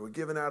 They were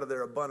giving out of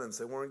their abundance.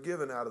 They weren't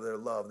giving out of their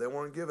love. They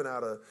weren't giving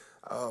out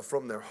of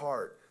from their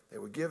heart. They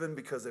were giving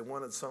because they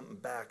wanted something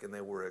back, and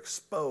they were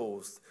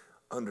exposed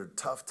under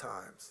tough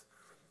times.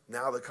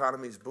 Now the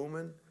economy's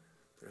booming.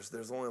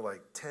 There's only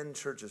like 10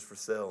 churches for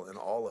sale in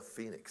all of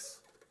Phoenix.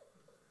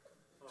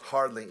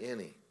 Hardly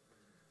any.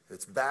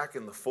 It's back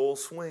in the full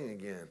swing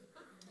again.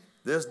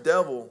 This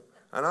devil,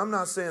 and I'm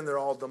not saying they're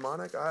all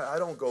demonic. I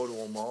don't go to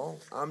them all.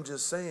 I'm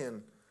just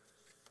saying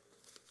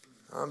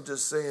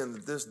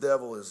that this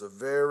devil is a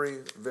very,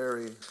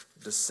 very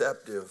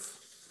deceptive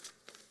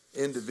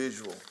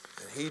individual.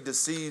 And he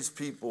deceives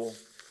people.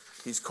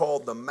 He's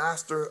called the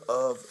master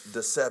of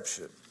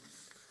deception.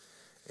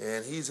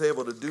 And he's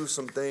able to do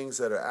some things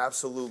that are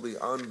absolutely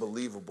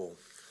unbelievable,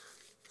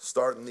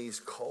 starting these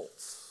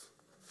cults.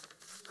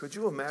 Could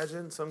you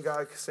imagine some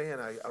guy saying,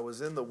 I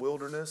was in the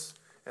wilderness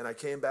and I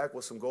came back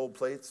with some gold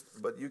plates,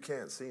 but you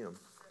can't see them.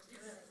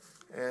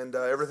 And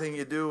everything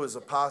you do is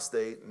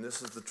apostate, and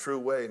this is the true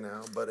way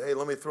now. But hey,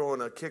 let me throw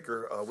in a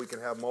kicker. We can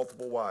have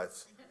multiple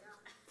wives.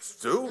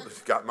 Dude,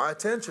 it's got my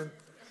attention.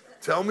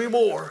 Tell me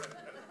more.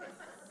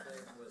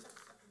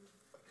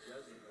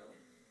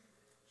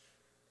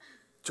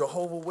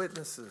 Jehovah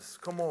Witnesses,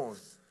 come on.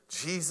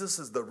 Jesus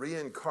is the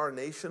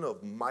reincarnation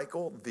of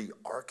Michael the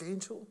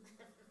archangel.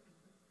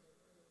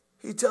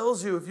 He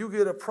tells you if you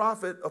get a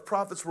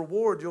prophet's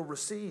reward you'll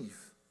receive.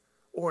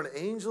 Or an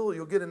angel,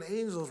 you'll get an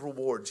angel's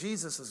reward.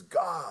 Jesus is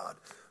God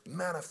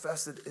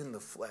manifested in the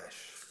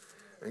flesh.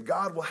 And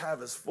God will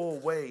have his full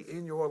way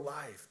in your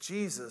life.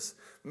 Jesus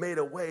made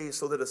a way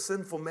so that a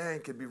sinful man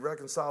could be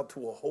reconciled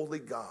to a holy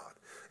God.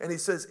 And he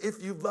says,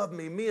 if you love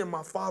me, me and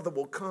my Father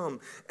will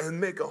come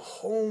and make a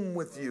home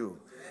with you.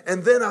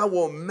 And then I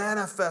will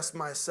manifest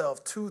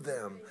myself to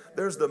them.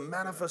 There's the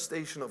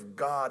manifestation of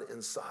God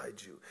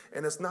inside you.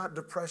 And it's not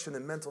depression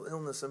and mental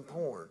illness and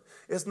porn.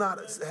 It's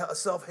not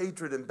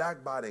self-hatred and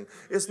backbiting.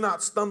 It's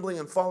not stumbling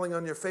and falling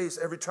on your face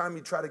every time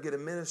you try to get a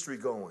ministry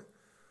going.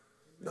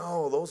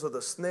 No, those are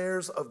the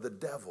snares of the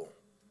devil.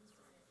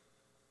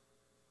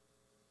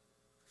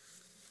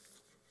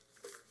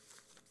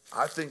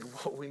 I think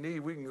what we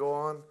need, we can go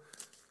on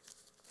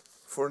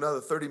for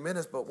another 30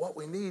 minutes, but what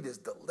we need is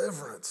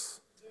deliverance.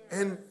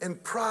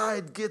 And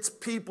pride gets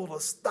people to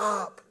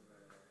stop.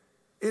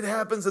 It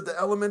happens at the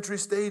elementary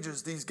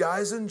stages. These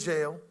guys in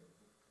jail,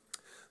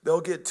 they'll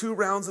get 2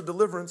 rounds of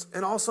deliverance,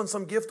 and all of a sudden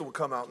some gift will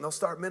come out, and they'll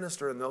start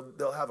ministering.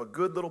 They'll have a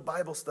good little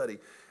Bible study.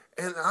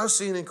 And I've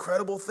seen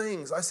incredible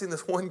things. I've seen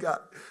this one guy.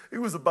 He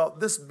was about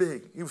this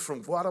big. He was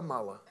from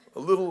Guatemala, a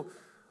little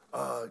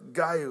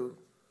guy who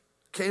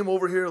came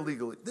over here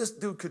illegally. This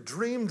dude could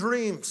dream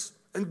dreams.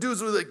 And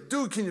dudes were like,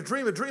 dude, can you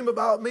dream a dream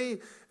about me?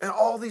 And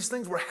all these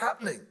things were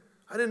happening.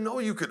 I didn't know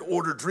you could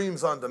order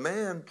dreams on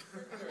demand.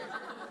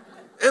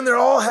 And they're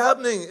all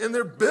happening, and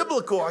they're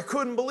biblical. I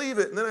couldn't believe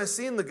it. And then I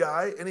seen the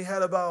guy, and he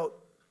had about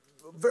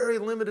very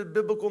limited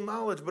biblical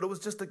knowledge, but it was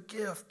just a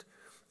gift.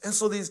 And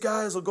so these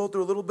guys will go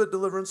through a little bit of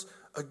deliverance,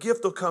 a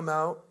gift will come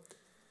out,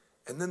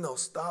 and then they'll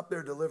stop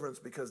their deliverance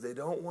because they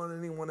don't want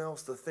anyone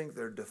else to think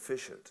they're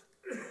deficient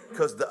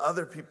because the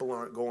other people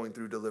aren't going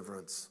through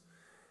deliverance.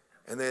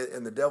 And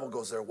the devil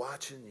goes, they're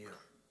watching you.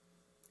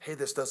 Hey,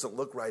 this doesn't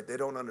look right. They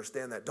don't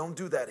understand that. Don't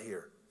do that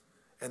here.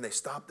 And they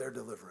stop their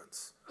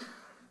deliverance.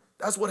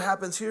 That's what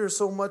happens here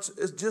so much,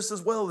 is just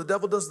as well. The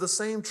devil does the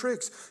same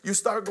tricks. You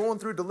start going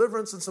through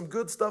deliverance and some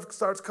good stuff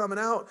starts coming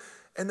out.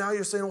 And now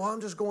you're saying, well, I'm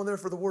just going there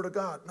for the word of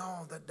God.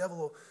 No, that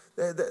devil,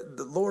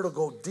 the Lord will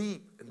go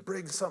deep and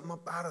bring something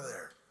up out of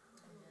there.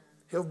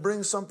 He'll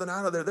bring something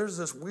out of there. There's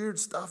this weird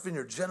stuff in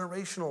your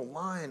generational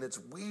line. It's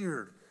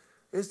weird.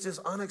 It's just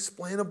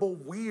unexplainable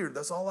weird.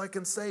 That's all I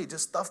can say.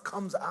 Just stuff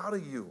comes out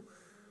of you.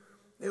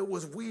 It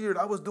was weird.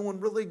 I was doing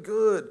really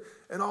good.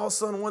 And all of a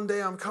sudden one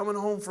day I'm coming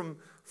home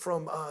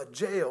from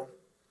jail.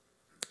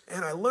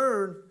 And I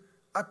learned,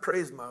 I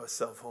praise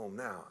myself home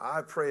now.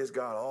 I praise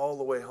God all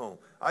the way home.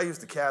 I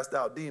used to cast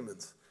out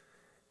demons.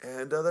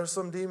 And there's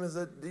some demons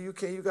that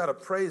you got to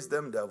praise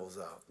them devils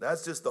out.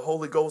 That's just the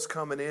Holy Ghost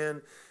coming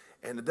in.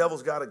 And the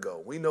devil's got to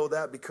go. We know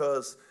that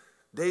because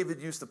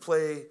David used to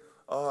play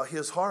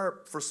his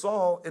harp for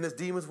Saul, and his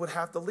demons would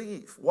have to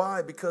leave.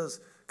 Why? Because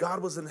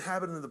God was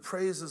inhabiting the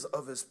praises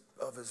of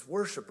his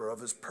worshiper, of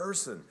his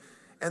person.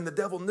 And the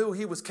devil knew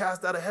he was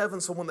cast out of heaven,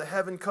 so when the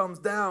heaven comes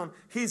down,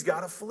 he's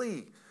got to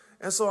flee.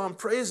 And so I'm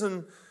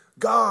praising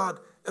God,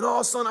 and all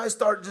of a sudden I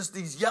start just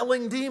these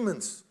yelling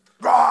demons.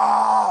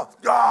 Rah,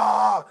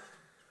 rah.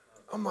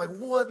 I'm like,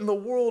 what in the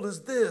world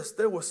is this?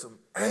 There was some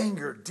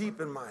anger deep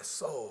in my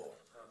soul.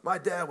 My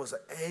dad was an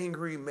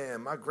angry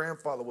man. My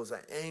grandfather was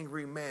an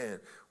angry man.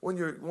 When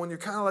you're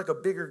kind of like a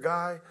bigger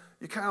guy,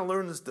 you kind of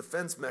learn this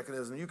defense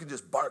mechanism. You can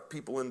just bark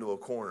people into a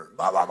corner.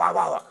 Blah, blah, blah,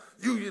 blah, blah.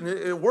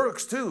 It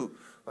works too.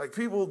 Like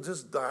people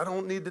just, I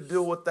don't need to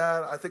deal with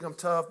that. I think I'm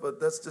tough, but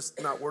that's just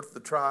not worth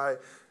the try.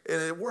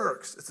 And it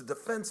works. It's a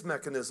defense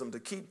mechanism to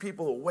keep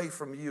people away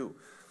from you.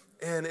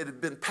 And it had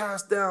been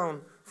passed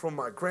down from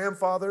my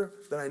grandfather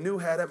that I knew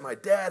had it. My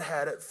dad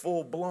had it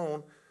full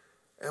blown.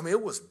 I mean,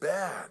 it was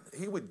bad.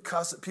 He would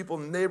cuss at people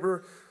in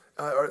the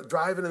or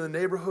driving in the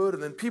neighborhood,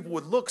 and then people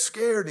would look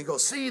scared, and he'd go,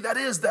 see, that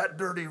is that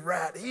dirty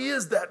rat. He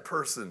is that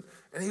person.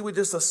 And he would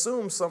just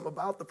assume something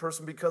about the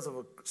person because of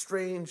a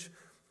strange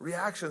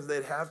reactions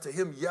they'd have to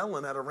him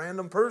yelling at a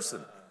random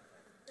person.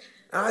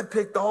 And I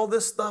picked all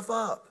this stuff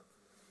up,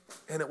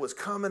 and it was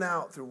coming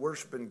out through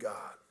worshiping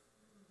God.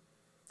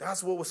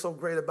 That's what was so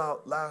great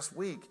about last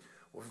week.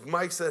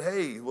 Mike said,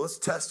 hey, let's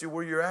test you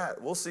where you're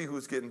at. We'll see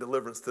who's getting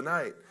deliverance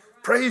tonight.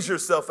 Praise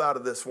yourself out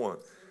of this one.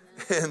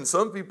 And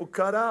some people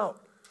cut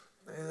out.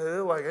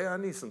 They're like, hey, I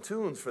need some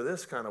tunes for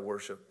this kind of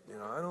worship. You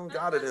know, I don't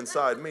got it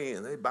inside me,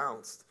 and they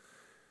bounced.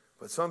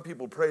 But some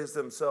people praised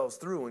themselves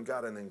through and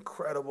got an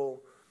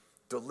incredible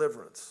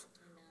deliverance.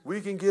 We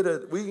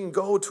can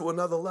go to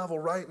another level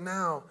right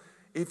now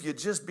if you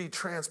just be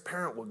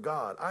transparent with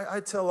God. I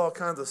tell all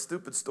kinds of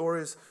stupid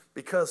stories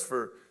because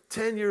for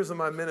 10 years of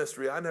my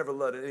ministry, I never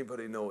let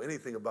anybody know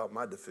anything about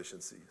my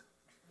deficiencies.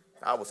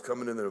 I was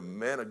coming in there, a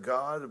man of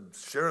God,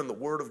 sharing the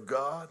word of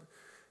God,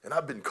 and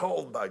I've been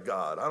called by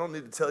God. I don't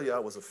need to tell you I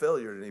was a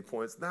failure at any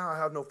points. Now I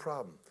have no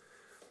problem.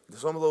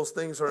 Some of those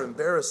things are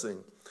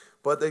embarrassing,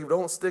 but they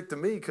don't stick to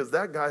me because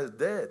that guy is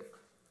dead.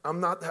 I'm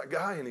not that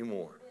guy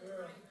anymore.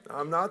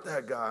 I'm not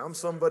that guy. I'm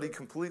somebody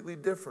completely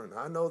different.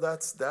 I know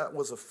that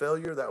was a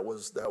failure. That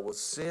was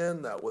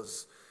sin. That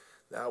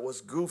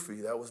was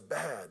goofy. That was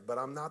bad. But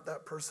I'm not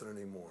that person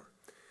anymore.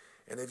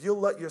 And if you'll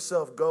let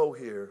yourself go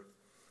here,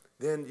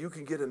 then you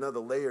can get another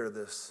layer of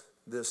this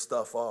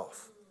stuff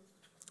off.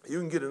 You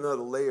can get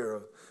another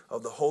layer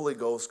of the Holy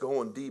Ghost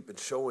going deep and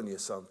showing you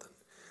something.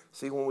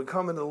 See, when we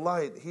come into the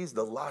light, he's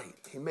the light.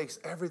 He makes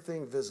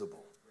everything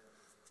visible.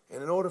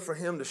 And in order for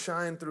him to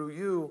shine through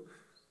you,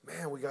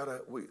 man,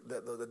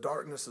 the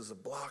darkness is a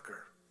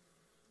blocker.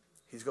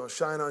 He's going to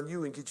shine on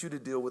you and get you to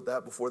deal with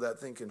that before that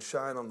thing can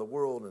shine on the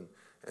world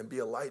and be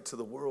a light to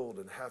the world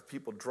and have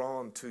people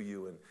drawn to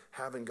you and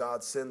having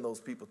God send those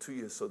people to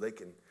you so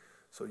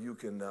you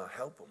can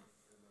help them.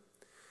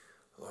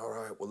 All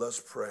right, well, let's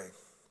pray.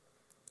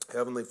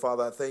 Heavenly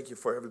Father, I thank you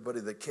for everybody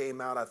that came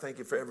out. I thank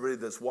you for everybody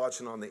that's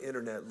watching on the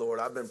internet, Lord.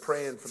 I've been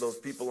praying for those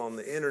people on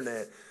the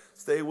internet.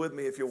 Stay with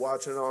me if you're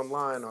watching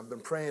online. I've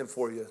been praying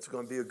for you. It's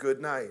going to be a good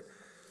night.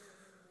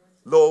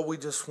 Lord,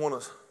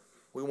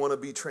 we want to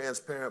be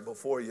transparent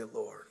before you,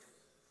 Lord.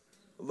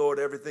 Lord,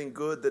 everything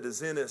good that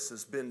is in us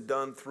has been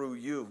done through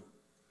you.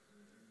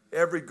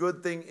 Every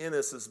good thing in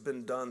us has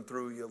been done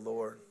through you,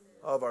 Lord.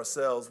 Of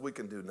ourselves, we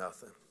can do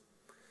nothing.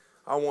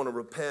 I want to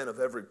repent of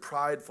every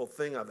prideful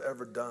thing I've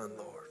ever done,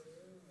 Lord.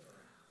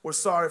 We're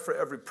sorry for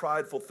every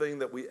prideful thing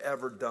that we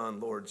ever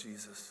done, Lord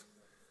Jesus.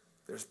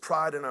 There's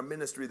pride in our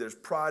ministry. There's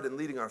pride in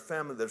leading our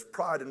family. There's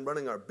pride in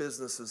running our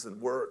businesses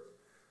and work.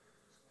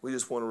 We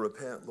just want to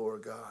repent,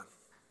 Lord God.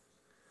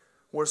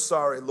 We're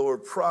sorry,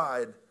 Lord.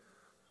 Pride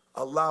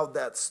allowed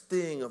that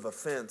sting of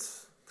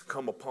offense to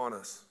come upon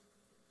us.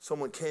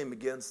 Someone came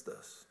against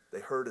us.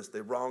 They hurt us.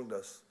 They wronged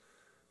us.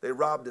 They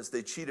robbed us.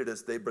 They cheated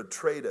us. They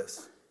betrayed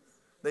us.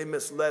 They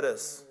misled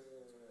us.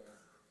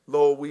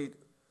 Lord,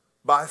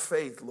 by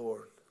faith,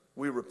 Lord,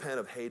 we repent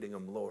of hating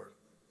them, Lord.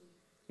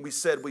 We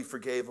said we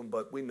forgave them,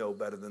 but we know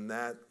better than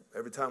that.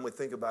 Every time we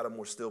think about them,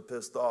 we're still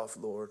pissed off,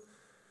 Lord.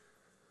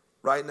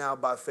 Right now,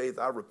 by faith,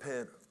 I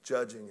repent of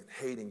judging and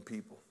hating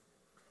people.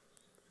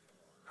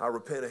 I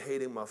repent of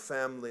hating my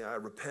family. I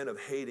repent of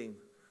hating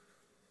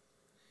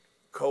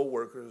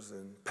co-workers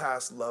and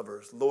past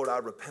lovers. Lord, I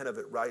repent of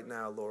it right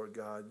now, Lord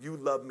God. You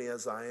love me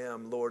as I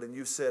am, Lord, and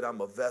you said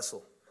I'm a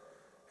vessel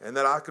and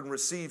that I can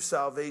receive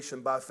salvation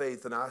by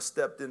faith, and I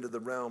stepped into the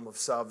realm of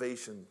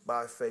salvation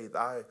by faith.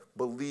 I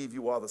believe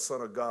you are the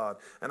Son of God,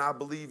 and I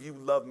believe you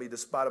love me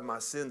despite of my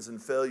sins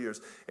and failures,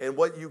 and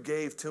what you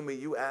gave to me,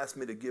 you asked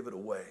me to give it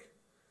away.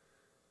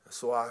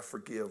 So I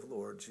forgive,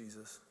 Lord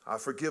Jesus. I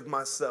forgive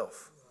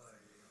myself.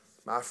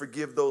 I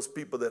forgive those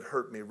people that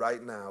hurt me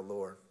right now,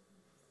 Lord.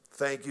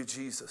 Thank you,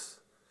 Jesus.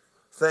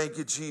 Thank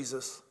you,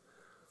 Jesus.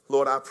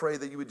 Lord, I pray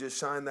that you would just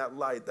shine that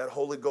light, that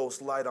Holy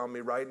Ghost light on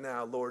me right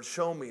now, Lord.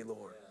 Show me,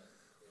 Lord.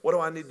 What do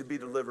I need to be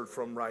delivered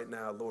from right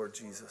now, Lord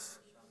Jesus?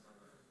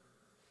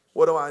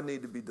 What do I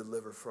need to be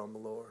delivered from,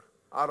 Lord?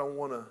 I don't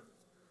want to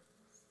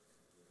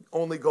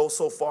only go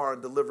so far in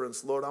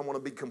deliverance, Lord. I want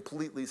to be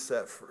completely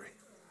set free.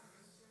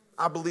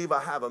 I believe I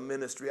have a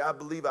ministry. I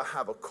believe I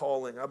have a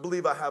calling. I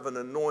believe I have an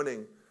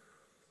anointing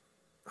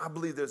I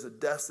believe there's a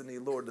destiny,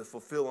 Lord, to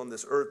fulfill on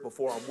this earth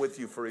before I'm with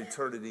you for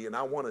eternity, and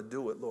I want to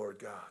do it, Lord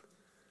God.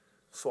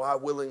 So I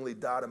willingly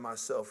die to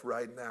myself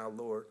right now,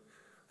 Lord,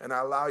 and I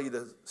allow you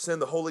to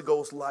send the Holy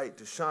Ghost light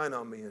to shine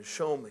on me and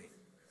show me.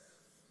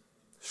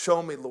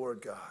 Show me,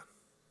 Lord God.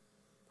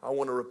 I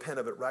want to repent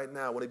of it right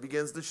now. When he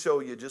begins to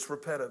show you, just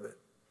repent of it.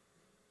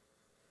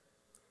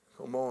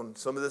 Come on,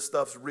 some of this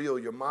stuff's real.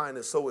 Your mind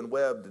is so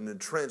enwebbed and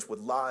entrenched with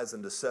lies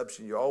and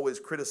deception. You're always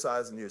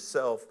criticizing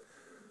yourself.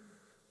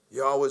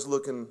 You're always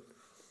looking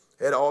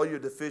at all your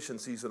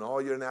deficiencies and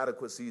all your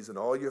inadequacies and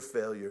all your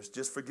failures.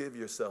 Just forgive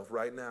yourself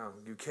right now.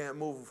 You can't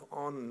move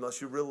on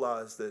unless you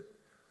realize that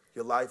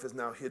your life is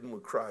now hidden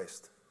with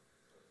Christ.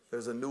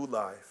 There's a new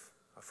life.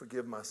 I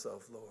forgive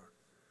myself, Lord.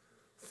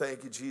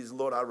 Thank you, Jesus.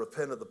 Lord, I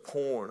repent of the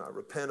porn. I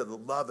repent of the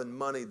love and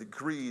money, the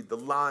greed, the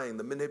lying,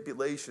 the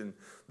manipulation,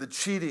 the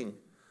cheating.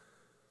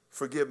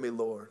 Forgive me,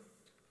 Lord.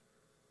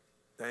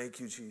 Thank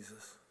you,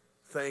 Jesus.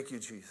 Thank you,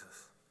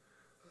 Jesus.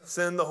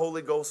 Send the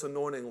Holy Ghost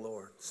anointing,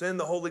 Lord. Send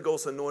the Holy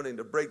Ghost anointing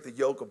to break the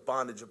yoke of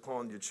bondage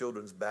upon your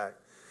children's back.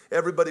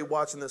 Everybody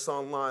watching this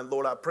online,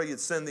 Lord, I pray you'd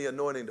send the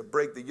anointing to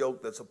break the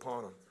yoke that's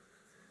upon them.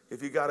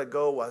 If you got to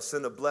go, I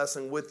send a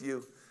blessing with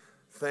you.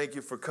 Thank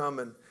you for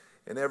coming.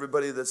 And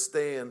everybody that's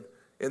staying,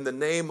 in the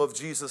name of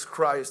Jesus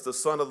Christ, the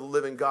Son of the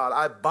living God,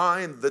 I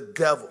bind the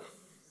devil.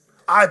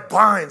 I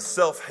bind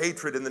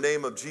self-hatred in the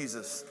name of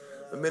Jesus.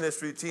 The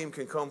ministry team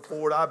can come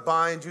forward. I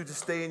bind you to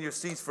stay in your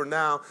seats for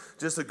now.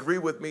 Just agree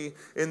with me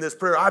in this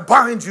prayer. I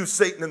bind you,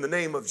 Satan, in the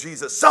name of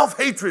Jesus.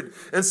 Self-hatred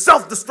and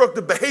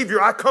self-destructive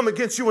behavior, I come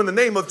against you in the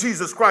name of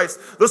Jesus Christ,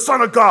 the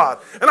Son of God.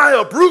 And I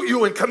uproot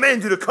you and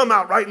command you to come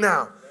out right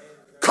now.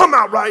 Come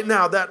out right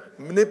now, that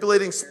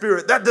manipulating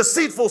spirit, that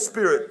deceitful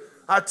spirit.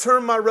 I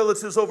turn my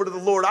relatives over to the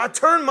Lord. I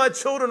turn my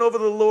children over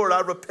to the Lord.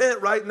 I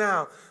repent right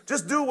now.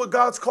 Just do what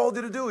God's called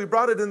you to do. He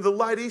brought it into the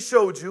light he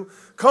showed you.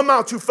 Come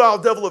out, you foul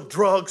devil of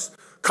drugs.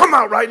 Come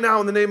out right now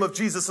in the name of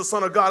Jesus, the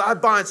Son of God. I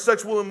bind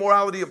sexual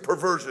immorality and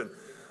perversion.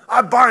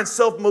 I bind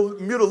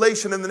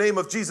self-mutilation in the name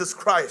of Jesus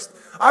Christ.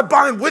 I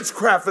bind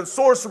witchcraft and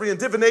sorcery and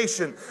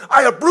divination.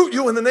 I uproot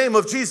you in the name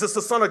of Jesus,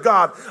 the Son of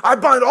God. I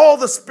bind all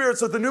the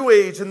spirits of the new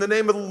age in the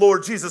name of the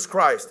Lord Jesus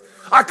Christ.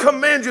 I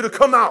command you to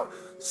come out.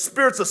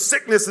 Spirits of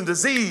sickness and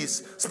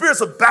disease,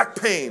 spirits of back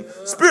pain,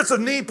 spirits of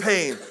knee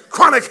pain,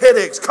 chronic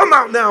headaches, come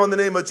out now in the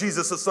name of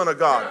Jesus, the Son of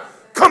God.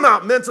 Come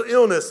out, mental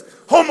illness,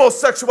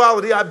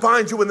 homosexuality, I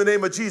bind you in the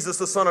name of Jesus,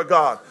 the Son of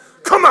God.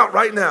 Come out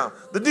right now.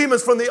 The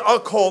demons from the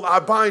occult, I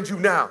bind you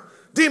now.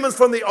 Demons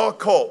from the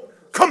occult,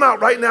 come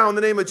out right now in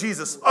the name of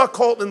Jesus.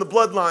 Occult in the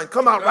bloodline,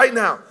 come out right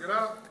now.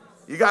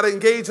 You got to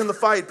engage in the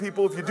fight,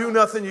 people. If you do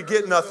nothing, you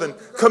get nothing.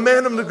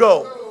 Command them to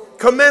go.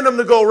 Command them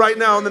to go right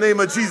now in the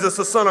name of Jesus,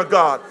 the Son of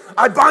God.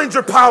 I bind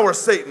your power,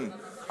 Satan.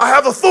 I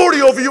have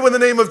authority over you in the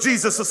name of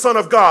Jesus, the Son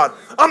of God.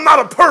 I'm not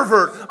a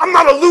pervert. I'm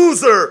not a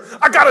loser.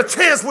 I got a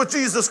chance with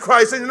Jesus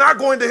Christ, and you're not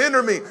going to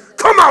hinder me.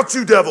 Come out,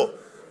 you devil.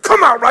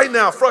 Come out right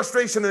now.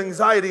 Frustration and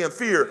anxiety and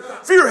fear.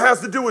 Fear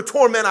has to do with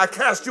torment. I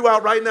cast you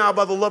out right now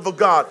by the love of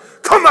God.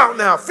 Come out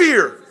now.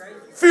 Fear.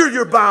 Fear,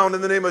 you're bound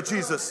in the name of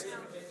Jesus.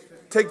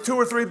 Take 2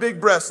 or 3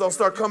 big breaths. They'll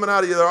start coming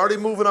out of you. They're already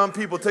moving on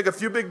people. Take a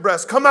few big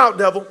breaths. Come out,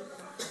 devil.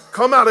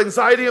 Come out,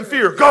 anxiety and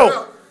fear.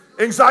 Go.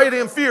 Anxiety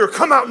and fear.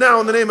 Come out now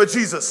in the name of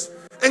Jesus.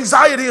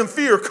 Anxiety and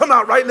fear. Come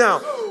out right now.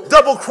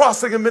 Double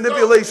crossing and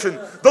manipulation.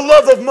 The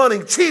love of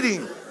money.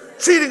 Cheating.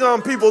 Cheating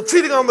on people.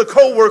 Cheating on the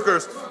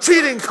co-workers.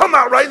 Cheating. Come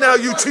out right now,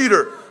 you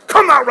cheater.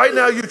 Come out right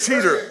now, you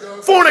cheater.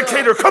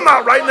 Fornicator. Come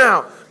out right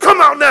now.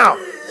 Come out now.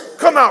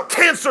 Come out.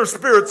 Cancer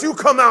spirits. You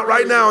come out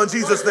right now in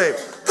Jesus' name.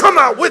 Come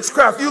out.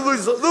 Witchcraft. You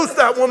loose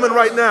that woman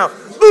right now.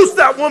 Loose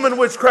that woman,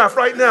 witchcraft,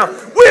 right now.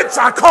 Witch,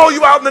 I call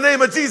you out in the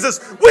name of Jesus.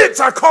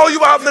 Witch, I call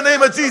you out in the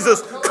name of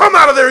Jesus. Come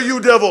out of there, you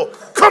devil.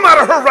 Come out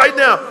of her right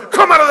now.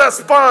 Come out of that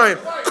spine.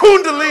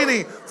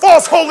 Kundalini,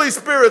 false Holy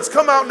Spirits,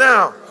 come out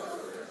now.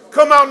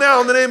 Come out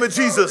now in the name of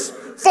Jesus.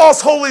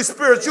 False Holy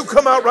Spirits, you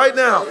come out right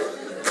now.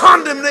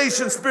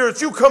 Condemnation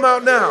spirits, you come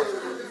out now.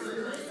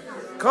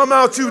 Come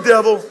out, you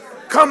devil.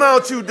 Come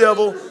out, you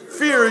devil.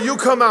 Fear, you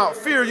come out.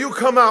 Fear, you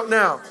come out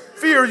now.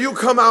 Fear, you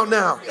come out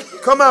now.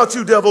 Come out,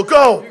 you devil.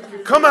 Go.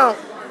 Come out.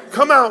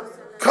 Come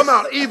out. Come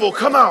out. Evil,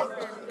 come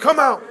out. Come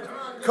out.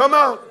 Come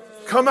out.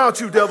 Come out,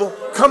 you devil.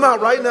 Come out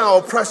right now.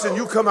 Oppression,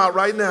 you come out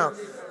right now.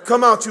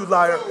 Come out, you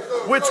liar.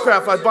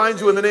 Witchcraft, I bind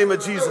you in the name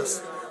of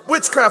Jesus.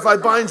 Witchcraft, I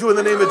bind you in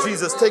the name of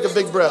Jesus. Take a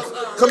big breath.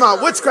 Come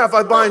out. Witchcraft,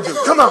 I bind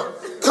you. Come out.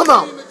 Come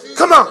out.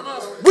 Come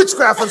out.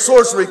 Witchcraft and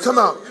sorcery, come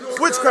out.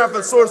 Witchcraft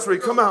and sorcery,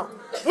 come out.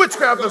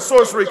 Witchcraft and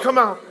sorcery, come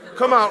out.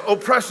 Come out.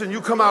 Oppression, you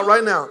come out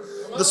right now.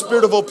 The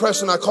spirit of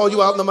oppression, I call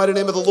you out in the mighty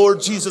name of the Lord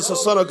Jesus, the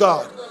Son of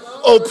God.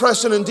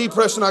 Oppression and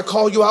depression, I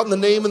call you out in the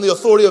name and the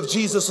authority of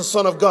Jesus, the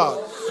Son of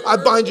God. I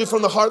bind you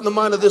from the heart and the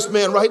mind of this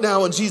man right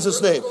now in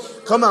Jesus' name.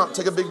 Come out.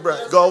 Take a big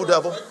breath. Go,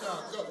 devil.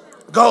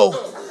 Go.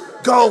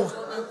 Go.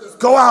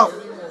 Go out.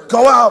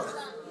 Go out.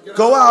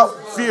 Go out.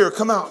 Fear,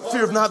 come out.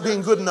 Fear of not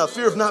being good enough.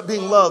 Fear of not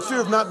being loved.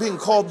 Fear of not being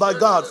called by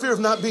God. Fear of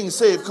not being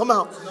saved. Come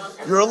out.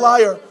 You're a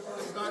liar.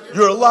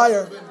 You're a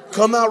liar.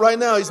 Come out right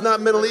now. He's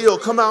not mentally ill.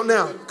 Come out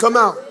now. Come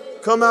out.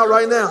 Come out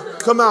right now.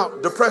 Come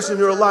out. Depression,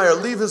 you're a liar.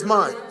 Leave his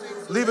mind.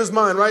 Leave his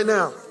mind right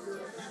now.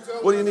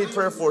 What do you need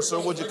prayer for, sir?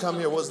 What'd you come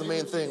here? What's the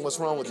main thing? What's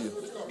wrong with you?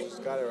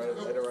 Just got it right on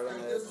the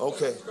head.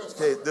 Okay.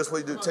 Okay, this is what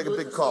you do. Take a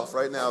big cough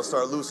right now.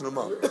 Start loosening him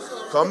up.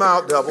 Come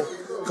out, devil.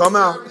 Come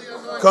out.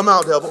 Come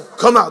out, devil.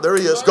 Come out. There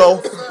he is.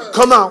 Go.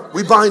 Come out.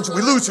 We bind you.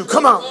 We loose you.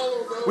 Come out.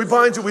 We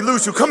bind you. We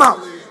loose you. Come out.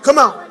 Come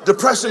out.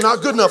 Depression,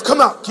 not good enough. Come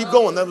out. Keep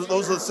going.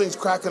 Those are the things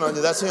cracking on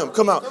you. That's him.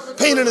 Come out.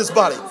 Pain in his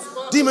body.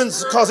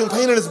 Demons causing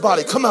pain in his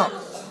body. Come out.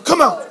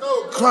 Come out.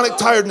 Chronic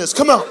tiredness.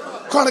 Come out.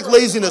 Chronic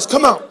laziness.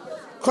 Come out.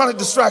 Chronic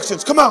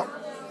distractions. Come out.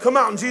 Come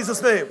out in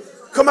Jesus' name.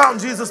 Come out in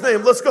Jesus'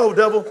 name. Let's go,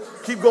 devil.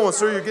 Keep going,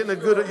 sir. You're getting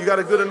you got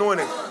a good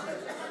anointing.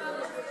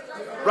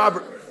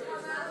 Robert.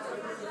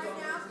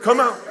 Come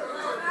out.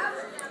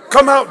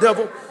 Come out,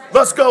 devil.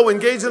 Let's go.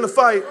 Engage in the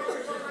fight.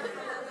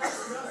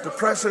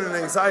 Depression and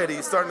anxiety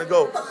is starting to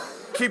go.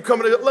 Keep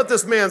coming. Let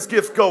this man's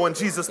gift go in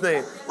Jesus'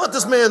 name. Let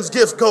this man's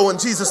gift go in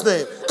Jesus'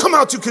 name. Come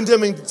out, you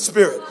condemning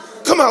spirit.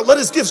 Come out. Let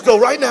his gifts go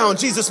right now in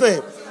Jesus'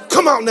 name.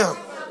 Come out now.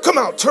 Come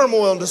out.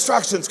 Turmoil and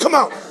distractions. Come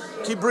out.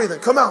 Keep breathing.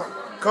 Come out.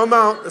 Come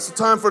out. It's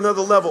time for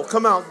another level.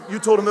 Come out. You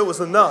told him it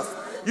was enough.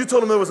 You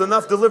told him there was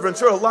enough deliverance.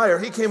 You're a liar.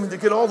 He came in to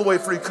get all the way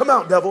free. Come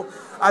out, devil.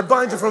 I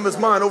bind you from his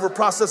mind over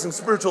processing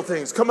spiritual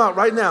things. Come out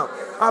right now.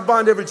 I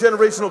bind every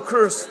generational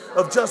curse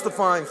of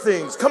justifying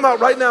things. Come out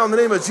right now in the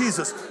name of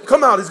Jesus.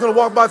 Come out. He's going to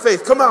walk by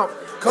faith. Come out.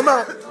 Come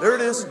out. There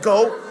it is.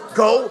 Go.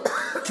 Go.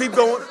 Keep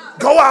going.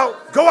 Go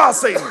out. Go out,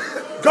 Satan.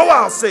 Go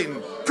out,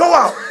 Satan. Go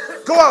out.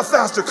 Go out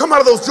faster. Come out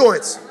of those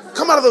joints.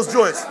 Come out of those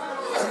joints.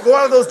 Go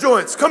out of those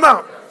joints. Come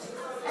out.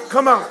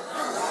 Come out.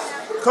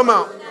 Come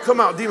out. Come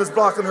out. Demons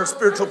blocking her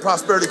spiritual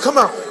prosperity. Come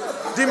out.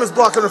 Demons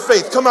blocking her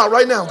faith. Come out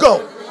right now.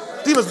 Go.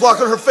 Demons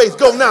blocking her faith.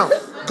 Go now.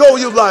 Go,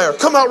 you liar.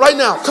 Come out right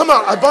now. Come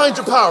out. I bind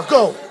your power.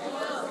 Go.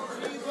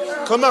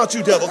 Come out,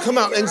 you devil. Come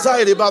out.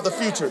 Anxiety about the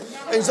future.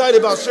 Anxiety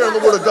about sharing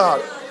the word of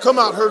God. Come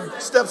out. Her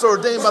steps are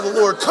ordained by the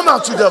Lord. Come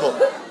out, you devil.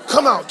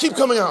 Come out. Keep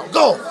coming out.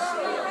 Go.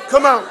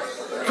 Come out.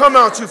 Come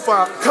out, you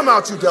fire. Come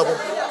out, you devil.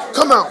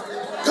 Come out.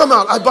 Come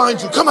out. I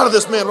bind you. Come out of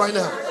this man right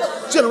now.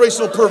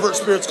 Generational pervert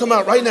spirits. Come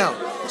out right now.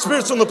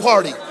 Spirits from the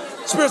party.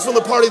 Spirits from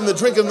the party and the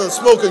drinking and the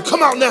smoking.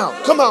 Come out now.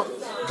 Come out.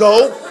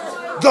 Go.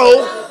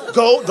 Go.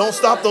 Go. Don't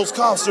stop those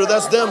coughs, sir.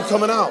 That's them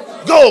coming out.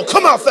 Go.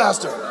 Come out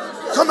faster.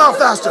 Come out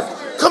faster.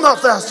 Come out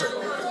faster.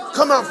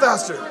 Come out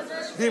faster.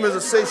 Demons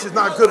that say she's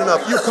not good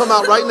enough. You come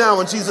out right now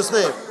in Jesus'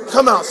 name.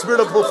 Come out.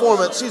 Spirit of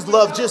performance. She's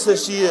loved just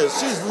as she is.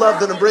 She's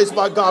loved and embraced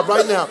by God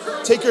right now.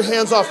 Take your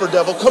hands off her,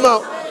 devil. Come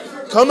out.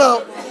 Come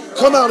out.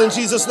 Come out in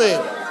Jesus'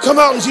 name. Come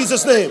out in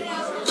Jesus' name.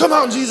 Come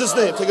out in Jesus'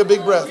 name. Take a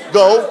big breath.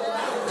 Go.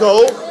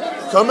 Go.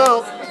 Come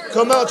out.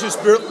 Come out, you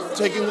spirit.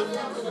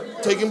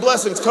 Taking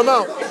blessings. Come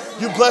out.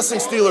 You blessing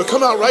stealer.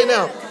 Come out right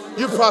now.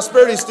 You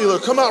prosperity stealer.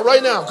 Come out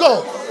right now.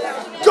 Go.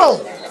 Go.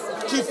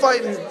 Keep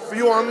fighting for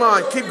you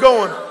online. Keep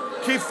going.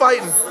 Keep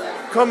fighting.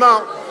 Come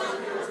out.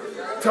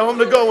 Tell them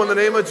to go in the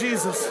name of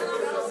Jesus.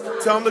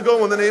 Tell them to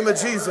go in the name of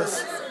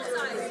Jesus.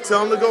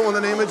 Tell them to go in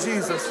the name of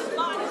Jesus.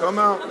 Come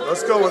out.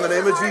 Let's go in the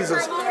name of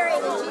Jesus.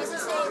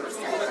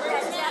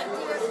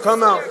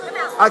 Come out.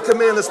 I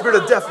command the spirit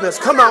of deafness.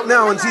 Come out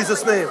now in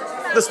Jesus' name.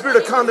 The spirit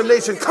of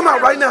condemnation. Come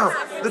out right now.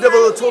 The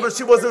devil had told her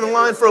she wasn't in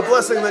line for a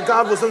blessing, that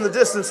God was in the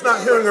distance,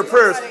 not hearing her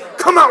prayers.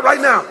 Come out right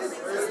now.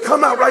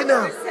 Come out right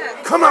now.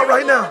 Come out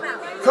right now.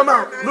 Come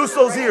out. Loose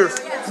those ears.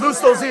 Loose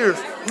those ears.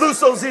 Loose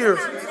those ears.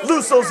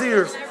 Loose those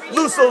ears.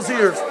 Loose those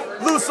ears.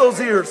 Loose those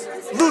ears.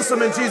 Loose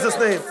them in Jesus'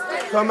 name.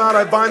 Come out.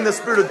 I bind the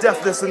spirit of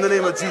deafness in the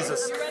name of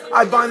Jesus.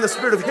 I bind the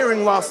spirit of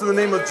hearing loss in the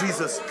name of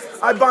Jesus.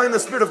 I bind the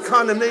spirit of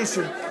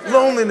condemnation,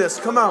 loneliness.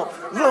 Come out.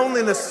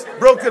 Loneliness,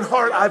 broken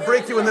heart. I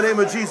break you in the name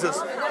of Jesus.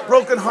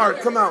 Broken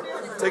heart. Come out.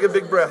 Take a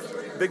big breath.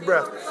 Big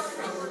breath.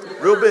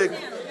 Real big.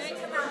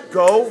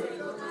 Go.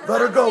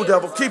 Let her go,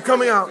 devil. Keep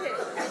coming out.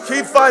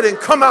 Keep fighting.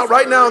 Come out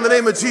right now in the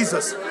name of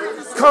Jesus.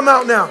 Come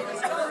out now.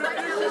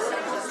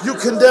 You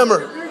condemn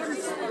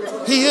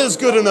her. He is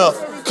good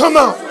enough. Come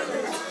out.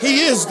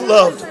 He is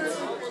loved.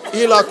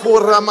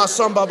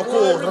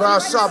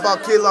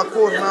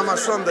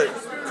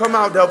 Come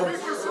out, devil.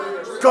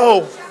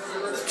 Go.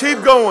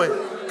 Keep going.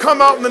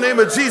 Come out in the name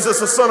of Jesus,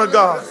 the Son of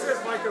God.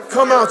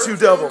 Come out, you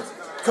devil.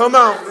 Come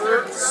out.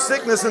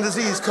 Sickness and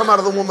disease, come out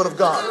of the woman of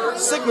God.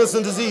 Sickness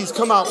and disease,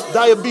 come out.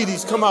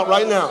 Diabetes, come out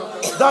right now.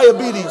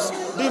 Diabetes,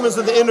 demons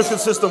in the endocrine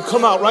system,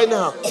 come out right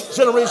now.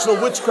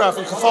 Generational witchcraft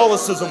and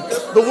Catholicism,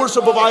 the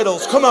worship of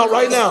idols, come out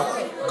right now.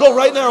 Go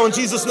right now in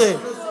Jesus' name.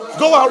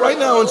 Go out right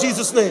now in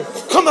Jesus' name.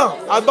 Come out.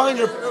 I bind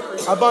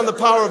the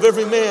power of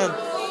every man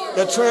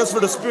that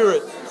transferred a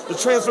spirit. The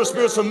transfer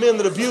spirits from men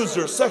that abused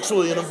her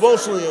sexually and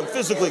emotionally and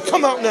physically.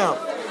 Come out now.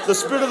 The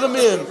spirit of the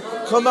men,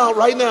 come out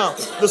right now.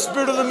 The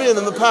spirit of the men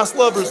and the past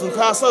lovers and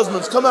past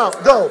husbands, come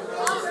out. Go.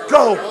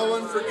 Go.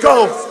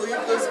 Go.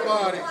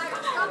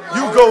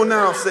 You go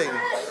now, Satan.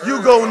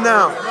 You go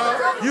now.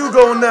 You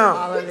go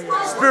now.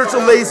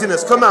 Spiritual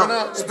laziness, come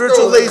out.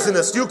 Spiritual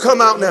laziness, you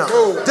come out now.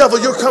 Devil,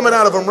 you're coming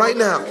out of them right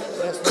now.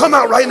 Come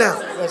out right now.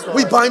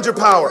 We bind your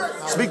power.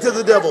 Speak to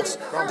the devils.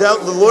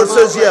 The Lord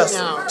says yes.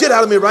 Get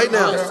out of me right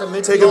now.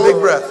 Take a big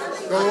breath.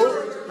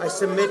 I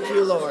submit to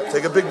you, Lord.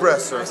 Take a big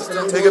breath, sir.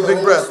 Take a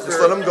big breath. Just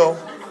let them go.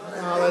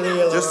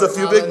 Just a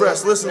few big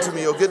breaths. Listen to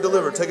me. You'll get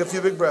delivered. Take a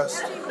few big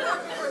breaths.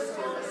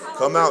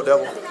 Come out,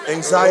 devil.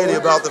 Anxiety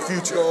about the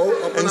future.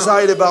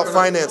 Anxiety about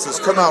finances.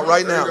 Come out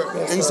right now.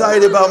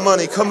 Anxiety about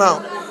money. Come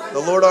out. The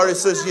Lord already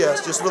says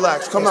yes. Just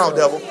relax. Come out,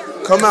 devil.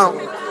 Come out.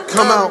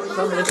 Come out.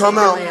 Come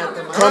out.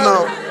 Come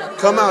out.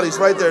 Come out. He's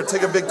right there.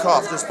 Take a big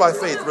cough. Just by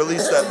faith.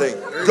 Release that thing.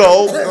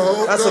 Go.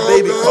 That's a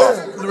baby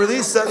cough.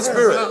 Release that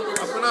spirit.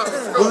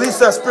 Release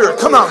that spirit.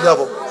 Come out,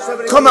 devil.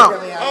 Come out.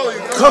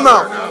 Come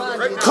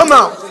out. Come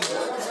out.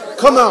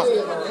 Come out.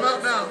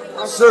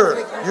 Sir,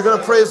 you're going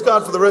to praise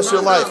God for the rest of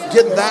your life.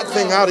 Get that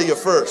thing out of you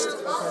first.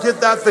 Get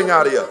that thing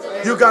out of you.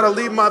 You got to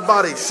leave my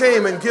body.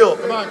 Shame and guilt.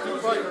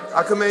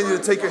 I command you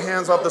to take your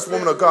hands off this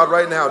woman of God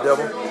right now,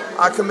 devil.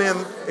 I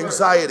command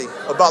anxiety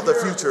about the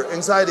future,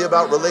 anxiety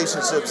about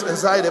relationships,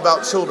 anxiety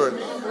about children.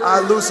 I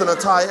loosen and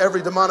tie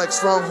every demonic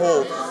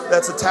stronghold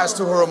that's attached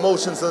to her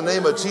emotions in the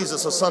name of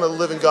Jesus, the Son of the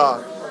living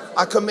God.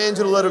 I command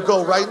you to let her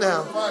go right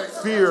now.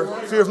 Fear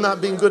of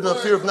not being good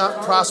enough, fear of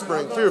not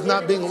prospering, fear of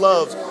not being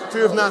loved,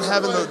 fear of not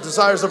having the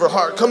desires of her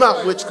heart. Come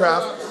out,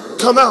 witchcraft.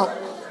 Come out.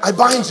 I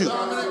bind you.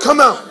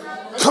 Come out.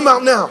 Come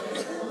out now.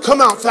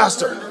 Come out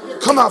faster.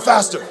 Come out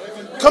faster.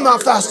 Come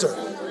out faster.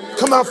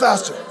 Come out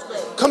faster.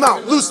 Come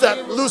out.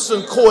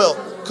 Loosen coil.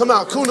 Come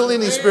out.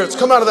 Kundalini spirits.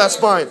 Come out of that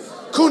spine.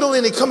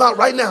 Kundalini, come out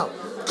right now.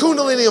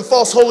 Kundalini and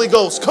false Holy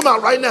Ghost. Come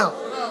out right now.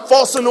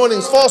 False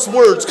anointings, false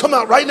words. Come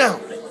out right now.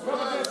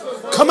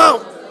 Come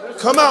out.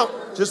 Come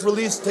out. Just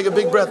release. Take a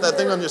big breath. That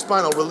thing on your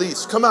spine will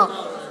release. Come out.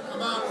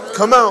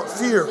 Come out.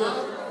 Fear.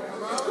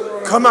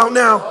 Come out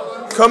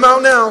now. Come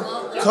out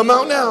now. Come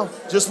out now.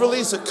 Just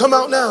release it. Come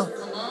out now.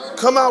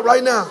 Come out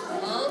right now.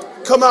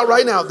 Come out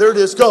right now. There it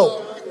is.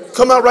 Go.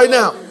 Come out right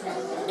now.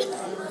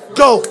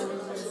 Go.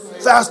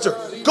 Faster.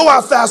 Go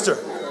out faster.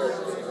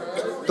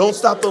 Don't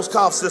stop those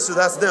coughs, sister.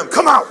 That's them.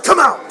 Come out. Come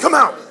out. Come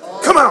out.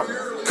 Come out.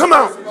 Come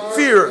out.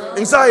 Fear,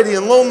 anxiety,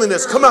 and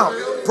loneliness. Come out.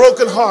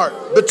 Broken heart.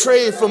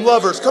 Betrayed from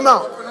lovers. Come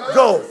out.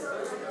 Go.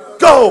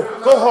 Go.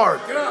 Go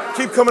hard.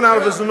 Keep coming out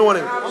of his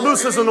anointing.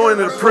 Loose his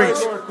anointing to preach.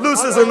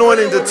 Loose his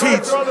anointing to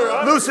teach.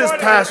 Loose his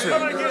passion.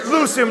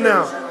 Loose him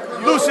now.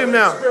 Loose him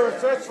now.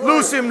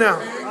 Loose him now.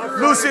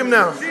 Loose him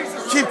now.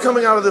 Keep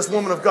coming out of this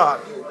woman of God.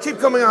 Keep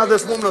coming out of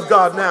this woman of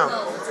God now.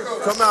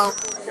 Come out.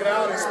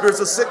 Spirits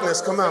of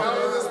sickness, come out.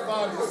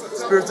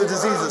 Spirits of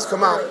diseases,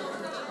 come out.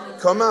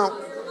 Come out.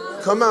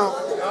 Come out.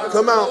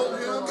 Come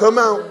out. Come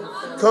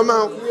out. Come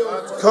out.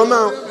 Come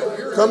out.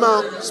 Come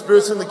out.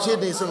 Spirits in the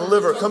kidneys and the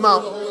liver, come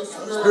out.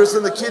 Spirits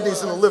in the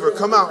kidneys and the liver,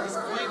 come out.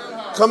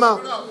 Come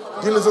out.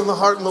 Demons in the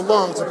heart and the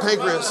lungs, the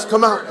pancreas,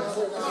 come out.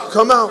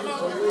 Come out.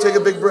 Take a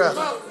big breath.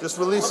 Just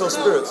release those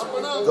spirits.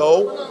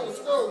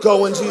 Go.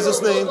 Go in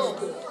Jesus' name.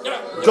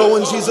 Go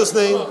in Jesus'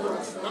 name.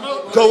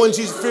 Go in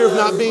Jesus' fear of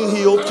not being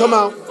healed. Come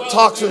out.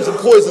 Toxins and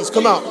poisons,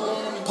 come out.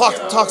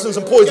 Toxins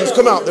and poisons,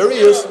 come out. There he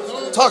is.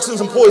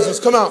 Toxins and poisons,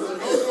 come out.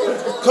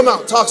 Come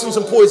out. Toxins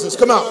and poisons,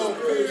 come out.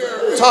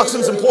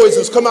 Toxins and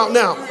poisons, come out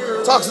now.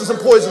 Toxins and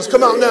poisons,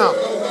 come out now.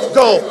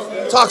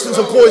 Go. Toxins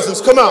and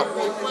poisons, come out.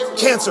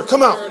 Cancer,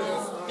 come out.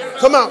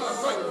 Come out.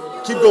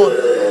 Keep going.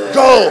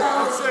 Go.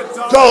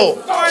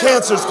 Go.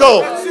 Cancers,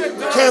 go.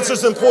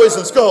 Cancers and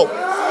poisons, go.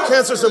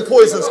 Cancers and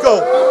poisons, go.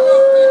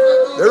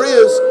 There he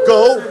is.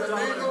 Go.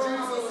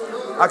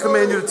 I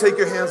command you to take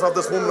your hands off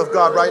this woman of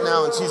God right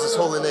now in Jesus'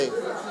 holy name.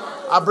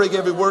 I break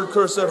every word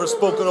curse ever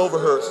spoken over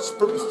her.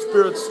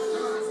 Spirits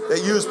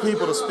that use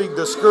people to speak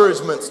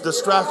discouragements,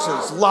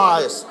 distractions,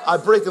 lies. I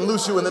break and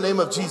loose you in the name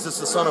of Jesus,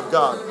 the Son of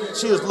God.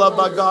 She is loved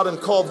by God and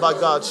called by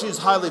God. She is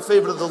highly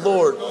favored of the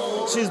Lord.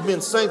 She's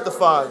been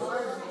sanctified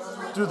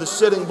through the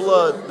shedding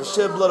blood, the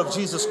shed blood of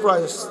Jesus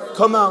Christ.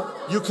 Come out.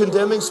 You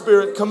condemning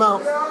spirit, come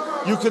out.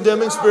 You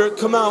condemning spirit,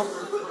 come out.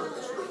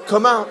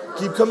 Come out.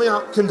 Keep coming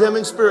out.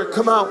 Condemning spirit,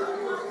 come out.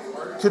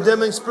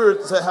 Condemning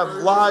spirits that have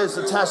lies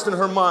attached in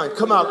her mind.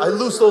 Come out. I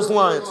loose those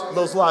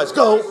lies.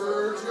 Go.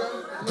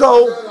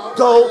 Go.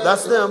 Go.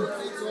 That's them.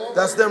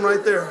 That's them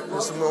right there.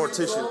 There's some more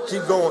tissue.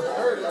 Keep going.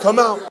 Come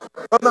out.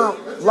 Come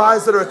out.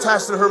 Lies that are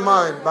attached in her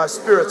mind by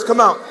spirits. Come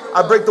out.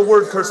 I break the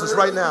word curses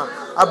right now.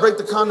 I break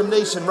the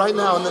condemnation right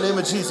now in the name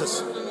of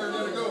Jesus.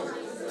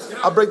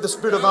 I break the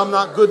spirit of I'm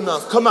not good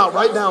enough. Come out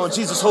right now in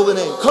Jesus' holy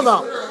name. Come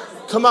out.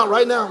 Come out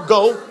right now.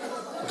 Go.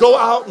 Go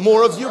out.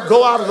 More of you.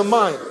 Go out of the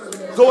mind.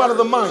 Go out of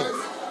the mind.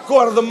 Go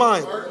out of the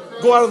mind.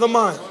 Go out of the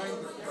mind.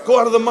 Go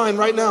out of the mind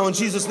right now in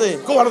Jesus'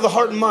 name. Go out of the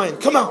heart and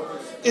mind. Come out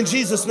in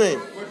Jesus' name.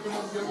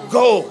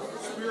 Go.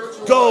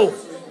 Go.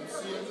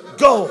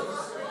 Go.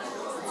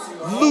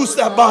 Loose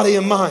that body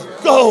and mind.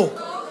 Go.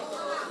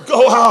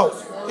 Go out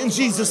in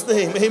Jesus'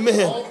 name.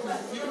 Amen.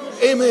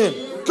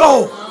 Amen.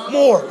 Go.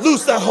 More.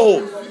 Loose that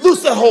hold.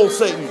 Loose that hold,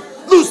 Satan.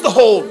 Loose the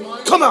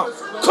hold. Come out.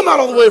 Come out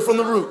all the way from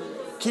the root.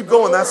 Keep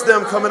going. That's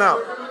them coming out.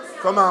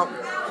 Come out.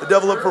 The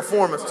devil of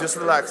performance. Just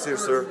relax here,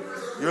 sir.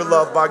 You're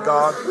loved by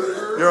God.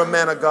 You're a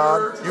man of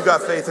God. You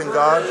got faith in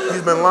God.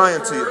 He's been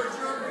lying to you.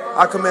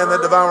 I command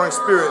that devouring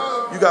spirit.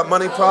 You got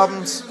money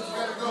problems?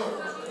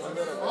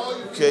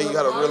 Okay, you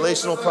got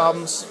relational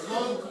problems?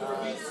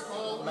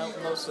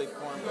 Mostly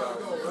porn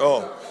problems.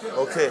 Oh,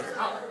 okay.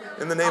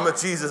 In the name of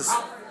Jesus.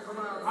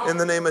 In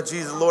the name of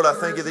Jesus, Lord, I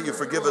thank you that you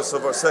forgive us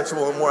of our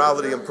sexual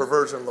immorality and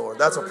perversion, Lord.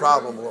 That's a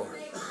problem, Lord.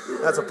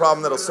 That's a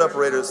problem that'll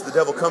separate us. The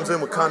devil comes in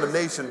with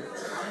condemnation.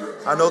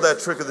 I know that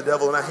trick of the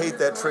devil, and I hate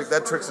that trick.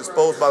 That trick's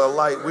exposed by the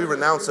light. We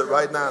renounce it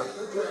right now.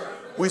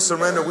 We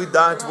surrender. We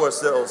die to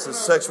ourselves as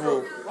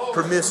sexual,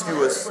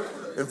 promiscuous,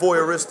 and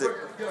voyeuristic.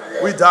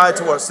 We die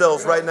to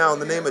ourselves right now in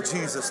the name of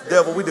Jesus.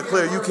 Devil, we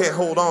declare you can't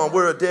hold on.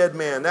 We're a dead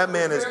man. That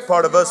man is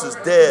part of us is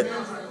dead.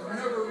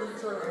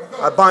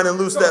 I bind and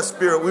loose that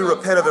spirit. We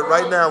repent of it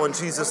right now in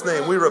Jesus'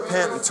 name. We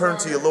repent and turn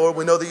to you, Lord.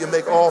 We know that you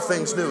make all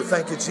things new.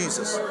 Thank you,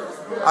 Jesus.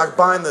 I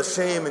bind the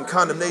shame and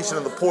condemnation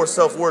of the poor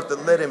self-worth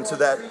that led him to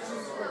that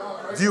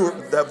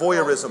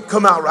voyeurism.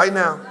 Come out right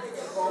now.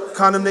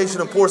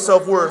 Condemnation and poor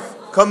self-worth.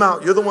 Come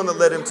out. You're the one that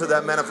led him to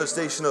that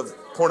manifestation of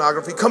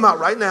pornography. Come out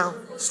right now.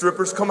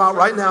 Strippers, come out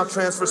right now.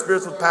 Transfer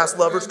spirits with past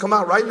lovers, come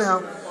out right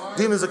now.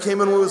 Demons that came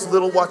in when he was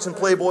little watching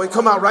Playboy,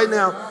 come out right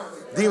now.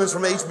 Demons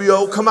from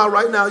HBO, come out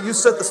right now. You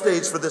set the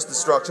stage for this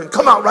destruction.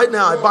 Come out right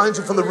now. I bind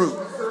you from the root.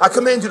 I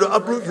command you to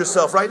uproot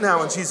yourself right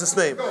now in Jesus'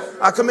 name.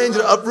 I command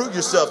you to uproot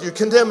yourself. You're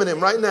condemning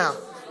him right now.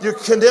 You're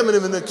condemning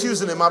him and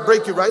accusing him. I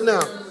break you right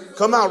now.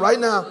 Come out right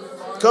now.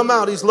 Come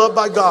out. He's loved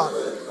by God.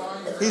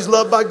 He's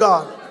loved by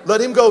God.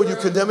 Let him go, you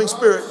condemning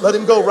spirit. Let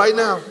him go right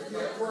now.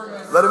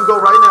 Let him go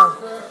right now.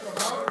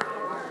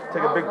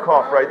 Take a big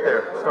cough right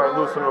there. Start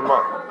loosening them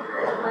up.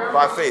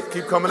 By faith.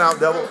 Keep coming out,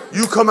 devil.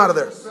 You come out of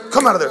there.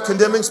 Come out of there.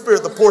 Condemning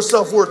spirit, the poor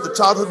self-worth, the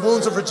childhood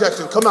wounds of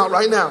rejection. Come out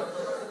right now.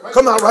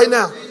 Come out right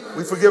now.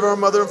 We forgive our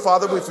mother and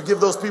father. We forgive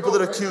those people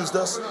that accused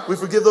us. We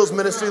forgive those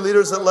ministry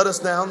leaders that let us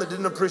down, that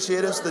didn't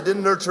appreciate us, that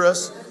didn't nurture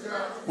us.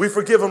 We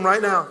forgive them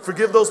right now.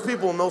 Forgive those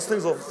people and those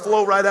things will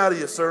flow right out of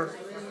you, sir.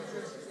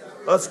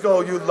 Let's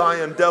go, you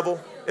lying devil.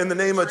 In the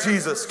name of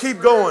Jesus.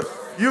 Keep going.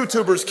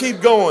 YouTubers,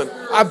 keep going.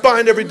 I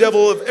bind every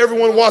devil of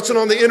everyone watching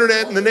on the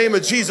internet in the name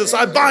of Jesus.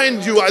 I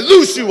bind you. I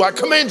loose you. I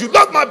command you.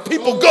 Let my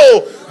people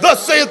go.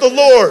 Thus saith the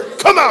Lord.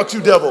 Come out,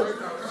 you devil.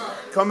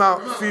 Come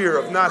out. Fear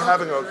of not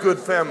having a good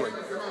family.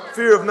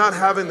 Fear of not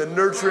having the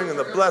nurturing and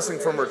the blessing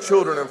from her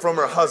children and from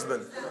her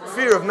husband.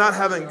 Fear of not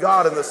having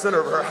God in the center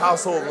of her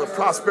household and the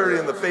prosperity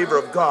and the favor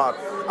of God.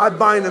 I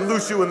bind and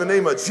loose you in the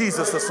name of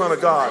Jesus, the Son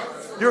of God.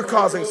 You're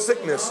causing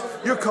sickness.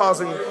 You're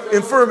causing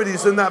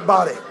infirmities in that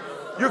body.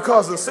 You're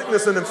causing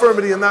sickness and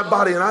infirmity in that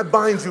body, and I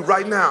bind you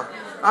right now.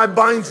 I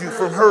bind you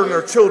from her and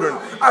her children.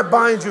 I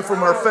bind you from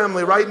her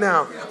family right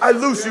now. I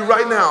loose you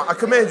right now. I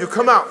command you,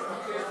 come out.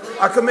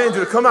 I command you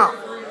to come out.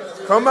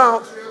 Come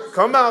out.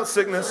 Come out,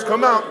 sickness.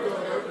 Come out.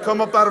 Come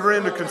up out of her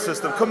endocrine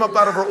system. Come up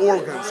out of her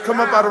organs. Come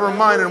up out of her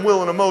mind and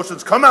will and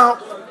emotions. Come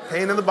out.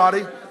 Pain in the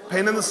body.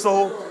 Pain in the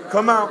soul.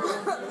 Come out.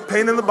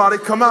 Pain in the body.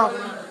 Come out.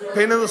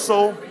 Pain in the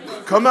soul.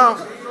 Come out.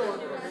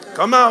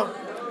 Come out.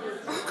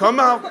 Come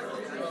out.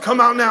 Come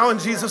out now in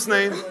Jesus'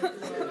 name.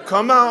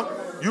 Come out.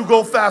 You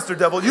go faster,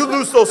 devil. You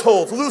loose those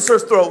holds. Loose her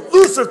throat.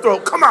 Loose her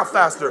throat. Come out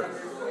faster.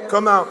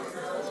 Come out.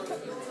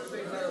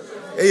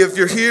 Hey, if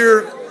you're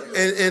here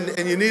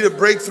and you need a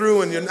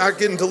breakthrough and you're not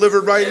getting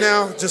delivered right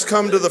now, just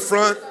come to the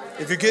front.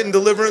 If you're getting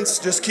deliverance,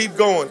 just keep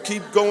going.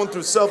 Keep going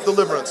through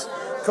self-deliverance.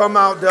 Come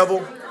out,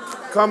 devil.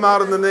 Come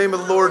out in the name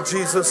of the Lord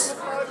Jesus.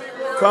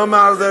 Come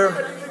out of there.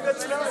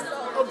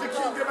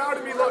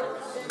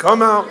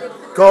 Come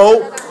out.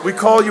 Go. We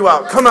call you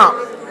out. Come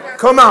out.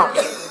 Come out.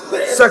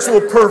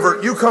 Sexual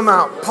pervert, you come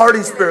out.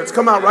 Party spirits,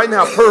 come out right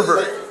now.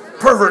 Pervert.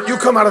 Pervert, you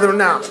come out of there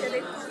now.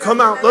 Come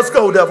out. Let's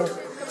go, devil.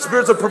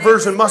 Spirits of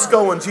perversion must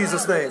go in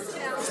Jesus' name.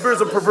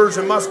 Spirits of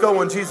perversion must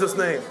go in Jesus'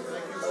 name.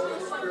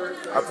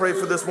 I pray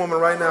for this woman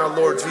right now,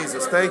 Lord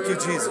Jesus. Thank you,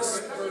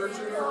 Jesus.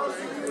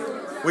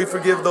 We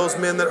forgive those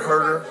men that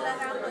hurt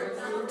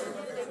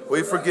her.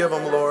 We forgive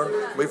them, Lord.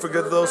 We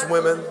forgive those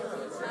women.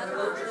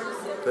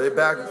 They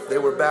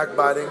were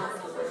backbiting.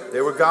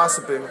 They were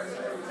gossiping.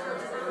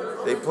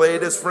 They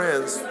played as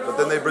friends, but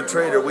then they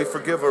betrayed her. We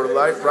forgive her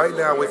right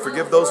now. We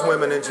forgive those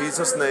women in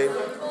Jesus' name.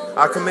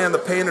 I command the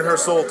pain in her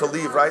soul to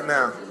leave right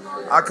now.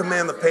 I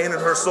command the pain in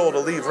her soul to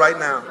leave right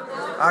now.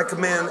 I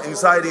command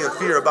anxiety and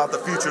fear about the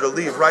future to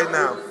leave right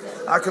now.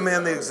 I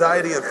command the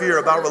anxiety and fear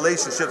about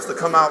relationships to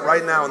come out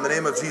right now in the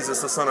name of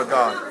Jesus, the Son of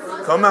God.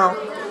 Come out.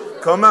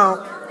 Come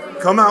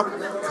out. Come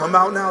out. Come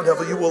out now,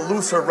 devil. You will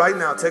loose her right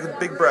now. Take a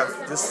big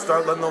breath. Just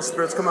start letting those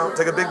spirits come out.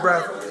 Take a big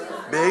breath.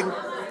 Big.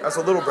 That's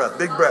a little breath.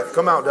 Big breath.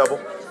 Come out, devil.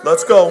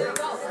 Let's go.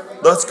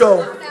 Let's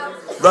go.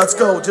 Let's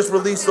go. Just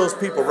release those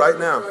people right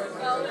now.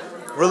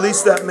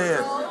 Release that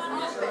man.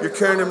 You're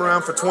carrying him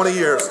around for 20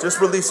 years.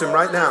 Just release him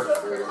right now.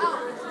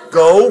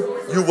 Go.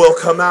 You will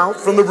come out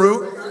from the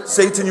root.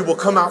 Satan, you will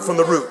come out from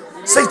the root.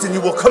 Satan,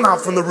 you will come out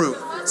from the root.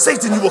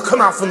 Satan, you will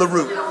come out from the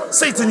root.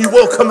 Satan, you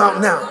will come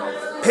out now.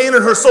 Pain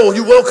in her soul,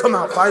 you will come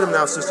out. Fight him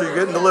now, sister. You're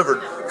getting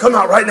delivered. Come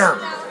out right now.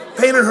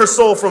 Pain in her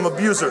soul from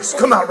abusers.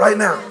 Come out right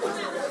now.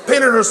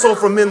 Pain in her soul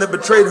from men that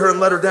betrayed her and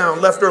let her down,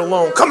 left her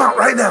alone. Come out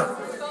right now.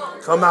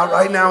 Come out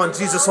right now in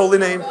Jesus' holy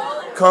name.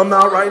 Come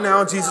out right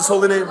now in Jesus'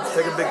 holy name.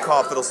 Take a big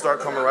cough. It'll start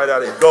coming right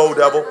out of you. Go,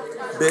 devil.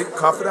 Big,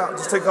 cough it out.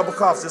 Just take a couple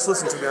coughs. Just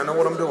listen to me. I know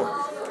what I'm doing.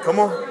 Come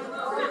on.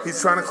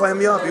 He's trying to clam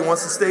me up. He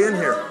wants to stay in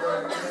here.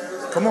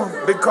 Come on.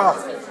 Big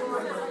cough.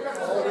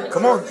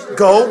 Come on.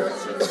 Go.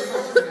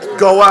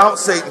 Go out,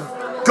 Satan.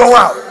 Go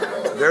out.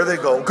 There they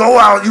go. Go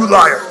out, you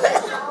liar.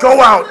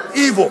 Go out.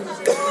 Evil.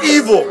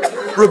 Evil.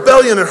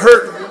 Rebellion and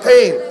hurt.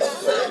 Pain.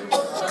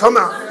 Come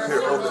out.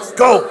 Here, hold this.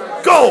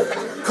 Go. Go.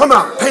 Come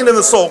out. Pain in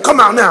the soul. Come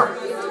out now.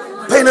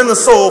 Pain in the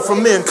soul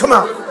from men. Come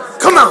out.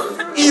 Come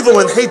out. Evil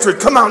and hatred.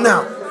 Come out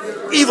now.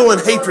 Evil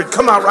and hatred.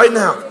 Come out right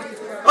now.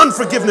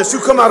 Unforgiveness. You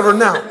come out of her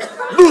now.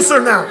 Loose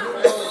her now.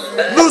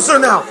 Loose her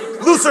now.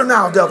 Loose her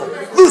now, devil.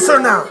 Loose her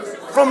now.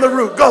 From the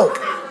root. Go.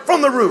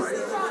 From the root.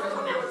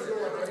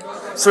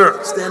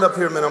 Sir, stand up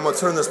here a minute. I'm going to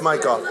turn this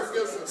mic off.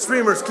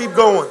 Streamers, keep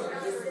going.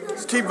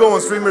 Just keep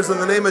going, streamers, in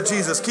the name of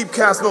Jesus. Keep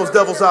casting those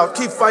devils out.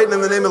 Keep fighting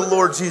in the name of the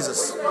Lord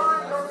Jesus.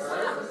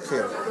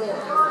 Here.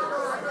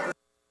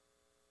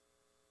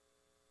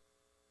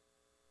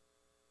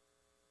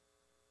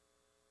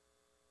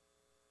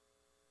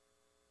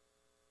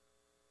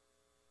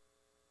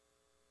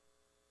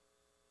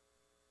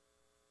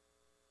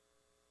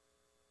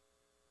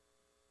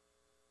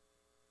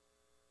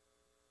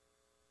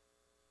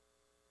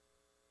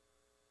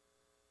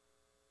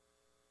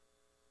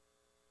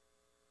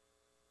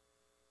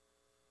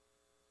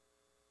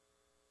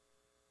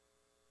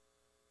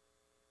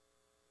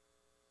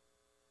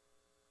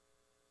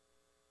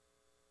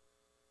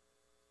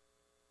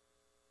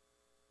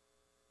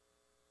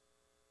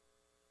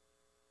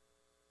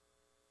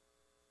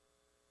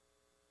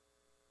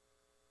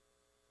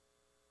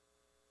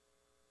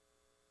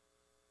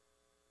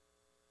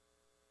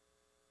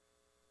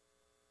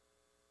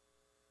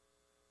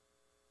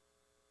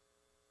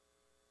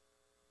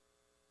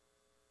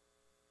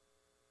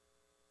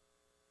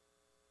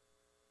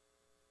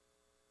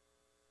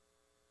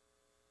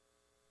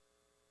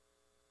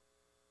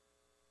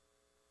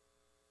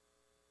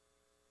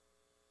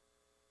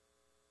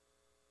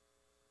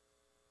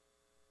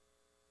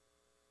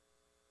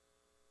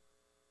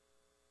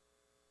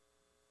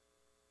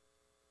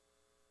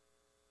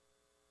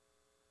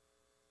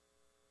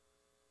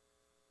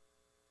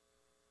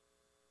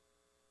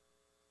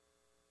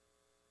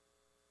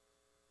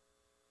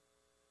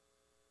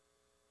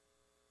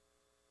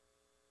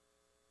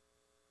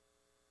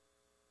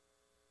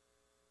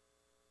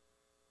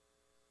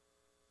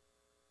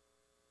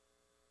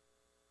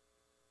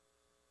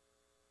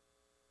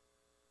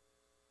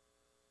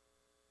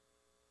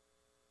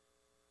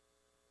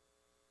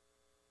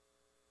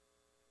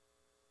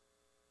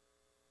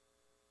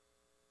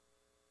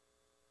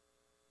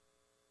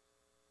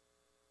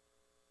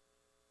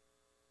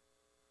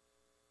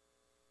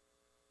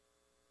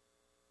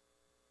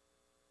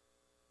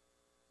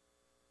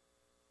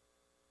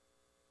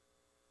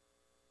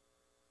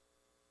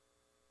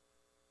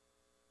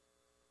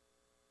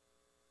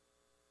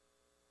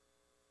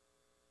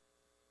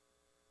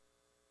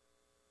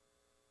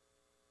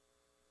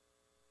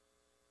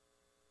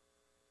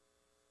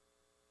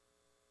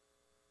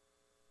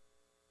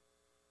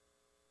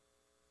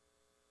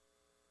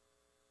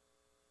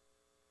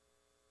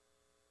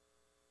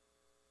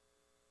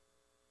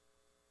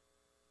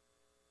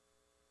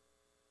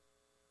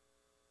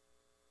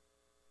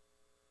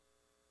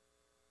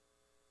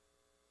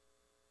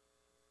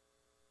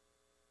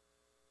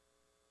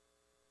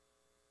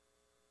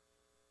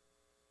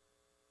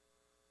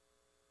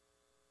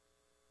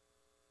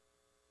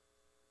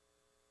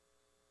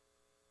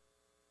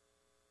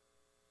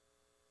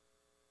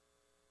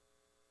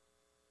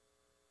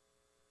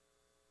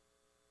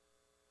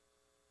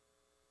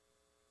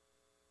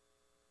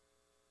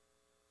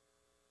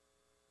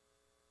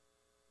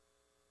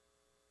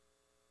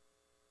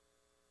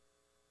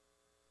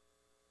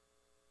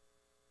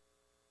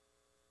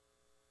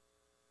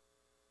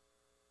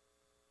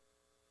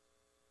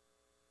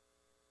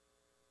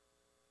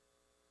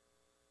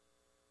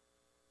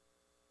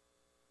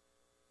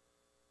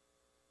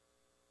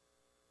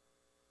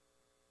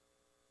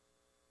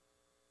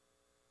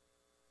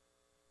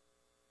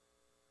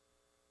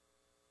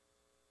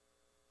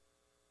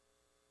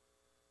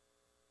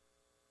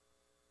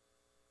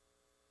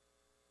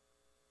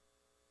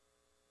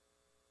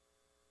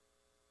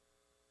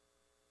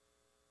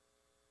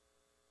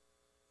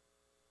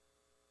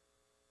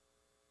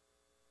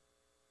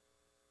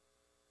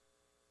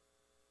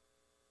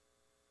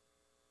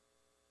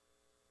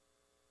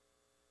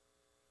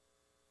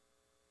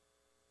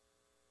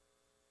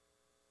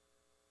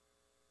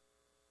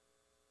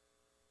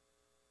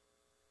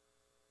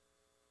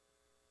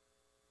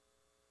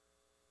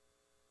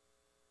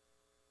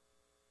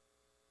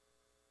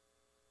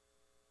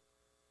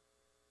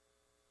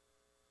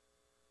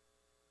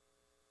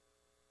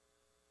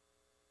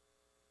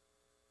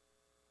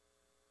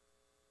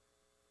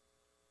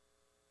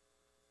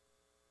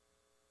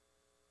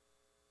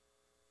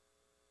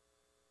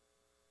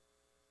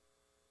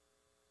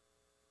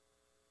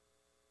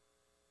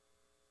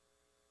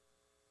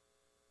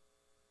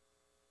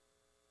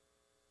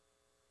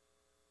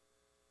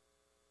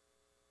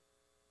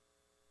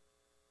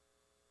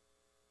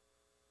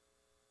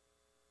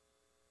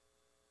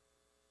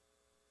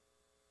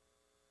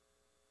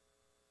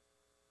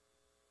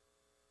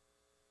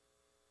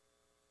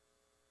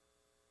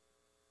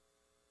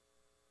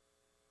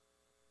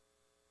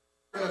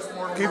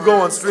 Keep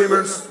going,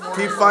 streamers.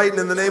 Keep fighting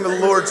in the name of the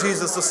Lord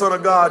Jesus, the Son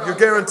of God. You're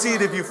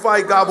guaranteed if you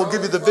fight, God will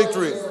give you the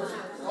victory.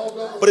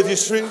 But if you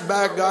shrink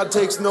back, God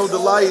takes no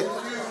delight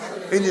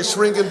in you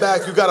shrinking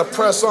back. You got to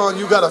press on.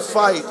 You got to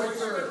fight.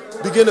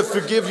 Begin to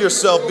forgive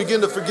yourself. Begin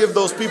to forgive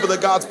those people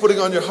that God's putting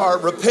on your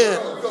heart.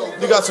 Repent.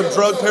 You got some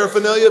drug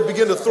paraphernalia,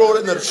 begin to throw it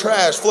in the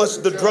trash. Flush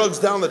the drugs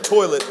down the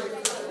toilet.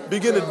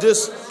 Begin to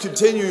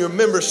discontinue your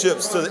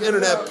memberships to the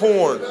internet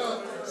porn.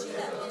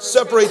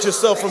 Separate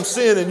yourself from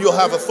sin and you'll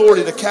have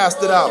authority to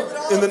cast it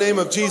out. In the name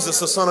of Jesus,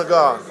 the Son of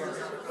God.